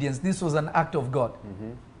of obedience. This was an act of God.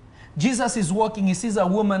 Jesus is walking. He sees a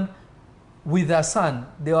woman with her son.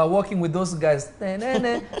 They were walking with those guys.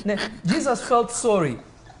 Jesus felt sorry.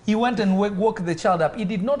 He went and woke the child up. He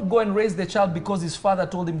did not go and raise the child because his father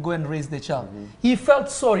told him, go and raise the child. He felt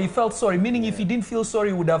sorry. He felt sorry. Meaning if he didn't feel sorry,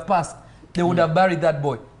 he would have passed. They would have buried that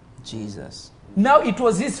boy. Jesus. Now it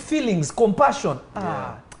was his feelings, compassion.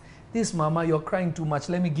 This mama, you're crying too much.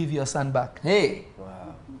 Let me give your son back. Hey.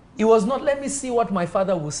 Wow. It was not, let me see what my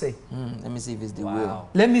father will say. Let me see if it's the will.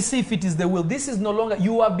 Let me see if it is the will. This is no longer,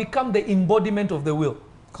 you have become the embodiment of the will.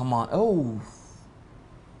 Come on. Oh.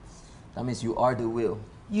 That means you are the will.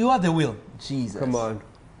 You are the will. Jesus. Come on.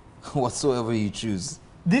 Whatsoever you choose.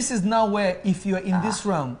 This is now where, if you're in this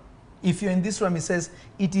realm, it says,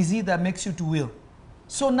 it is he that makes you to will.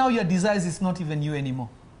 So now your desires is not even you anymore.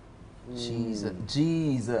 Jesus.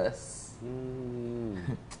 Jesus.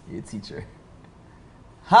 You're a teacher.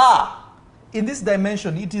 Ha! In this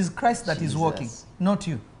dimension, it is Christ that is working, not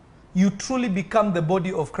you. You truly become the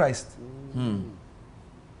body of Christ.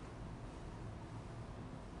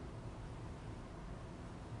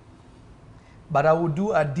 But I will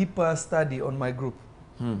do a deeper study on my group.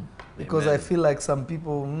 Because I feel like some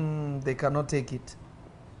people, they cannot take it.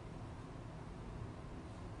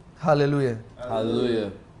 Hallelujah.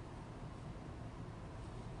 Hallelujah.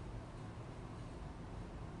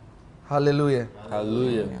 Hallelujah.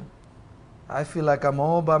 Hallelujah. I feel like I'm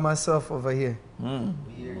all by myself over here.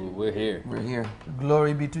 We're here. We're here.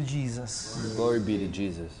 Glory be to Jesus. Glory be to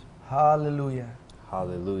Jesus. Hallelujah.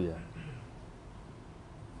 Hallelujah.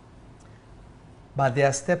 But there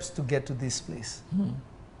are steps to get to this place.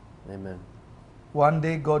 Amen. One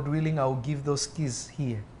day, God willing, I will give those keys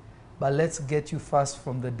here. But let's get you first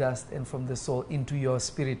from the dust and from the soul into your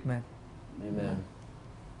spirit, man. Amen.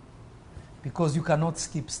 Because you cannot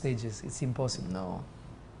skip stages. It's impossible. No.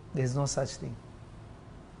 There's no such thing.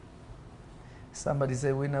 Somebody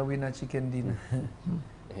say, winner, winner, chicken dinner.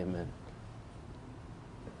 Amen.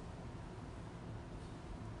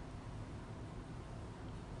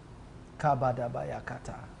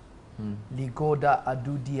 Kabadabayakata. Ligoda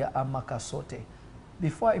adudia amakasote.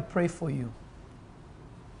 Before I pray for you,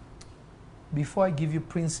 before I give you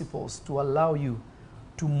principles to allow you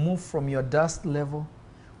to move from your dust level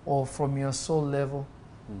or from your soul level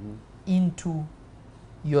into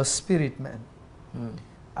your spirit, man,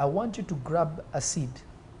 I want you to grab a seed.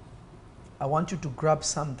 I want you to grab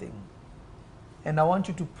something. And I want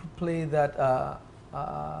you to play that,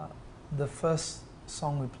 the first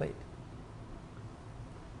song we played.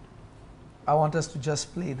 I want us to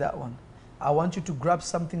just play that one. I want you to grab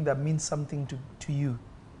something that means something to you,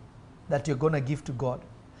 that you're going to give to God.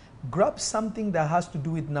 Grab something that has to do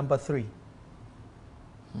with number 3.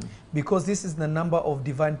 Because this is the number of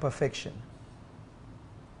divine perfection.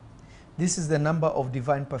 This is the number of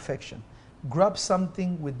divine perfection. Grab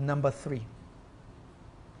something with number 3.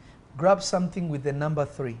 Grab something with the number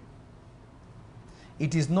 3.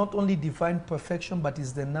 It is not only divine perfection, but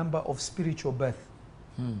it's the number of spiritual birth.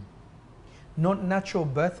 Not natural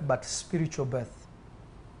birth, but spiritual birth.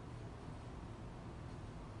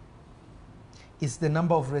 It's the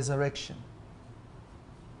number of resurrection.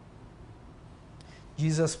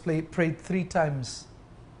 Jesus prayed 3 times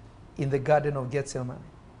in the Garden of Gethsemane.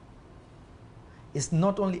 It's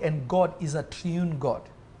not only, and God is a triune God.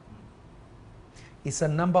 It's a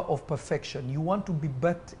number of perfection. You want to be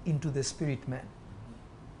birthed into the spirit man.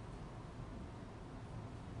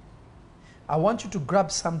 I want you to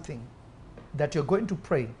grab something that you're going to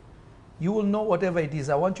pray. You will know whatever it is.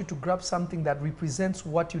 I want you to grab something that represents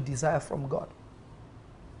what you desire from God.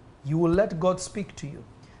 You will let God speak to you.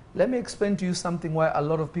 Let me explain to you something why a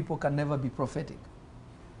lot of people can never be prophetic.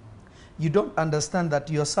 You don't understand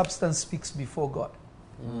that your substance speaks before God.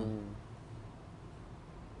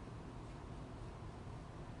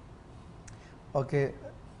 Okay,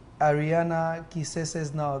 Ariana Kise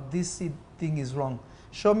says now, this seed thing is wrong.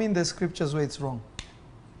 Show me in the scriptures where it's wrong.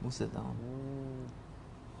 Move it down.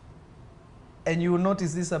 And you will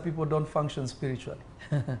notice these are people who don't function spiritually.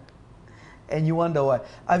 And you wonder why.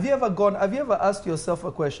 Have you ever asked yourself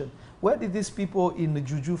a question? Where did these people in the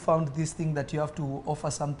Juju found this thing that you have to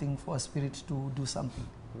offer something for a spirit to do something?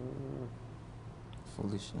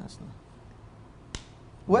 Foolishness. No?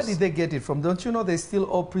 Where did they get it from? Don't you know they steal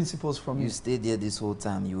all principles from you? You stayed there this whole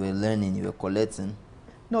time. You were learning. You were collecting.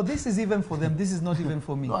 No, this is even for them. This is not even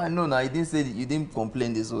for me. No, I know now. You didn't say you didn't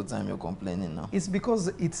complain this whole time. You're complaining now. It's because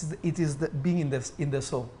it is the being in the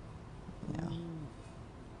soul. Yeah.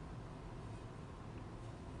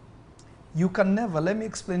 You can never, let me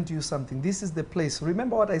explain to you something. This is the place.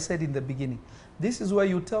 Remember what I said in the beginning. This is where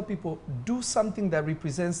you tell people, do something that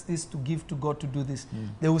represents this to give to God to do this.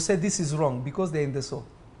 They will say this is wrong because they're in the soul.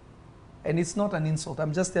 And it's not an insult.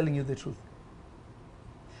 I'm just telling you the truth.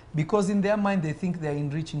 Because in their mind, they think they're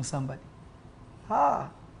enriching somebody.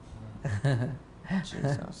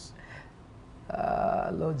 Jesus.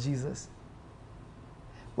 Lord Jesus.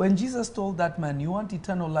 When Jesus told that man, you want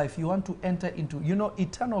eternal life, you want to enter into,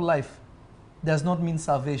 eternal life does not mean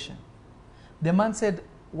salvation. The man said,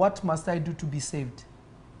 what must I do to be saved?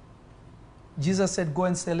 Jesus said, go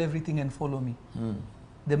and sell everything and follow me.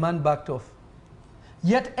 The man backed off.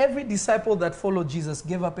 Yet every disciple that followed Jesus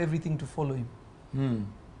gave up everything to follow him.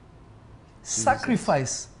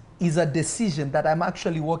 Sacrifice is a decision that I'm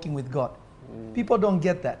actually walking with God. People don't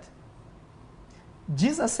get that.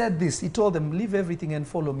 Jesus said this. He told them, leave everything and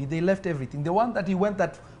follow me. They left everything. The one that he went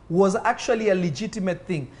that was actually a legitimate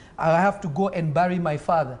thing. I have to go and bury my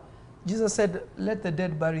father. Jesus said, let the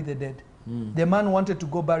dead bury the dead. The man wanted to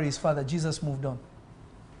go bury his father. Jesus moved on.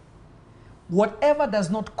 Whatever does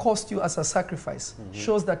not cost you as a sacrifice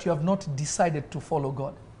shows that you have not decided to follow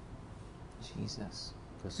God. Jesus.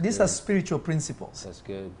 These are spiritual principles. That's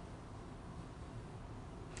good.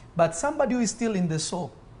 But somebody who is still in the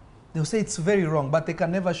soul, they'll say it's very wrong, but they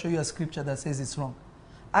can never show you a scripture that says it's wrong.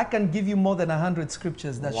 I can give you more than 100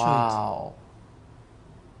 scriptures that show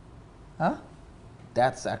it. Huh?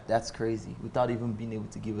 That's crazy. Without even being able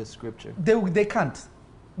to give a scripture. They can't.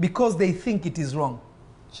 Because they think it is wrong.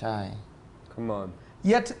 Chai. Come on.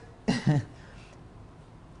 Yet,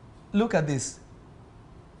 look at this.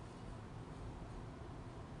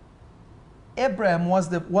 Abraham wants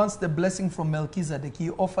the blessing from Melchizedek.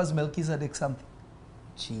 He offers Melchizedek something.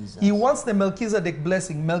 Jesus. He wants the Melchizedek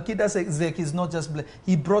blessing. Melchizedek is not just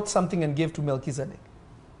he brought something and gave to Melchizedek.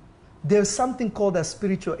 There's something called a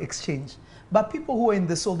spiritual exchange. But people who are in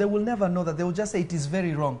the soul, they will never know that. They will just say it is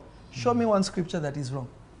very wrong. Show me one scripture that is wrong.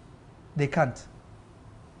 They can't.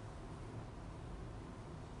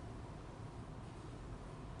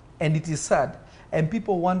 And it is sad. And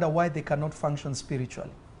people wonder why they cannot function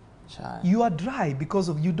spiritually. Chai. You are dry because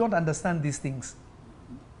you don't understand these things.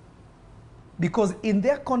 Because in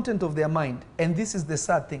their content of their mind, and this is the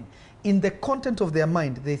sad thing, in the content of their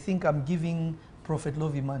mind, they think I'm giving Prophet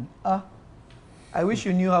Lovey money. I wish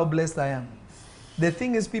you knew how blessed I am. The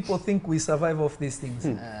thing is, people think we survive off these things.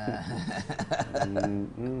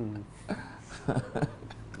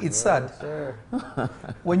 It's sad.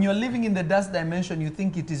 When you're living in the dust dimension, you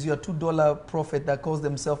think it is your $2 prophet that calls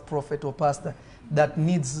themselves prophet or pastor that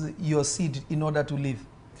needs your seed in order to live.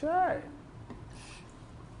 Try.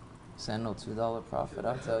 Send no $2 profit,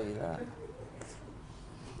 I'll tell you that.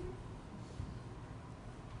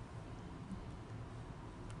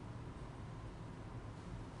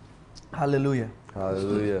 Hallelujah.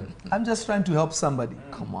 Hallelujah. I'm just trying to help somebody.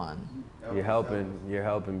 Come on. You're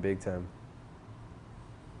helping big time.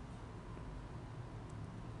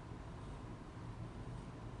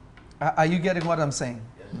 Are you getting what I'm saying?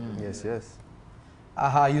 Yes, yes.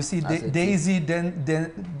 You see, That's it. Daisy,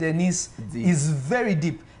 Denise Deep. is very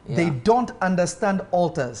deep. Yeah. They don't understand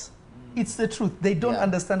altars. It's the truth. They don't Yeah.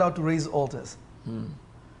 understand how to raise altars.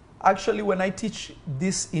 Actually, when I teach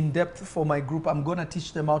this in depth for my group, I'm going to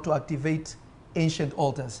teach them how to activate ancient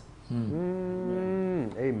altars.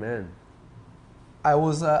 Amen. I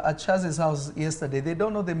was at Chaz's house yesterday. They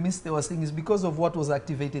don't know the mist they were saying is because of what was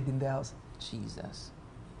activated in their house. Jesus.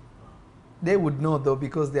 They would know though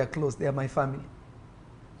because they are close. They are my family.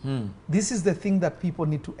 This is the thing that people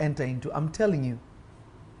need to enter into. I'm telling you.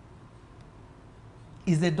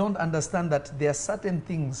 Is they don't understand that there are certain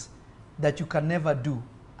things that you can never do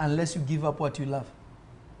unless you give up what you love.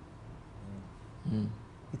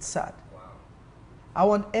 It's sad. Wow. I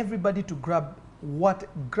want everybody to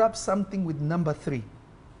grab something with number 3.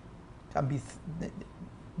 Can be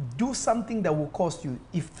do something that will cost you.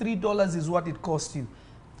 If $3 is what it costs you,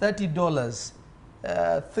 $30,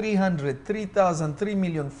 300, 3,000, 3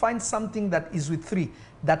 million. Find something that is with 3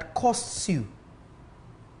 that costs you.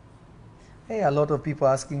 Hey, a lot of people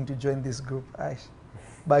asking to join this group.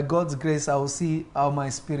 By God's grace, I will see how my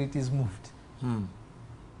spirit is moved.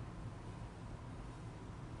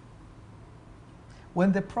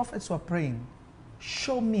 When the prophets were praying,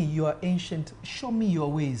 show me your ancient, show me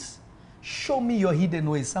your ways. Show me your hidden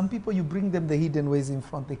ways. Some people, you bring them the hidden ways in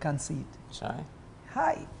front, they can't see it. Chai.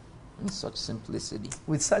 Hi. In such simplicity.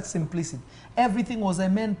 With such simplicity. Everything was a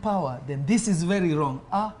manpower. Then this is very wrong.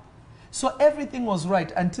 So everything was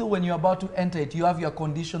right until when you're about to enter it, you have your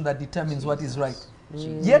condition that determines what is right.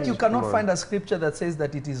 Yet you cannot find a scripture that says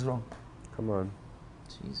that it is wrong. Come on.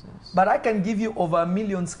 Jesus. But I can give you over 1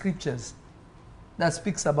 million scriptures that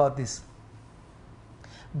speaks about this.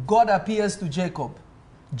 God appears to Jacob.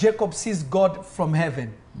 Jacob sees God from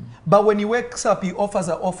heaven. But when he wakes up, he offers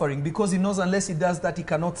an offering because he knows unless he does that, he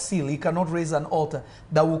cannot seal, he cannot raise an altar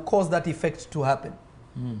that will cause that effect to happen.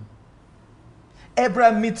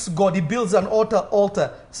 Abraham meets God, he builds an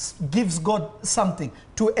altar, gives God something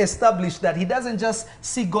to establish that. He doesn't just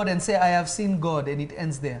see God and say, I have seen God, and it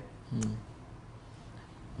ends there.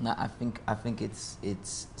 Now, I think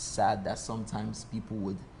it's sad that sometimes people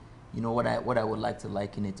would, what I would like to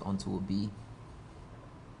liken it onto would be,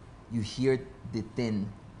 you hear the thing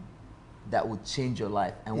that would change your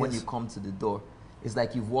life, and when you come to the door, it's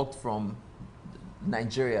like you've walked from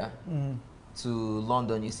Nigeria to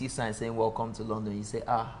London. You see signs saying welcome to London. You say,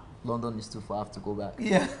 London is too far, I have to go back.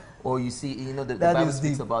 Yeah. Or you see, the Bible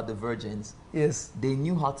speaks deep. about the virgins. Yes. They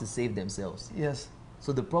knew how to save themselves. Yes.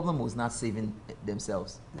 So the problem was not saving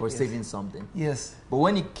themselves or saving something. Yes. But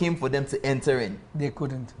when it came for them to enter in, They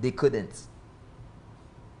couldn't. they couldn't.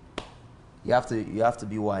 You have to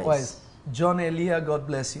be wise. Wise. John Elia, God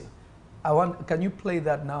bless you. Can you play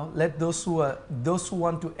that now? Let those who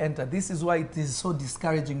want to enter. This is why it is so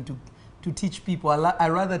discouraging to teach people. I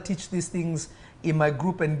rather teach these things in my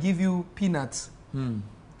group and give you peanuts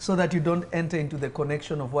so that you don't enter into the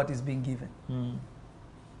connection of what is being given.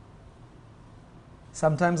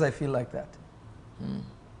 Sometimes I feel like that.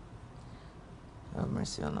 Have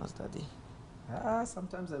mercy on us, Daddy.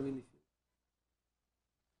 Sometimes I really feel.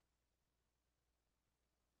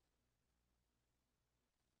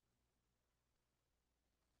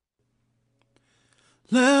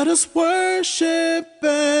 Let us worship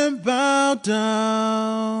and bow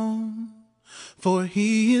down, for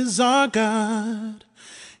He is our God.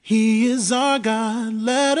 He is our God.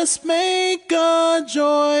 Let us make a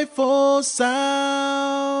joyful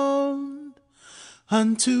sound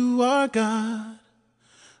unto our God.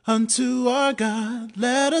 Unto our God,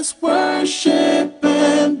 let us worship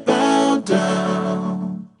and bow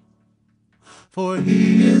down, for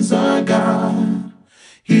He is our God.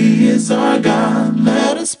 He is our God.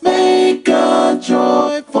 Let us make a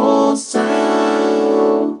joyful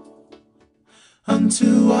sound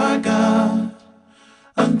unto our God.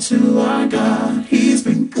 Unto our God. He's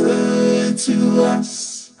been good to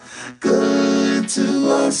us,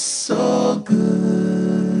 so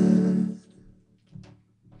good.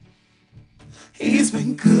 He's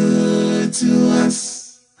been good to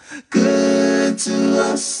us,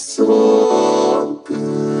 so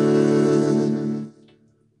good.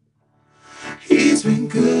 He's been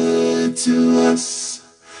good to us,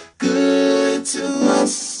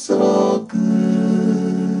 so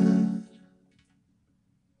good.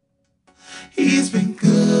 He's been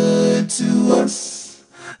good to us,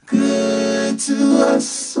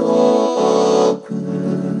 so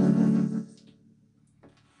good.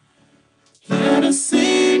 Let us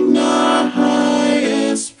sing our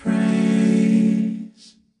highest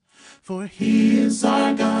praise, for He is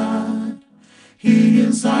our God. He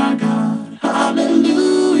is our God.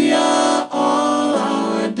 Hallelujah, all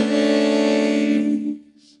our days.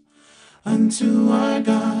 Unto our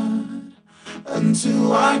God,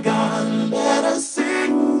 let us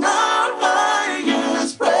sing our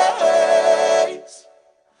highest praise.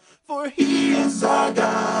 For He is our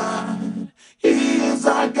God. He is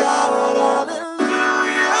our God.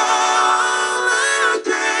 Hallelujah, all our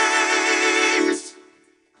days.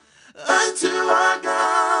 Unto our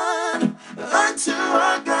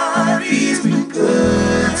God, He's been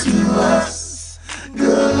good to us.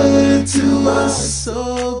 us,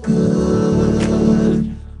 so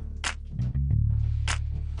good.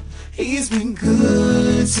 He's been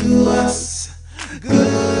good to us,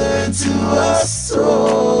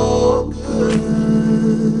 so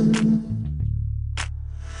good.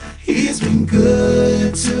 He's been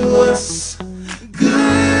good to us, so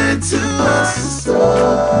good, so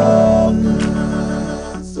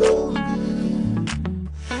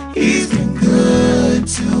good. He's been good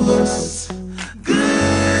to us,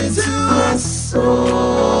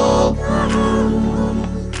 so good.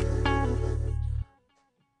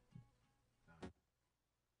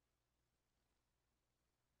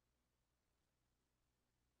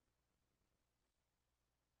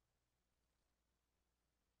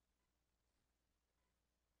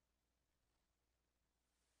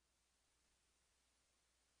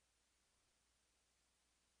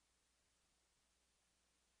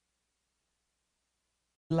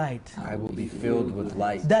 Light. I will be filled with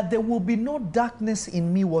light. That there will be no darkness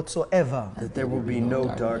in me whatsoever. That there will be no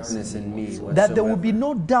darkness in me whatsoever. That there will be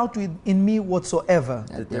no doubt in me whatsoever.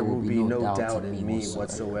 That there will be no doubt in me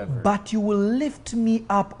whatsoever. But you will lift me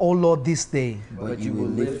up, O Lord, this day. But you will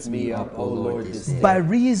lift me up, O Lord, this day. By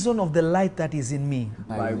reason of the light that is in me.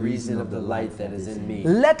 By reason of the light that is in me.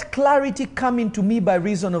 Let clarity come into me by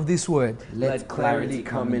reason of this word. Let clarity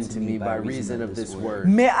come into me by reason of this word.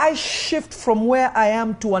 May I shift from where I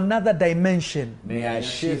am to another dimension. May I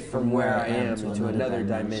shift from where I am to another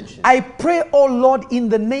dimension. I pray, O Lord, in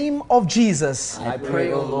the name of Jesus. I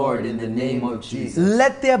pray, O Lord, in the name of Jesus.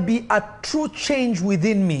 Let there be a true change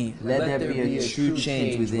within me. Let there be a true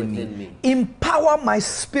change within me. Empower my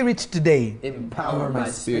spirit today. Empower my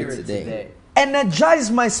spirit today.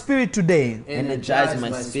 Energize my spirit today. Energize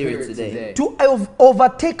my spirit today. To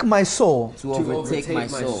overtake my soul. To overtake my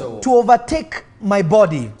soul. To overtake my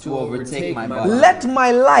body. To overtake my body. Let my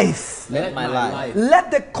life. Let my life. Let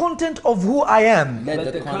the content of who I am.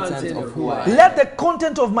 Let the content of who I am. Let the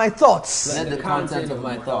content of my thoughts. Let the content of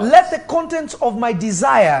my thoughts. Let the content of my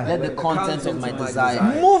desire. Let the content of my desire.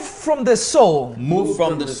 Move from the soul. Move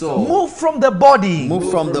from the soul. Move from the body. Move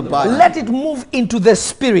from the body. Let it move into the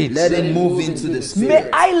spirit. Let it move into the May spirit.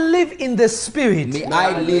 I live in the spirit. May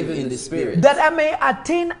I live in the spirit. That I may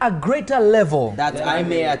attain a greater level. That I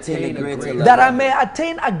may attain a greater level. That I may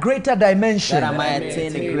attain a greater dimension. That I may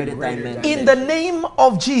attain a greater dimension. In the name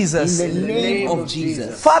of Jesus. In the name of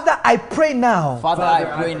Jesus. Father, I pray now. Father, I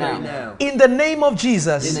pray now. In the name of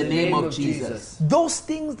Jesus. In the name of Jesus. Those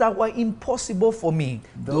things that were impossible for me.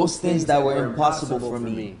 Those things that were impossible for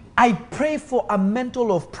me. I pray for a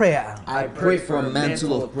mantle of prayer. I pray for a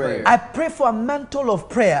mantle of prayer. I pray for a mantle of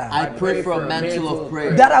prayer. I pray for a mantle of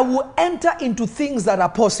prayer. That I will enter into things that are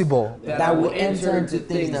possible. That I will enter into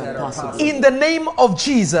things that are possible. In the name of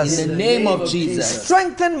Jesus. In the name of Jesus.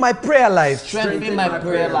 Strengthen my prayer life. Strengthen my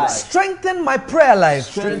prayer life. Strengthen my prayer life.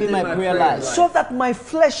 Strengthen my prayer life. So that my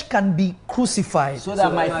flesh can be crucified. So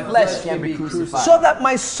that my flesh can be crucified. So that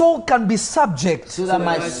my soul can be subject. So that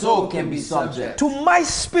my soul can be subject. To my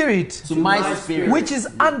spirit. To my spirit. Which is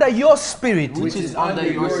under your spirit. Which is under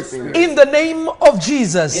your spirit. In the name of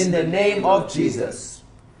Jesus. In the name of Jesus.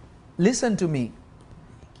 Listen to me.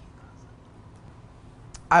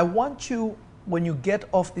 I want you, when you get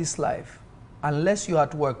off this life, unless you're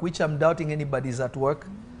at work, which I'm doubting anybody's at work,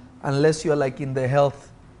 unless you're like in the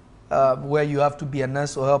health, where you have to be a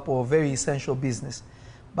nurse or help or very essential business.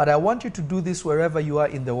 But I want you to do this wherever you are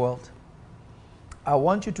in the world. I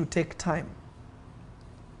want you to take time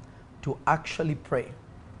to actually pray.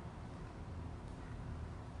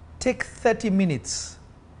 Take 30 minutes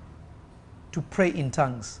to pray in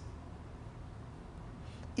tongues.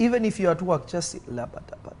 Even if you're at work, just sit.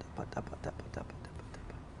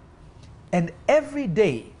 And every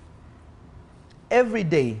day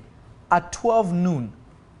at 12 noon,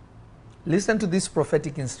 listen to this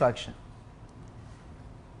prophetic instruction.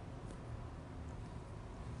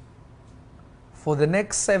 For the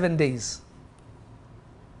next 7 days,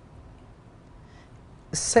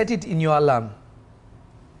 set it in your alarm.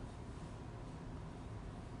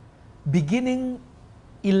 Beginning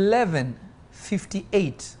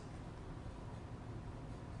 11:58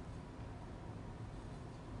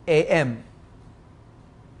 a.m.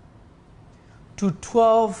 to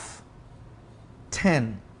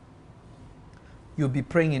 12:10, you'll be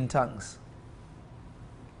praying in tongues.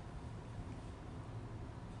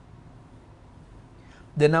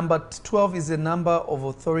 The number 12 is the number of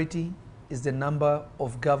authority, is the number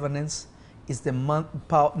of governance, is the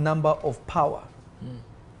number of power.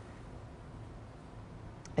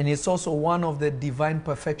 And it's also one of the divine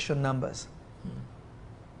perfection numbers.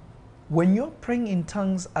 When you're praying in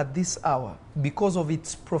tongues at this hour, because of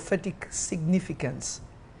its prophetic significance,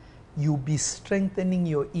 you'll be strengthening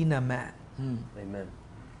your inner man. Amen.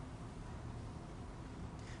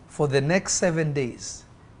 For the next 7 days,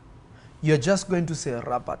 you're just going to say,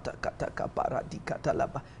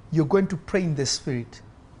 you're going to pray in the Spirit.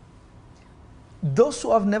 Those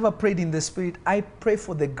who have never prayed in the Spirit, I pray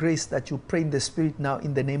for the grace that you pray in the Spirit now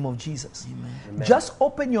in the name of Jesus. Amen. Just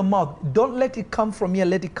open your mouth. Don't let it come from here.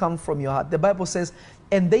 Let it come from your heart. The Bible says,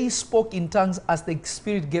 and they spoke in tongues as the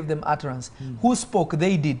Spirit gave them utterance. Who spoke?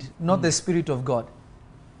 They did, not the Spirit of God.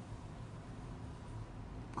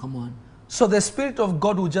 Come on. So the Spirit of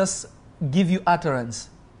God will just give you utterance,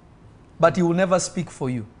 but He will never speak for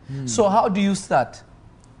you. So how do you start?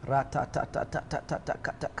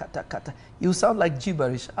 You sound like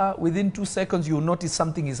gibberish. Within 2 seconds, you will notice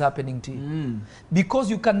something is happening to you. Because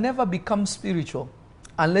you can never become spiritual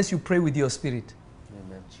unless you pray with your spirit.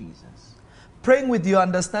 Amen. Jesus. Praying with your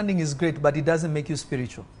understanding is great, but it doesn't make you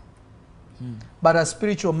spiritual. But a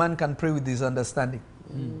spiritual man can pray with his understanding.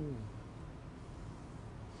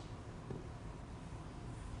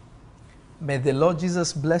 May the Lord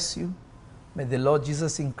Jesus bless you. May the Lord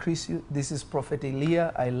Jesus increase you. This is Prophet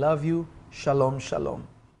Elia. I love you. Shalom, shalom.